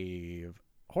 Dave.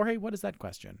 Jorge, what is that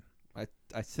question?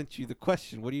 I sent you the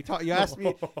question. What are you talking? You asked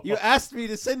me. You asked me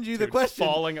to send you the Dude, question.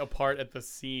 falling apart at the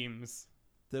seams.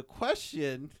 The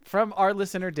question. From our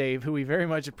listener, Dave, who we very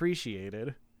much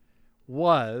appreciated,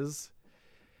 was...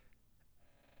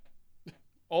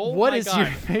 Oh What my is God. your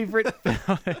favorite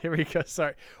film? Here we go.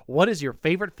 Sorry. What is your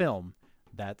favorite film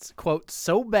that's, quote,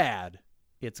 so bad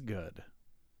it's good?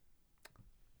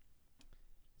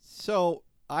 So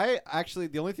I actually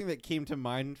the only thing that came to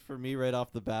mind for me right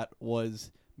off the bat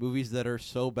was movies that are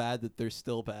so bad that they're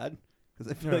still bad.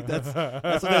 Because I feel like that's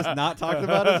something that's not talked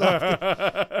about as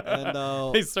often.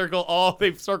 And They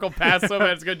circle past them,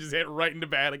 and it's gonna just hit right into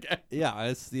bad again. yeah,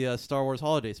 it's the Star Wars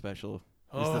Holiday Special.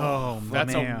 Oh,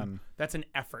 that's man. that's an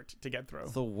effort to get through.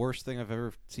 It's the worst thing I've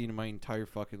ever seen in my entire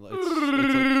fucking life.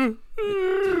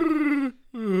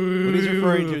 What he's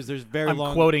referring to is there's very I'm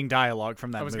long. quoting dialogue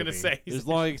from that I was movie. gonna say There's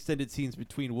long extended scenes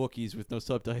between Wookiees with no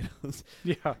subtitles.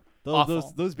 Yeah.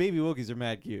 Awful. Those baby Wookiees are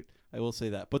mad cute. I will say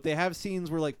that. But they have scenes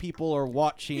where like people are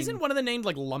watching. Isn't one of the names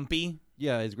like Lumpy?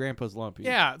 Yeah, his grandpa's Lumpy.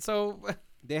 Yeah. So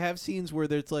They have scenes where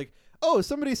it's like, oh,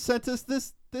 somebody sent us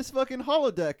this fucking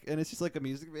holodeck, and it's just like a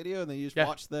music video, and then you just Yeah.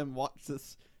 watch them watch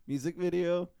this music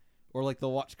video, or like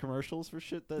they'll watch commercials for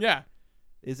shit that yeah,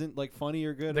 isn't like funny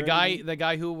or good. the or guy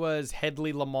anything. who was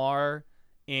Headley Lamar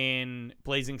in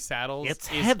Blazing Saddles. It's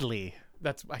is- Headley.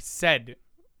 That's what I said.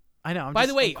 I know. By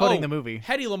the way, I'm quoting oh, the movie.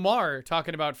 Hedy Lamar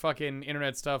talking about fucking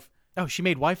internet stuff. Oh, she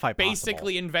made Wi-Fi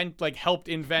Basically, helped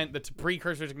invent the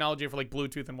precursor technology for like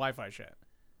Bluetooth and Wi-Fi shit.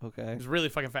 Okay. It was really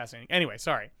fucking fascinating. Anyway,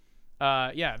 sorry.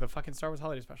 Yeah, the fucking Star Wars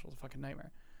Holiday Special is a fucking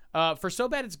nightmare. For So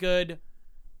Bad It's Good,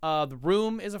 The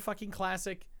Room is a fucking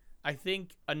classic. I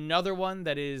think another one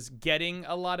that is getting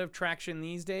a lot of traction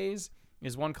these days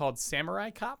is one called Samurai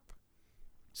Cop.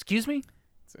 Excuse me?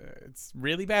 It's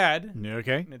really bad.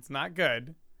 Okay. And it's not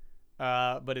good.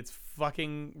 But it's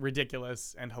fucking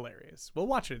ridiculous and hilarious. We'll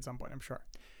watch it at some point, I'm sure.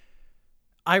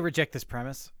 I reject this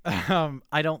premise.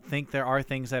 I don't think there are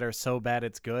things that are so bad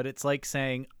it's good. It's like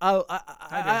saying, oh,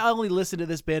 I only listen to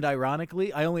this band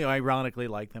ironically. I only ironically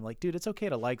like them. Like, dude, it's okay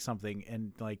to like something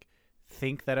and like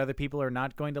think that other people are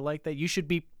not going to like that. You should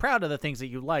be proud of the things that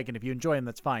you like, and if you enjoy them,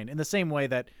 that's fine. In the same way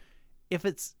that if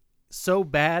it's so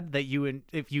bad that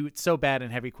it's so bad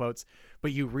in heavy quotes,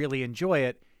 but you really enjoy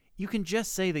it, you can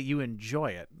just say that you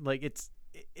enjoy it. Like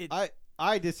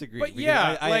I disagree. But because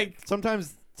yeah, like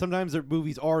sometimes their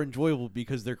movies are enjoyable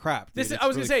because they're crap. Dude. I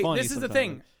was really gonna say funny this is the sometimes.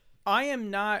 thing. I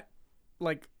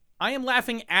am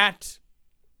laughing at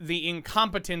the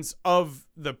incompetence of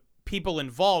the people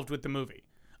involved with the movie.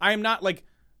 I am not like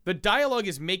the dialogue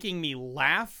is making me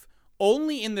laugh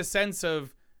only in the sense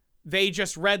of they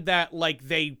just read that like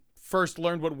they first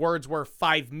learned what words were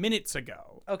 5 minutes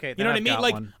ago. Okay, you know what I mean?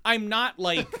 Like I'm not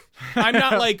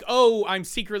like oh, I'm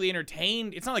secretly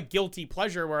entertained. It's not like guilty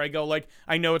pleasure where I go like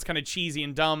I know it's kind of cheesy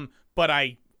and dumb, but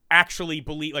I actually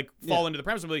believe fall into the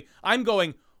premise of belief. I'm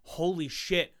going, holy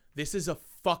shit, this is a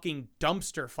fucking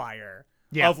dumpster fire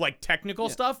of like technical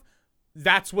stuff.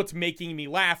 That's what's making me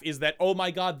laugh is that, oh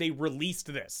my God, they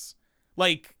released this.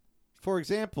 Like, for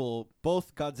example,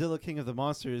 both Godzilla King of the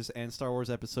Monsters and Star Wars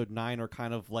Episode 9 are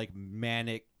kind of like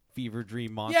manic fever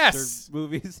dream monster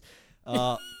movies.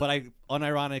 But I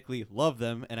unironically love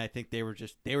them, and I think they were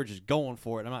just going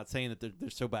for it. I'm not saying that they're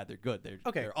so bad they're good.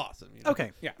 They're awesome. You know?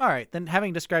 Okay. Yeah. All right. Then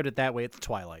having described it that way, it's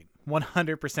Twilight.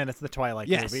 100% it's the Twilight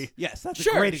movie. Yes, that's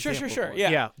a great example. Sure.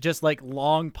 Yeah. Just like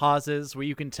long pauses where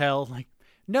you can tell like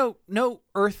no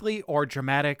earthly or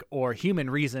dramatic or human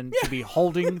reason to be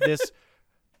holding this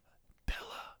Bella.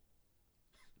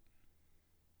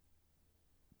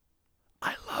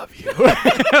 I love you.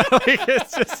 Like,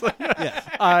 it's just like,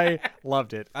 I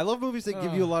loved it. I love movies that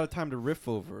give you a lot of time to riff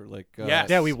over. Like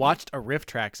Yeah, we watched a riff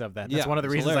tracks of that. That's one of the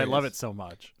reasons I love it so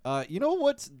much. You know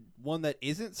what's one that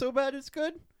isn't so bad? It's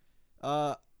good.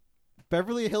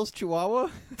 Beverly Hills Chihuahua.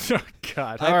 Oh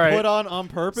God! I put on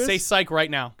purpose. Say psych right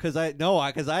now. Because I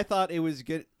thought it was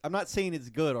good. I'm not saying it's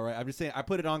good. All right, I'm just saying I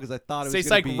put it on because I thought it was. Say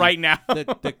psych be, right now.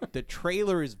 the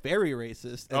trailer is very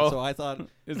racist, and so I thought.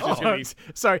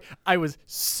 Sorry, I was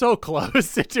so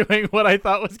close to doing what I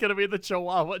thought was going to be the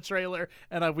Chihuahua trailer,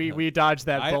 and we dodged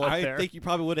that bullet there. I think you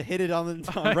probably would have hit it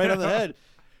right on the head.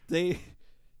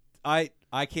 I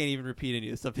can't even repeat any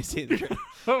of the stuff they say in the trailer.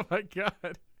 Oh my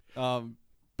God.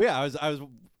 But yeah,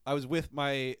 I was with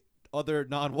my other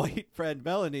non-white friend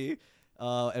Melanie,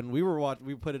 and we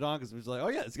put it on because it was like, oh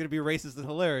yeah, it's gonna be racist and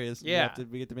hilarious. Yeah,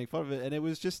 we get to make fun of it, and it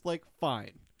was just like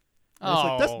fine.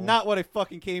 Like, that's not what I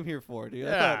fucking came here for, dude.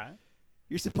 I thought,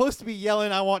 you're supposed to be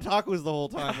yelling, "I want tacos" the whole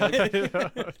time. Like,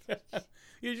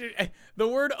 the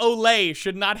word "olay"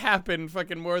 should not happen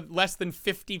fucking less than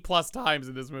 50+ times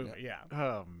in this movie. Yeah.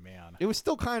 Oh man. It was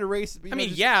still kind of racist.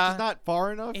 Just not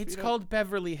far enough. It's called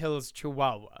Beverly Hills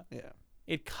Chihuahua. Yeah.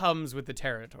 It comes with the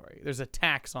territory. There's a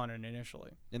tax on it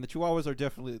initially. And the Chihuahuas are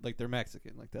definitely like they're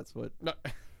Mexican. Like that's what. No.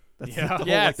 That's the whole,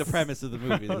 like the premise of the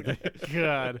movie.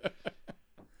 God.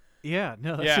 Yeah.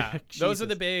 No. Those are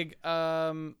the big.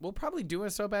 We'll probably do a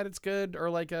So Bad It's Good or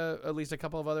like at least a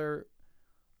couple of other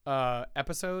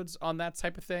episodes on that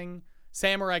type of thing.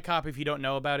 Samurai Cop, if you don't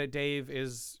know about it, Dave,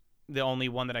 is the only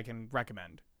one that I can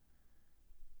recommend.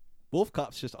 Wolf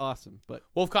Cop's just awesome, but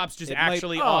Wolf Cop's just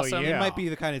actually awesome. It might be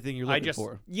the kind of thing you're looking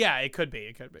for. Yeah, it could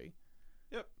be.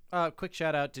 Yep. Quick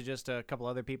shout out to just a couple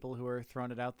other people who are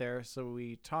throwing it out there. So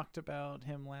we talked about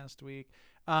him last week.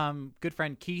 Good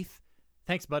friend Keith.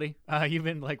 Thanks, buddy. You've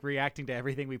been like reacting to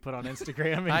everything we put on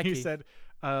Instagram, and Hi, you Keith. said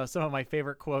some of my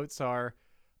favorite quotes are,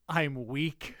 "I'm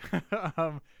weak."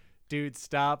 Dude,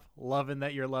 stop loving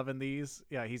that you're loving these.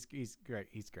 Yeah, he's great.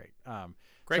 He's great.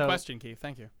 Great question, Keith.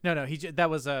 Thank you. No, that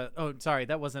was a. Oh, sorry,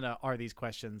 that wasn't a. Are these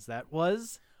questions? That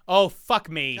was Oh, fuck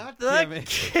me. God damn the it.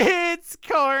 Kids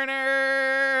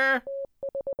Corner.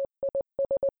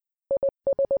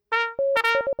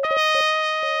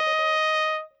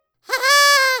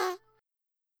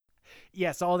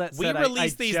 Yes, all that We said,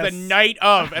 released I these just... the night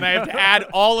of, and I have to add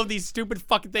all of these stupid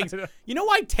fucking things. You know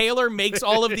why Taylor makes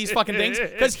all of these fucking things?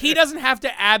 Because he doesn't have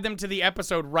to add them to the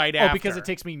episode right after. Oh, because it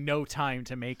takes me no time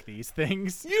to make these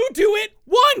things. You do it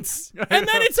once, and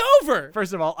then it's over.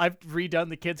 First of all, I've redone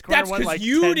the Kids Corner That's one 'cause like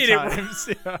you 10 did it times.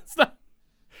 Yeah. not-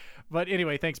 But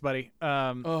anyway, thanks, buddy.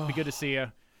 Be good to see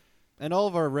you. And all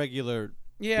of our regular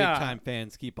Yeah. big time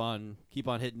fans keep on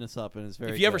hitting us up, and it's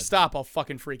very. If you ever good. stop, I'll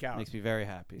fucking freak out. Makes me very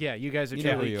happy. Yeah, you guys are You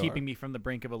know who truly you keeping are. me from the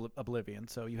brink of oblivion,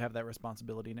 so you have that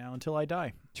responsibility now until I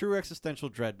die. True existential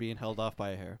dread being held off by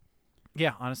a hair.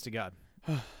 Yeah, honest to God.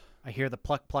 I hear the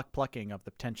plucking of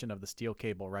the tension of the steel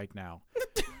cable right now.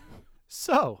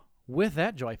 So, with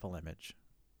that joyful image,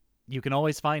 you can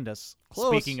always find us.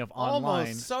 Close. Speaking of online,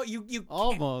 Almost. So you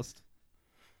Almost.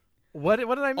 what did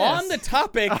I miss? on the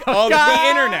topic of God the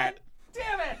internet.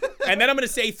 Damn it! And then I'm going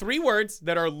to say 3 words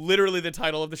that are literally the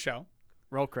title of the show.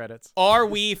 Roll credits. Are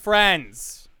we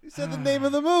friends? You said the name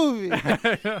of the movie.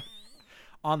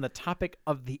 On the topic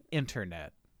of the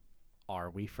internet, are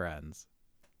we friends?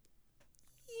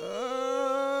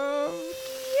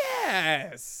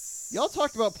 Yes. Y'all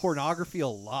talked about pornography a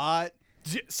lot.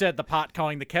 Said the pot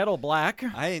calling the kettle black.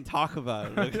 I didn't talk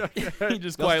about it. He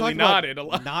just Y'all quietly talked about nodded a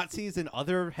lot. Nazis and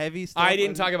other heavy stuff. I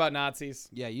didn't talk about Nazis.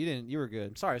 Yeah, you didn't. You were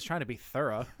good. Sorry, I was trying to be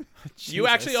thorough. You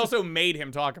actually Jesus. also made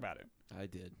him talk about it. I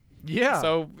did. Yeah.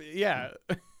 So, yeah.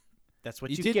 That's what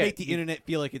You you did get. make the internet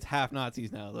feel like it's half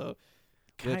Nazis now, though.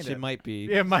 Which Kinda. it might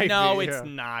be. It might No, be, it's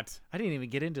yeah. not. I didn't even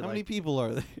get into How like many people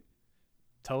are there?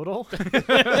 total.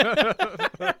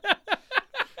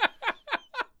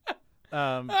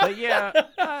 But yeah,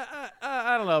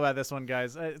 I don't know about this one,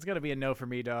 guys. It's gonna be a no for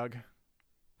me, dog.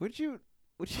 Would you?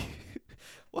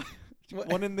 What?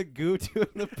 One in the goo, two in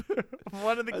the poo.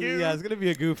 One of the goons. Yeah, it's gonna be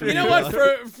a goo for You know me.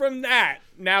 what? From that,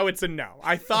 now it's a no.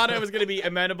 I thought I was going to be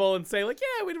amenable and say, like,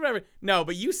 yeah, whatever. No,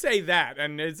 but you say that,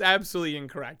 and it's absolutely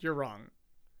incorrect. You're wrong.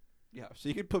 Yeah, so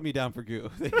you could put me down for goo.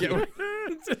 Yeah,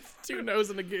 just 2 no's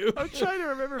and a goo. I'm trying to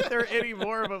remember if there are any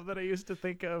more of them that I used to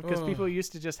think of, because Oh. people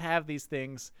used to just have these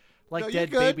things like No, you're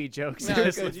dead good. baby jokes. No,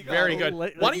 Just good. You got very it. good.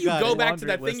 Let- Why don't you you got go it. back to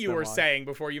that Laundry thing you list were them on. saying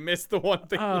before you missed the one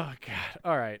thing? Oh God!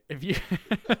 All right, if you.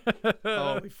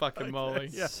 Holy fucking moly.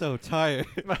 Yeah. So tired.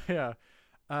 Yeah.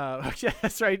 Yeah,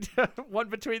 that's right. 1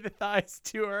 between the thighs,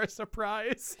 2 are a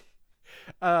surprise.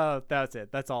 That's it.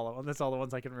 That's all of them. That's all the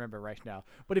ones I can remember right now.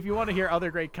 But if you want to hear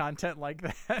other great content like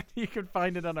that, you can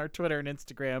find it on our Twitter and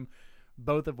Instagram,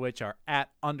 both of which are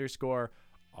 @_Are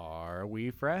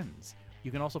We Friends. You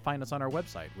can also find us on our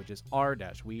website, which is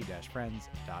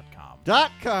r-we-friends.com.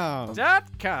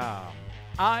 .com.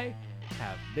 I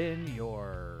have been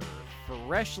your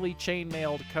freshly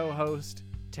chainmailed co-host,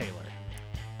 Taylor.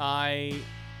 I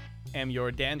am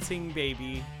your dancing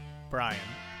baby, Brian.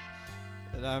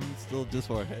 And I'm still just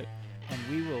Jorge. And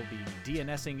we will be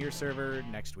DNSing your server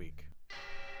next week.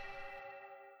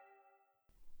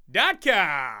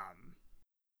 .com.